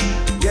show.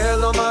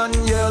 Yellow man,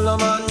 yellow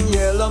man,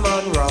 yellow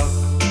man rock.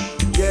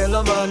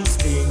 Yellow man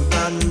sting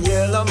and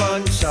yellow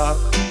man shock.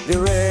 The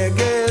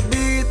reggae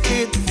beat,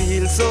 it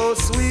feels so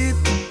sweet.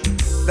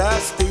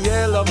 That's the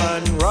yellow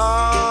man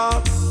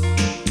rock.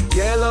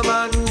 Yellow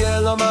man,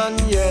 yellow man,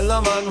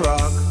 yellow man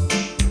rock.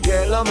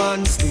 Yellow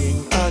man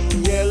sting and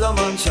yellow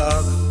man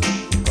shock.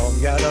 Come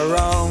gather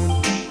round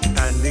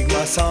and dig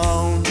my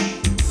sound.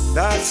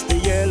 That's the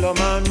yellow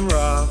man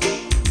rock.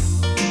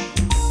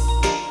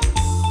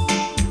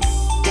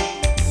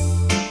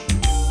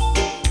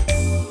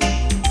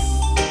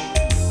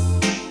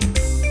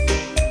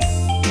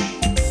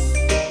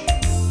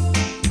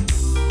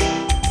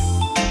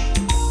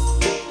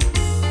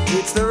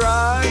 It's the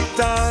right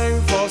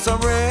time for some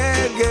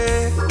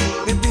reggae.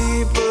 The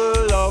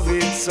people love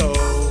it so.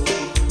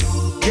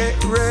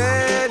 Get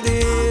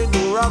ready,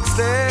 do rock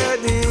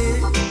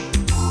steady,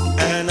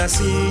 and I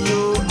see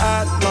you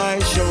at my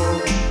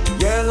show.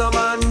 Yellow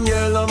man,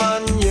 yellow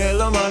man,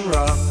 yellow man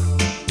rock.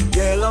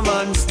 Yellow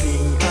man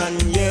sting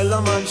and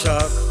yellow man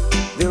shock.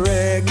 The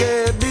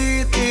reggae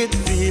beat, it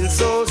feels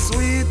so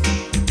sweet.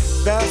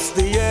 That's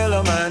the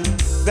yellow man,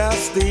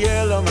 that's the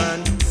yellow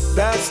man,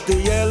 that's the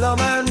yellow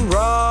man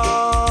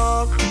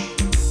rock.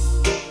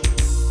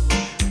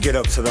 Get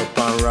up, sit up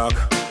and rock.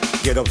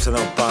 Get up, sit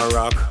up and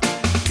rock.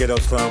 Get up,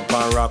 stamp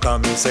and rock.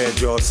 And me say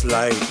just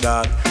like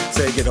that.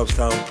 Say get up,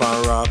 stamp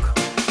and rock.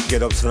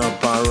 Get up,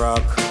 stamp and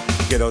rock.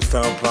 Get up,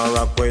 stamp and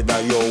rock.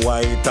 Whether you're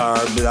white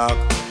or black.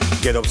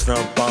 Get up,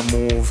 stamp and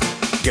move.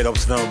 Get up,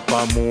 stamp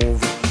and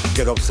move.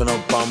 Get up,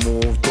 stamp and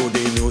move to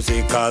the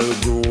musical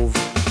groove.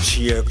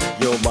 Shake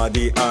your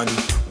body and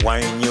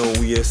wind your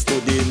waist to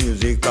the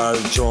musical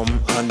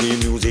drum and the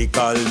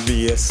musical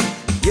bass.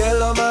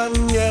 Yellow man,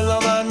 yellow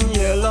man,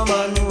 yellow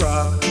man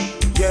rock.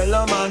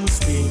 Yellow man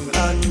sting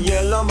and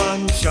yellow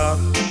man shock.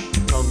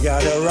 Come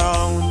gather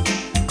round,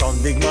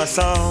 come dig my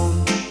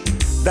sound.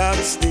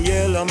 That's the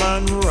yellow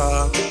man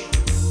rock.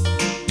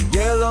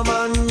 Yellow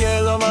man,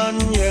 yellow man,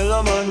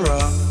 yellow man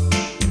rock.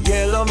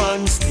 Yellow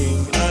man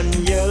sting and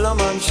yellow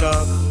man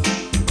shock.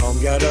 Come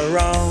gather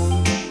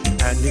round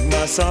and dig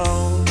my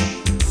sound.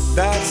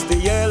 That's the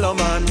yellow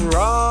man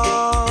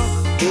rock.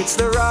 It's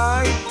the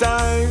right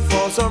time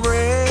for some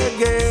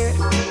reggae.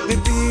 The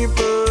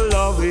people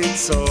love it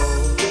so.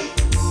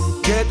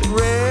 Get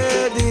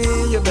ready,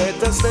 you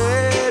better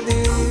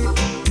steady,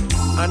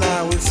 and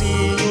I will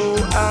see you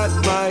at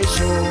my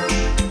show.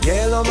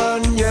 Yellow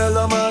man,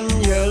 yellow man,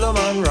 yellow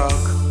man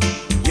rock.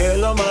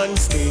 Yellow man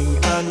sting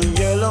and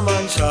yellow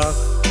man shock.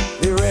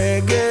 The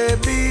reggae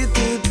beat,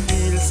 it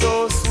feels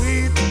so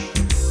sweet.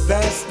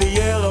 That's the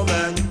yellow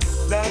man.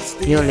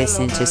 You're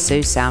listening to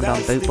Sue Sound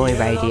on Boot Boy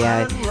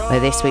Radio, where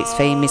this week's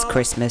theme is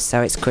Christmas,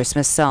 so it's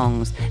Christmas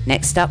songs.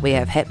 Next up we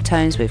have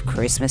Heptones with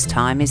Christmas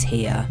Time Is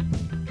Here.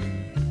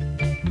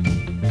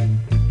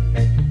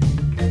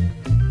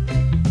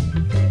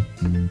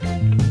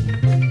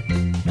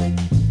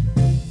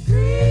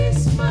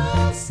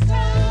 Christmas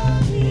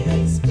time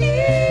is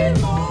here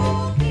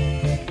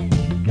again.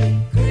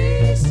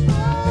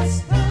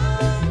 Christmas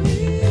time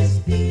is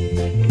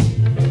here.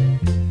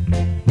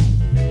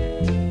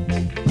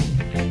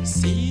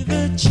 See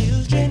the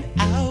children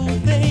how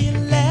they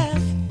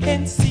laugh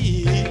and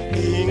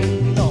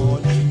sing,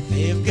 Lord.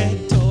 They've got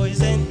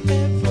toys and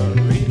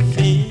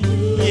everything,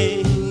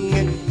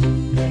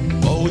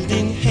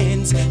 holding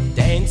hands,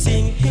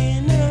 dancing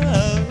in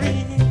a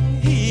ring.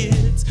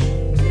 It's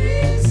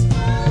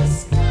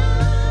Christmas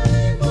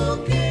time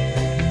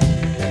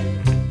again.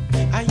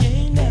 I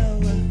know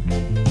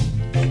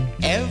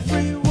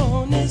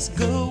everyone is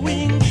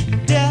going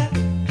down,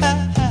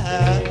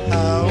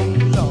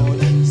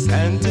 Lord.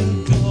 Santa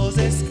Claus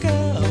is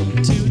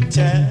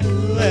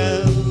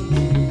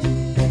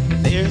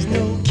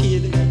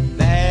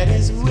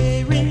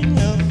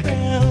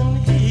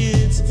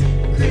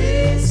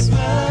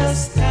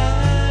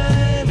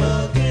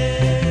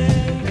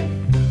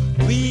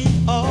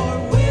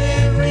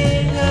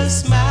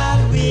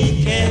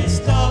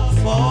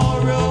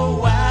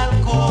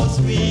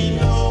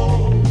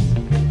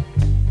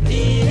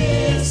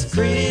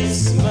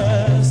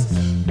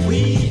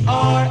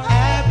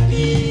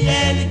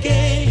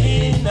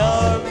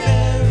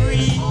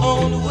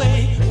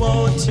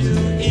to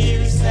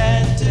hear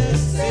Santa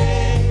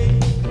say,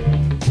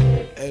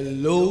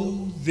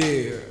 hello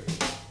there.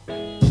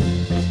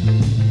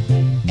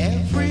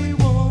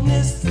 Everyone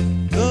is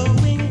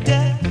going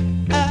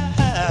down,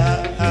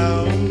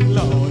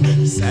 Lord.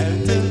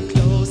 Santa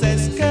Claus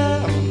has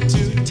come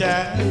to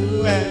town.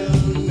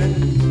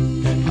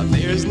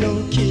 There's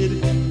no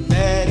kid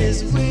that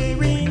is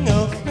wearing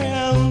a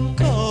frown,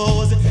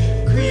 'cause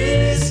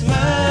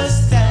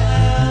Christmas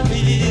time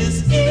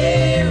is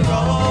here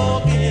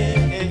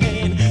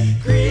again.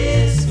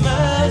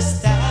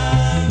 Christmas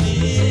time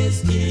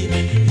is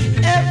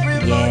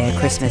here. Yeah,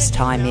 Christmas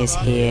time is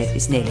here.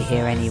 It's nearly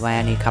here anyway,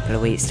 only a couple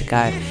of weeks to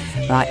go.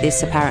 Right,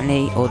 this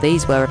apparently, or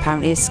these were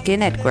apparently a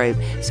skinhead group,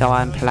 so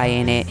I'm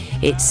playing it.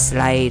 It's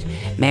Slade.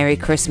 Merry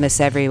Christmas,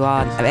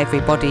 everyone,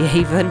 everybody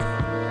even.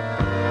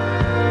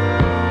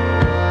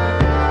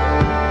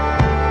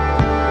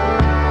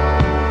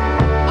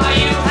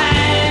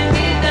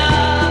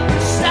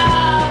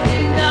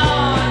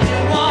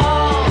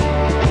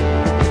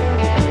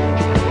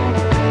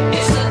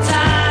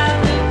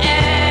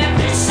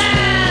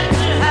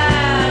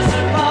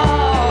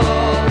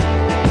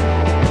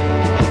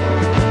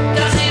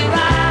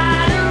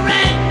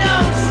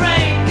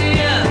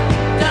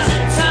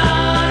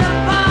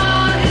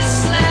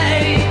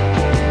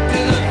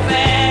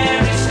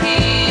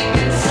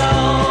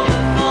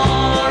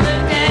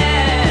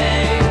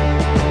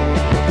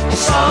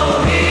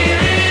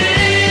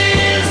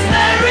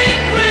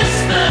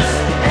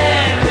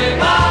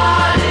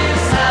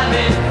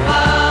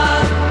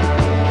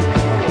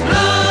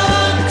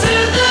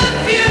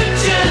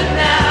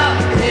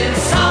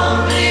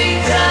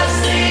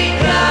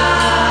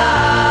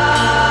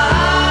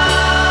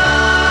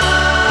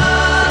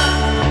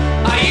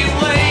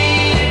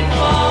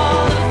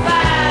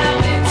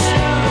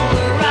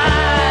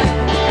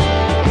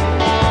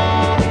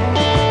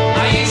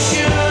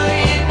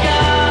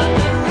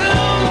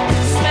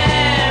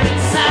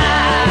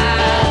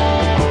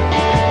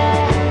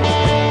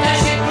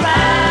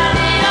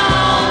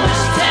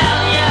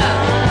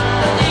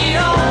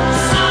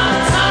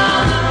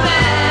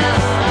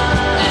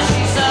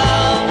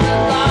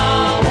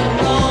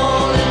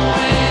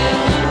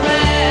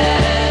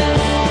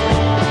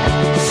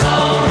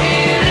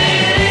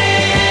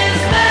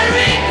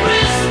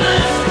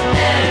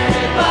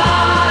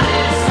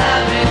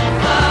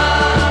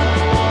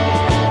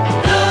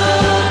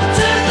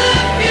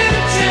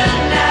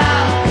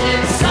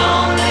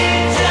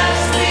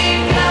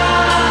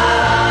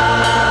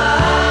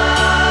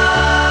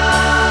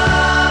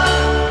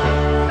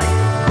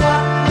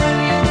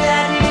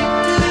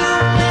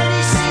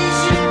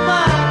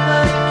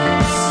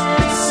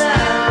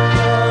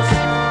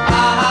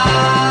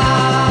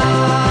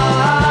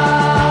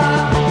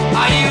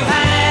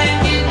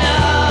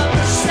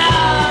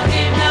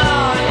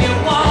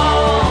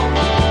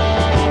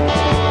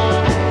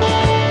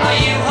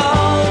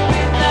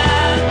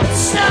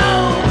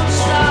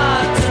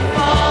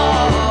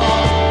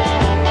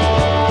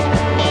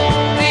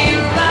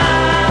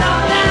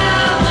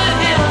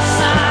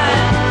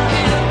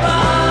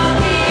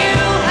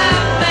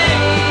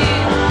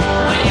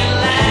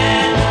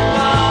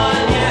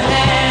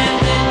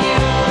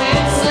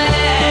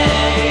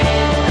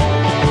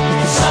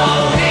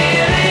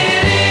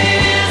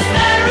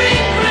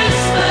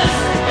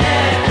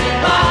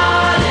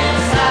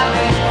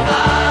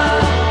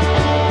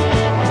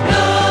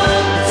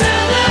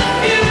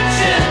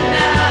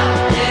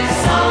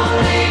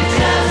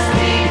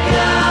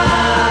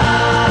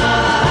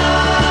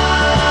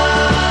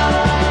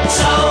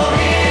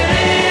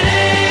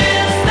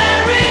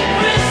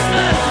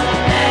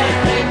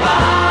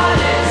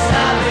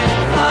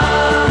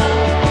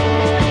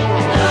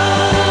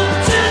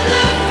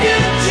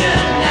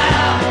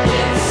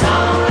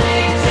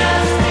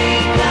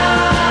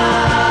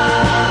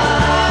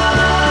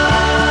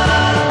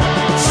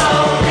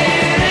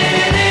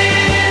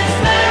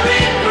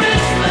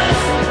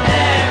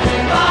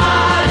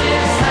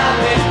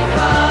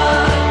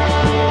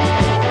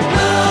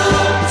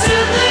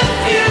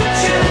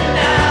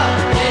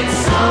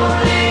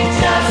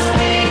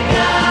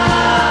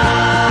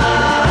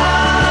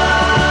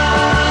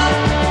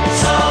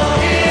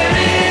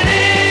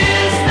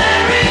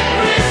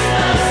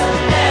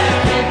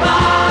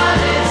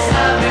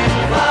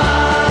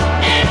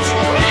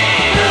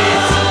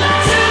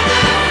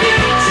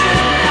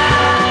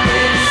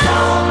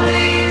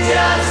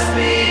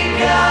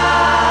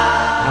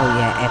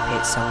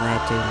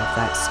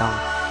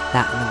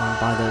 That and the one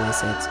by the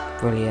Wizards.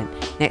 Brilliant.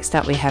 Next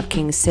up we have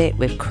King Sit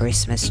with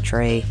Christmas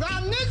Tree.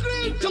 From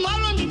Nigri to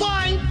Maroon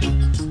Point,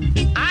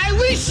 I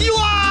wish you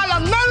all a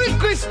Merry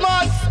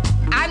Christmas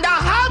and a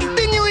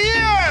Happy New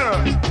Year!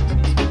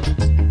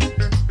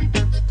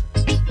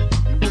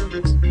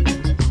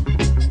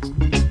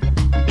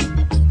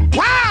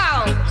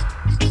 Wow!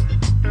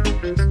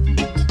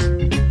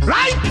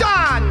 Right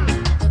on!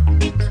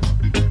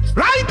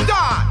 Right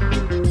on!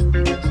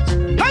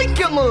 Make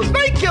your move,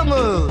 make your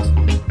move!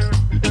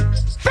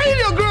 Feel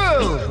your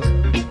groove!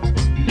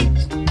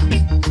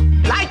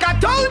 Like I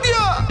told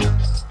you!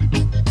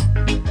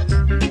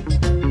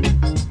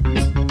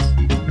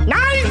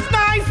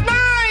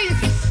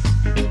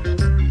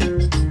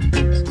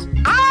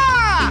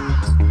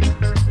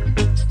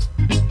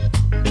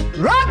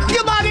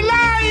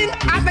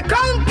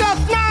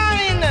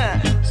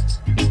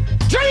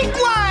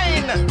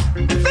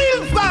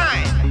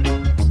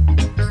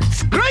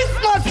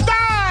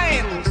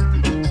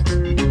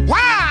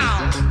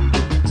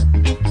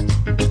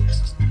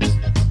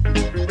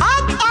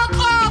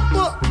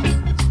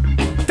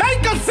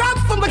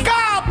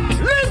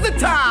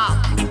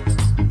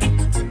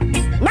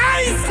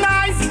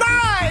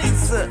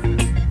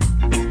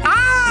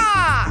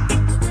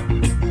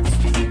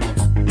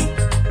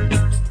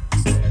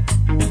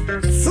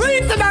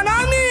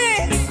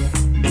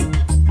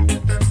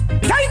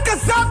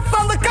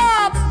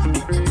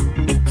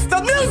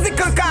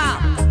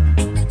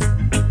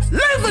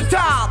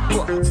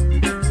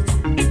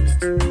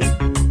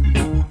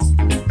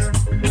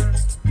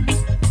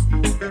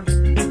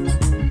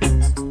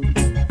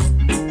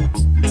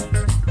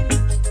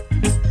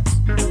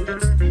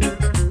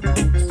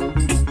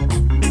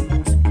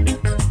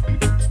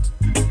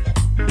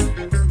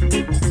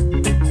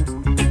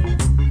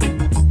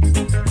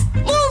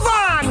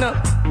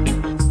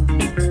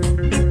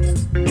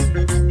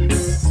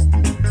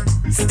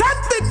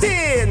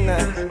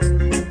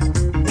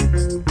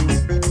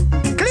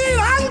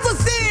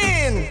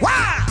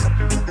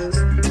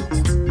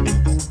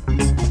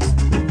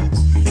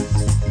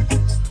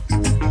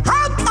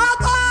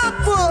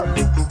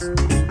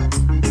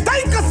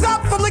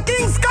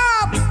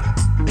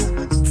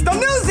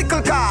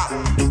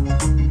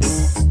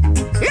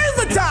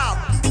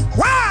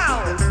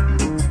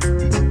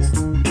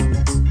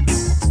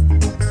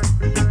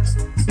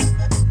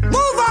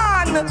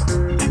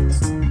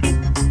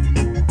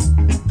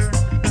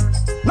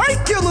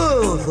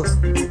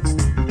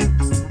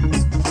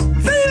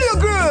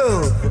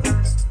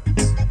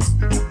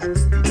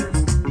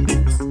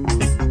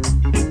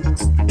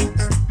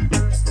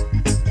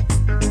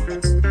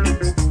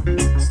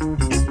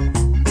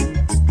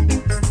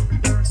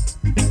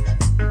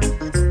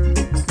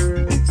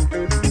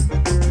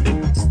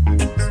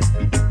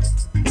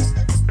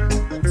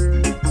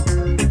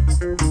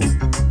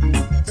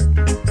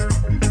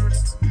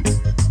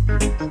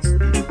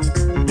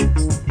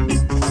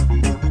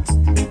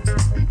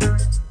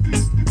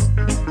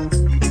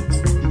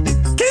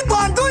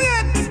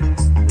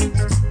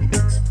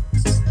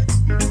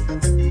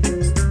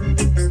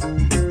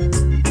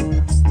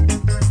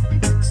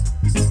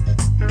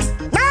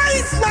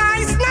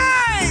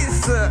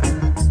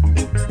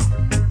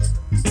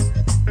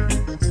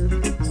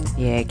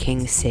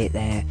 King Sit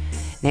There.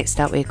 Next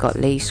up we've got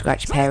Lee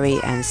Scratch Perry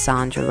and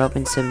Sandra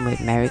Robinson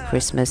with Merry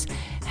Christmas,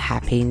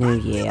 Happy New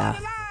Year.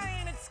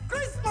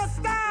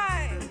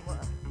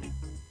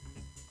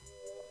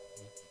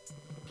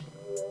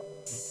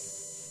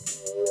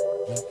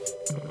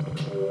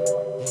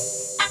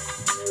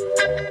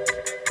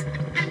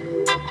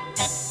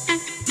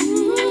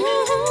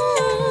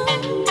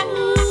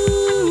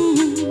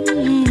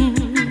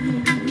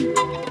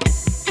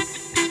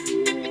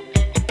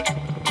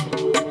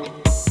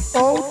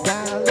 Oh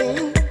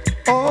darling,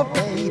 oh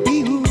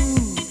baby, ooh,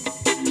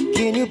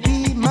 can you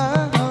be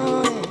my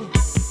honey?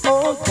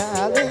 Oh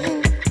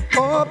darling,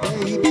 oh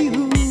baby,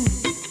 ooh,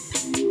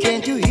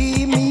 can't you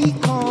hear me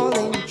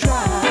calling?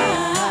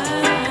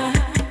 Try,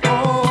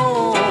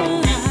 oh,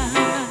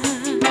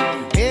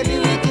 maybe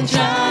we can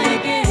try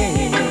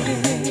again.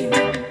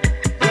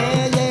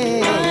 Yeah,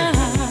 yeah,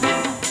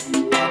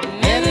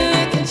 maybe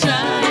we can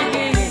try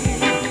again.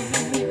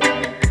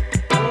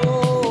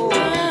 Oh.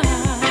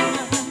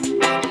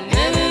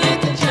 Maybe we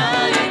can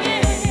try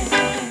again.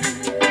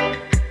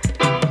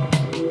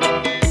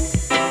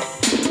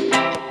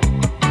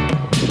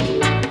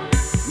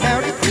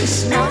 Merry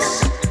Christmas,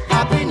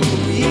 Happy New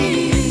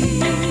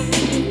Year.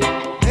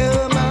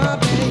 Oh my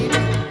baby,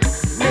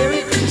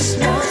 Merry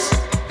Christmas,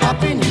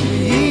 Happy New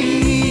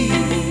Year.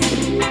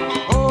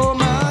 Oh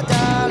my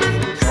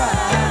darling,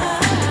 try.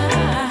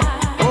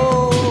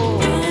 Oh,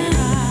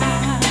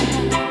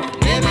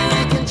 maybe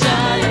we can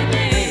try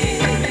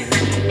again.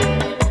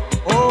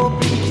 Oh,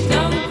 please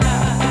don't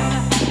cry.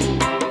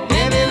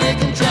 Maybe we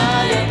can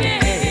try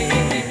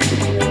again.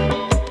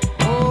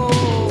 Oh,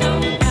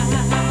 don't cry.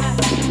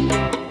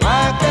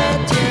 Wipe the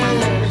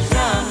tears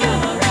from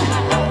your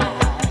eyes.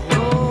 Oh,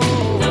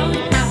 don't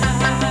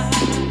cry.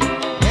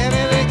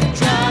 Maybe we can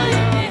try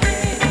again.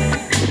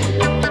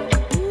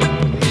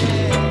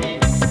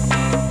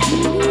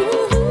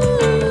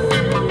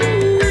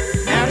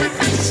 Merry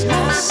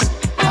Christmas,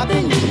 Happy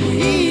New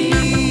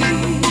Year.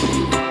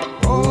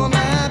 Oh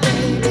my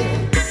baby,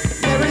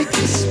 Merry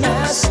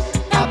Christmas,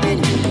 Happy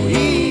New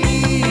Year.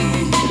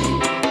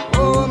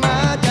 Oh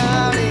my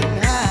darling,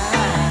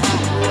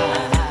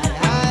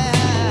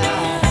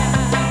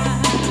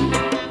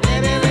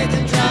 maybe we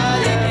can try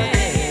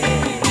again.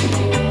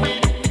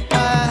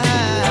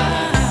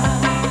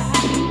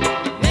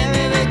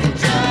 Maybe we can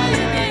try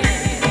again.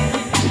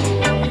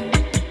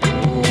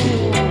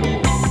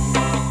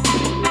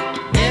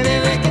 Maybe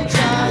we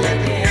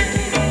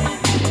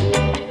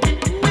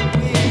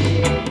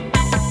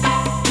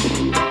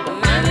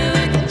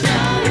can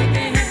try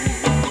again.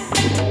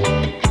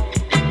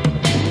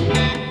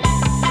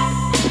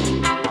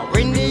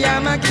 Windy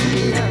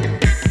Armageddon,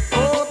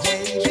 oh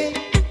baby,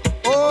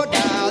 oh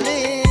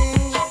darling,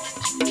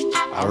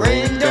 a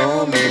rain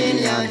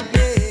dominion,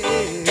 yeah.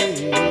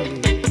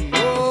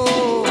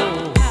 Oh,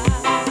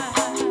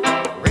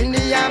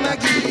 Windy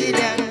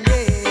Armageddon,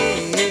 yeah.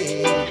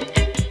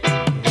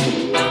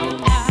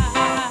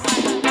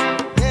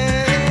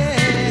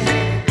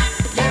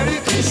 Merry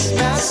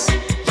Christmas,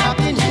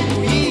 Happy New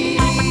Year.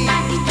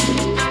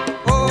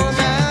 Oh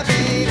my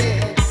baby,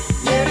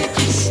 Merry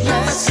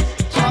Christmas,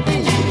 Happy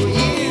New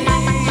Year.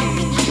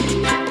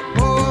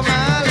 Oh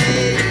my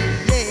lady,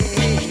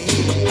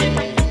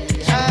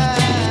 yeah.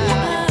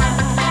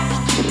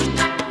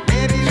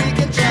 Maybe we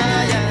can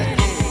try again.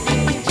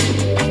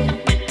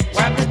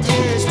 Wipe the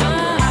tears from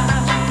your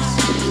eyes.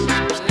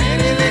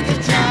 Maybe we can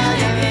try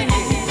again.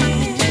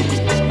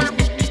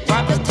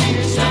 Wipe the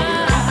tears from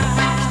your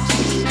eyes.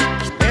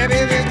 Maybe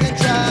we can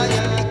try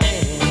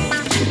again.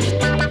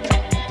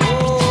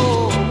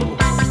 Oh,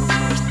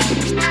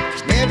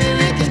 maybe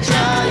we can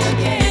try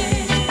again.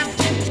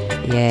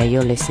 Yeah,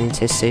 you're listening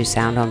to Sue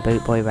Sound on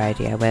Bootboy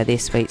Radio, where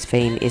this week's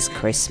theme is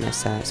Christmas,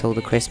 so it's all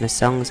the Christmas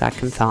songs I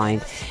can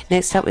find.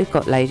 Next up we've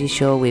got Lady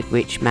Shaw with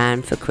Rich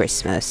Man for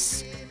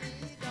Christmas.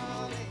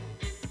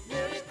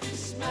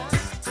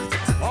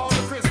 All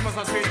the Christmas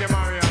has been the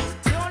Mario.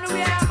 The only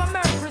way I have a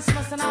Merry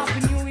Christmas and Happy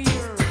New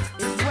Year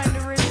is when the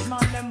rich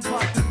man them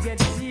pocket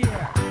gets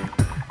here.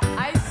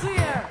 I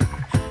swear,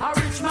 a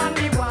rich man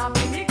me want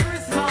me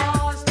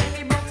Christmas. Tell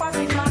me about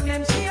pocket man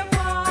them share for.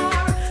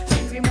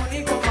 Give me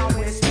money come a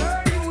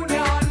Western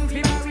Union.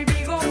 Fi marry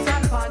big house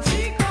and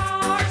fancy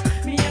cars.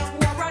 Me a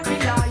poor and me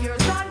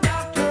lawyers and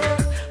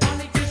doctors,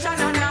 politician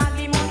and all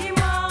the money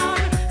man.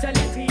 Tell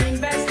him fi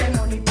invest them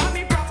money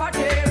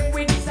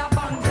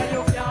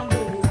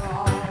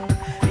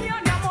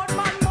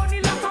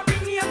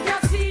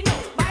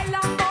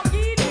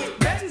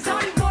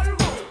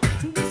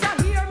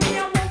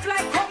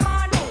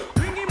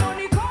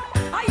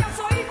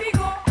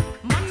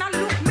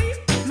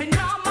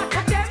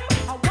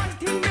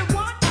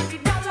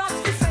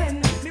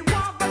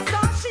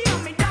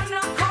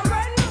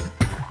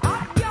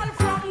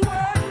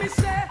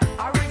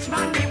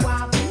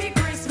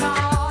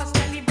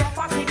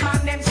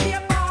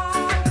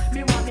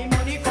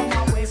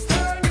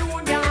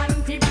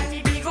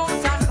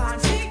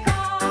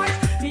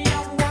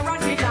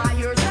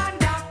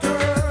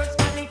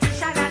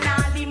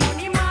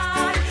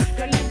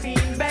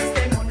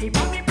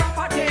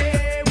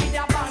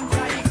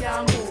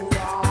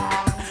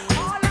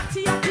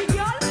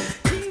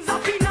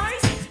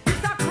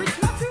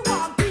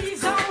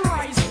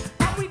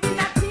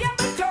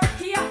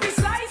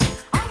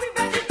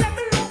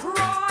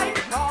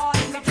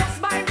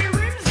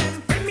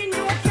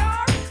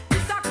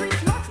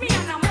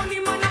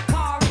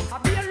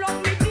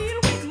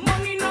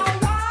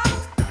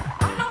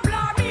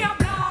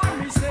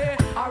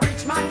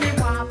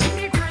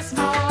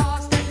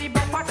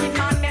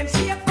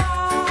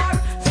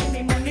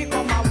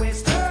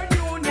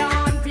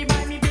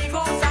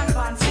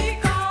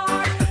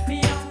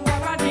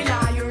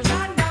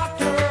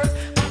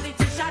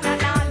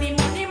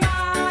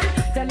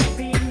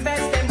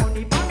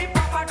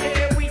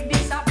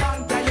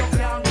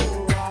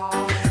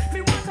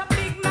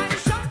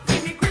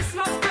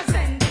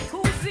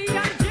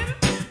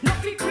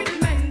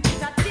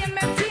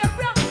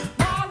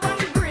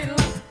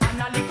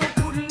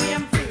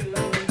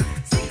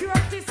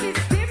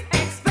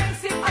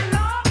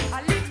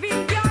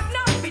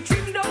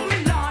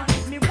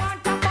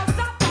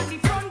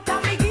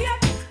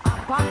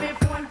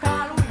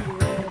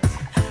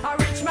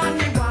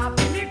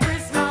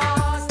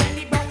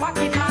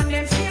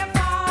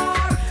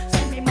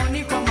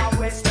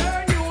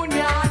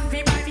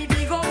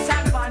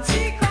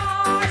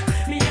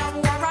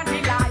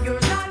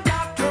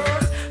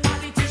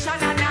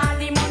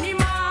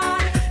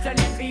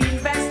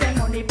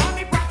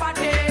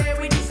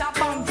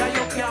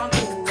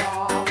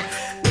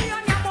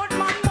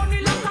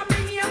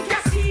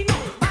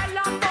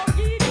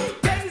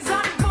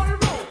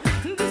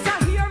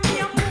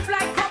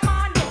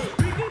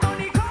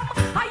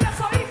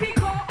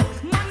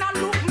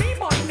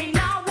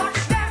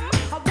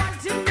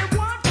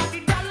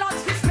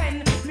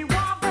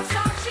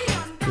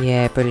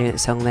Yeah, brilliant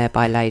song there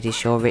by Lady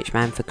Shaw, Rich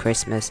Man for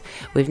Christmas.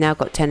 We've now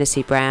got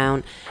Tennessee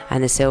Brown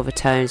and the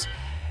Silvertones,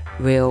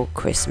 Real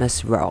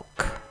Christmas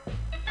Rock.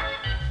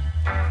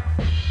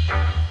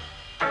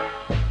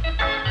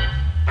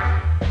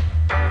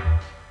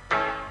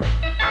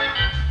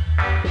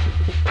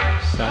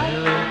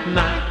 Silent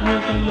night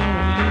was a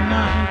lonely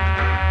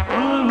night.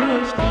 All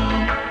was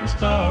calm, the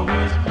star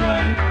was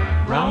bright.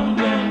 Round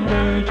and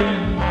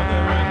virgin,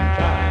 mother and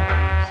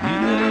child. See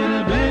the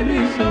little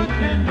baby so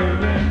tender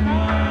and mild.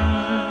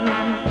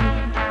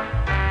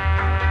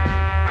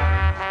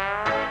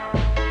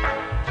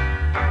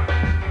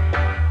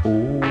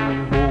 Oh,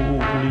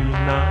 holy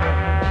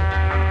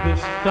night, the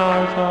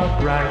stars are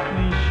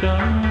brightly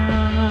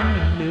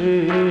shining.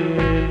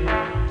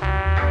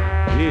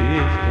 It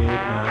is the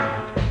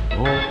night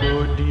of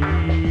your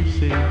dear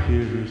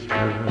Savior's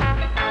birth.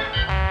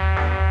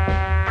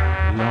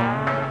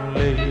 Long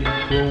lay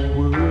the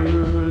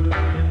world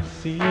and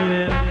seen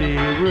and they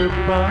were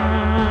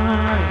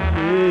binding,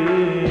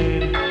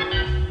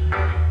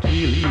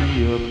 till he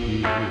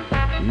appeared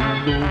in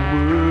the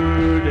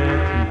world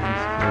at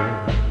his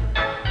birth.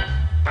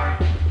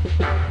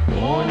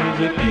 Born is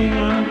a king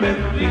on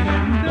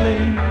Bethlehem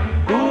plain,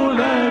 gold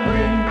I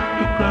bring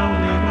to crown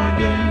him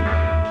again,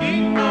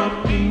 King of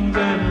kings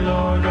and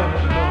Lord of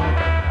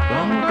lords,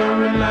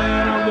 conquering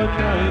Lion of the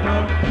tribe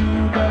of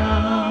Judah.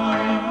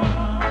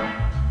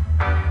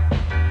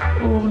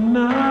 Oh,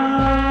 night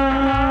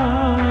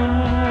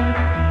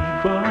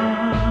divine,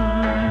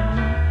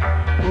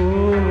 oh,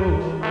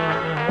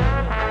 night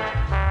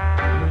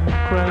when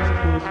Christ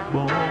was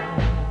born.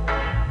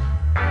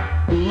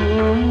 Oh,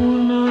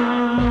 night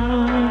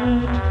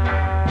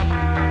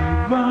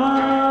divine,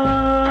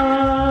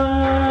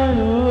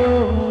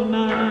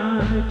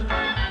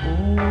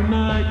 oh,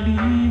 night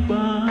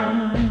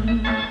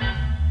divine.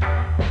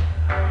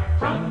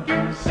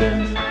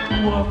 Frankincense to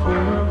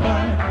offer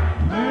by,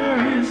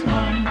 Mary's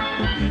mine,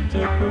 the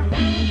bitter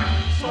perfume,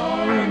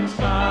 soaring,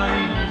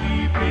 sighing,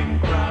 weeping,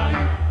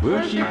 crying,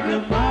 worship the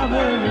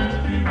Father in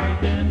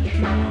spirit and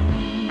truth.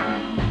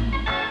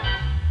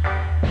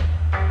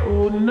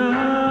 Oh,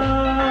 night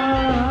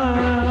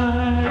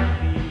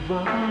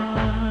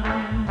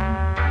divine,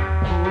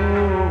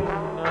 oh,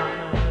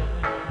 night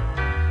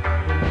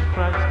when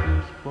Christ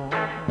is born.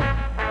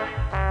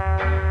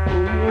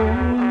 Oh,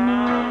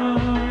 night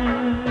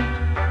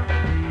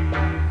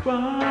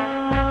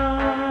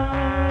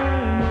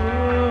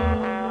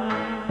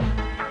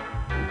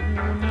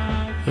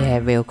Yeah,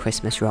 Real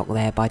Christmas Rock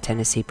there by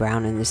Tennessee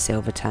Brown and the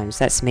Silvertones.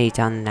 That's me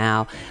done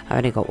now. I've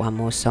only got one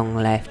more song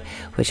left,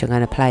 which I'm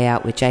going to play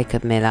out with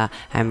Jacob Miller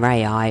and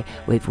Ray I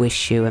with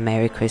Wish You a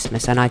Merry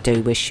Christmas. And I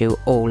do wish you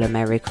all a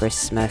Merry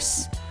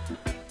Christmas.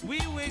 We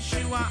wish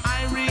you a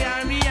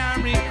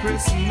Merry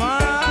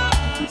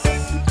Christmas.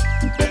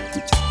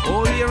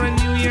 Old Year and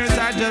New Year's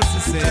are just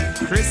the same.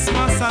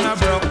 Christmas on a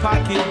broke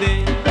pocket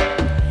day.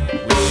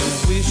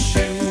 We wish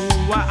you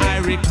a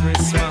Merry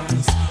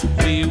Christmas.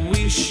 We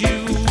wish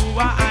you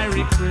a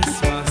Merry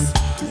Christmas.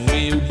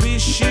 We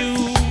wish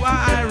you a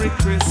Merry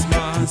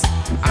Christmas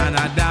and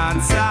a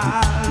dance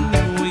all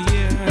New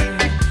Year.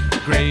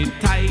 Great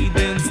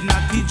tidings,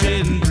 Natty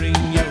Jane bring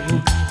you.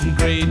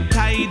 Great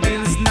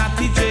tidings,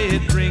 Natty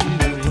Jane bring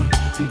you.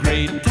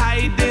 Great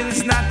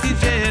tidings, Natty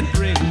Jane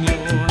bring you.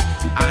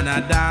 And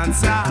a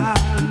dance all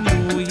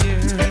New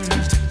Year.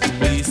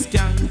 We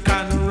skank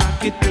and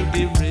rock it to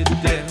the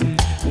rhythm.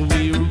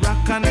 We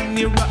rock and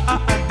we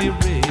rock the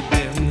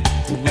rhythm.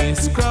 We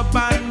scrub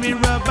and we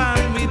rub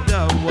and we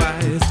do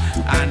wise.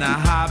 And a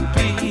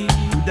happy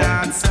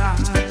dance.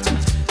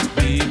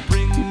 We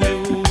bring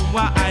you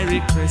a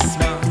Merry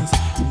Christmas.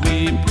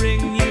 We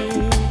bring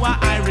you a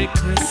Merry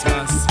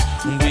Christmas.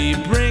 We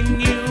bring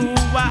you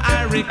a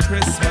Merry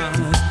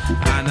Christmas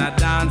and a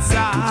dance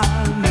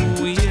all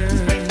New Year.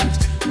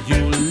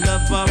 You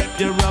love up,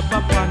 you rub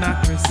up on a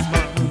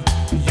Christmas.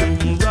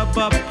 You rub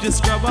up, you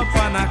scrub up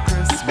on a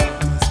Christmas.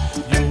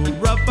 You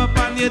rub up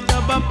and you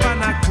dub up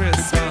on a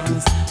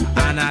Christmas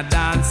and a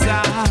dance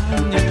all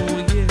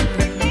New Year.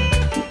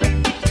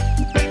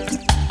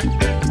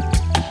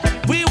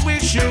 We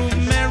wish you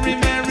Merry,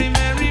 Merry,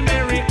 Merry,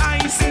 Merry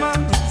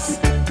Christmas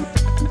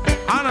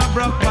on a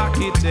broke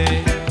pocket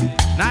day.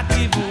 Not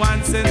even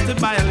 1 cent to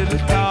buy a little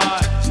toy.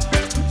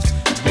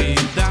 We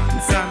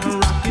dance and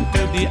rock it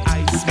to the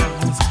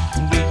Iceman's.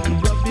 We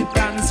rub it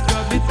and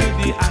scrub it to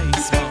the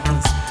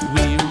Iceman's.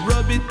 We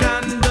rub it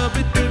and dub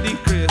it to the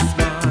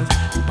Christmas.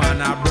 On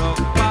a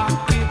broke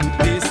pocket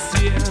this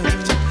year.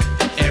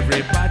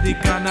 Everybody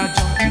gonna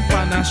jump in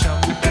and a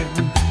shouting.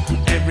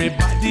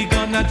 Everybody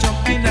gonna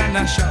jump in and a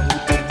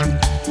shouting.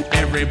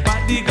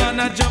 Everybody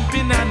gonna jump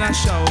in and a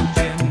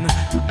shouting.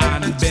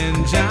 And Ben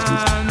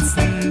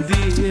Johnson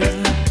dear,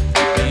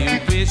 we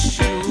wish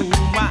you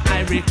a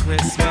Merry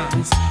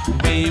Christmas.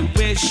 We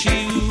wish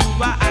you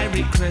a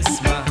Merry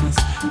Christmas.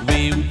 We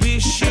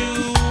wish you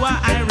a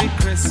Merry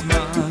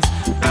Christmas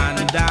and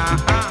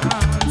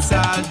dance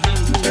all do.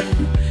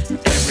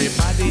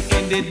 Everybody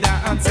in the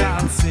dance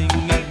all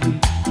singing.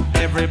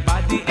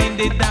 Everybody in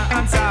the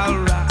dance all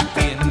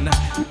rocking.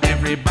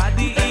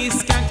 Everybody is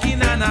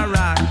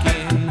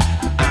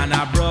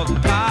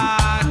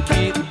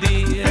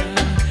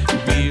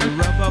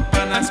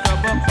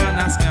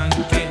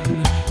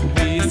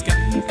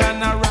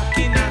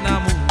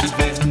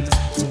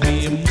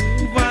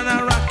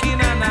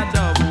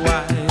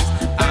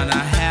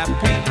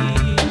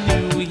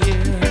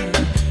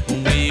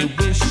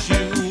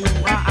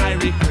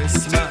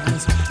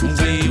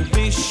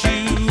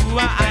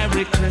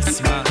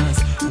Christmas.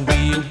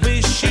 We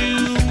wish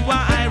you a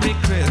Irish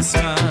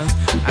Christmas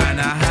and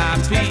a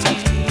happy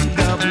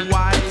love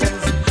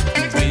wise.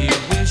 We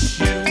wish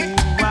you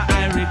a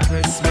Irish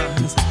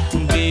Christmas.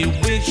 We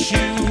wish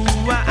you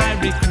a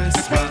Irish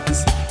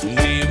Christmas.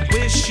 We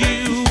wish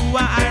you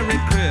a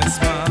Irish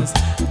Christmas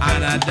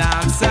and a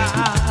dance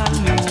all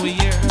New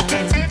Year.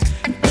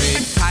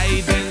 Great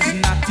tidings,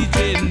 Natty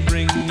Jane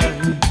bring you.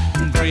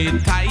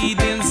 Great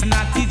tidings,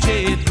 Natty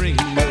Jane bring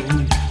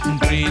you.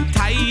 Great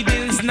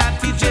tidings,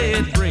 Natty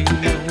Jane bring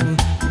you.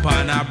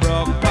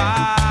 Panabrook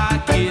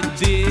Pocket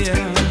dear.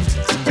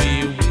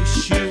 We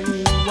wish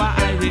you a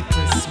Irish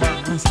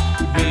Christmas.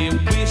 We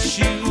wish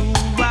you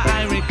a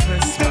Irish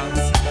Christmas.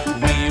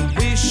 We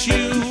wish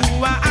you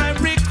a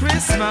Irish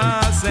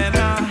Christmas and a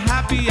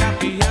happy,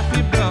 happy,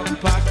 happy Brook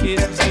Pocket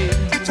day.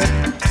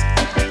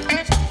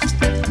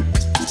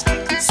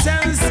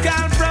 Sounds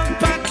called Brook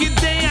Pocket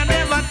day. I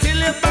never tell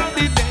you about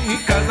the day,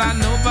 'cause I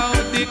know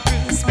about the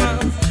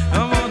Christmas. I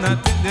wanna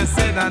tell you,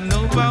 said I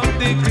know about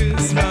the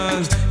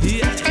Christmas.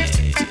 Yeah.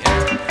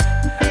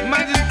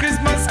 Imagine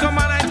Christmas come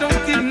and I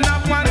don't even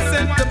have 1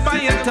 cent to buy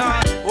a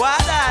toy. What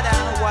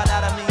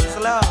means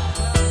love.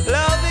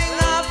 Loving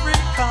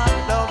Africa,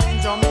 loving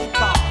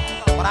Jamaica.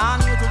 But I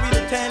need to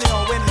really tell you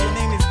when your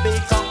name is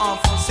Baker or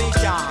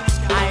Fonseca.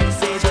 I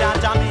say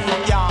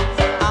Jamaica.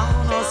 I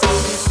don't know so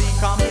me see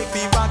come make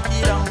me rock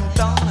it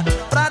downtown.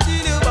 But I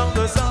tell you about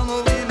the song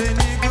of the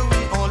nigga,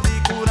 we only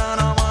good and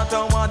no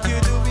matter what you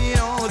do, we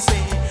don't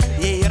say.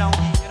 Yeah, you know.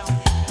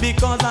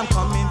 Because I'm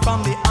coming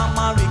from the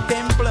Amharic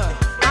temple.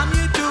 I'm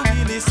here to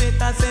really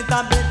set a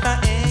better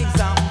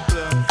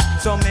example.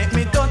 So make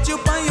me touch you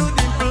by your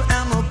dimple.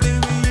 I'm a play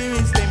with you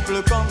in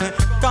temple.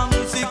 Come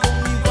you see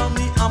coming from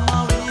the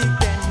Amharic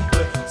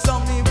temple. So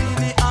me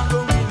really I'm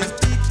going to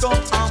speak up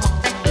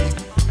Amharic.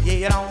 Yeah,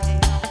 you know.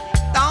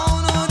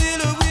 Down on the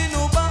look we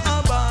know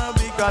about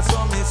because so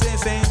me say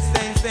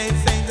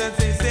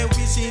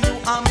wishing you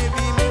a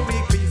Merry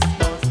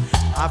Christmas.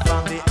 I'm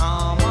from the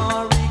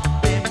Amharic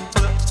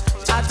temple.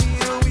 I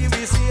tell we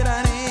will see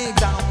an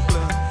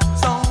example.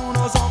 So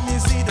no so me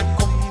see them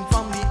coming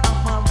from the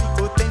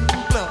Amharic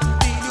temple.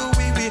 Tell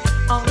we will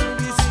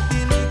see the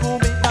nigga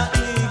make an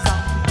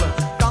example.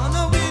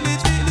 Gonna really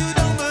tell you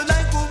down the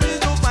like we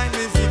don't find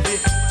me see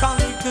it. Can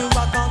we go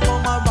rock and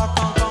come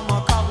a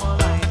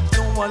Caroline?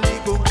 No one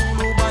little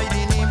gulu by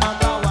the name of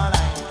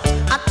Caroline.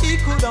 I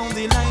take her down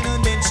the line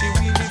and then she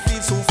really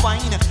feels so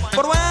fine.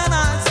 But when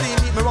I see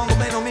me wrong,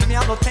 man, don't make me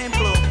have no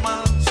temple.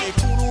 Man, she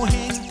couldn't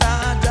hint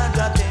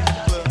Jaja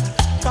temple.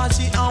 'Cause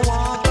she a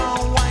walk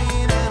and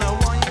wine and a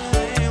wine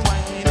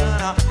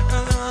and a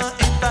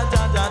enter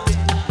Jaja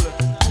temple.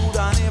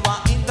 Coulda never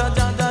enter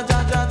Jaja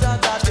temple.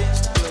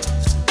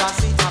 'Cause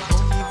she a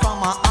coming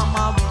from a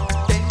Amharic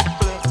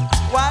temple.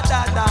 What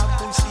da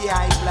pussy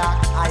eye black,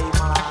 eye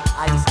black,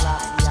 eye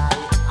slappy,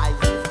 eye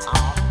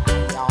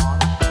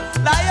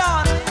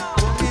lion.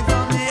 Coming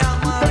from the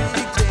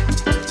Amharic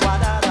temple. What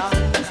da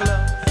means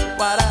love?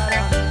 What da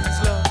means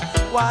love?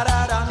 What da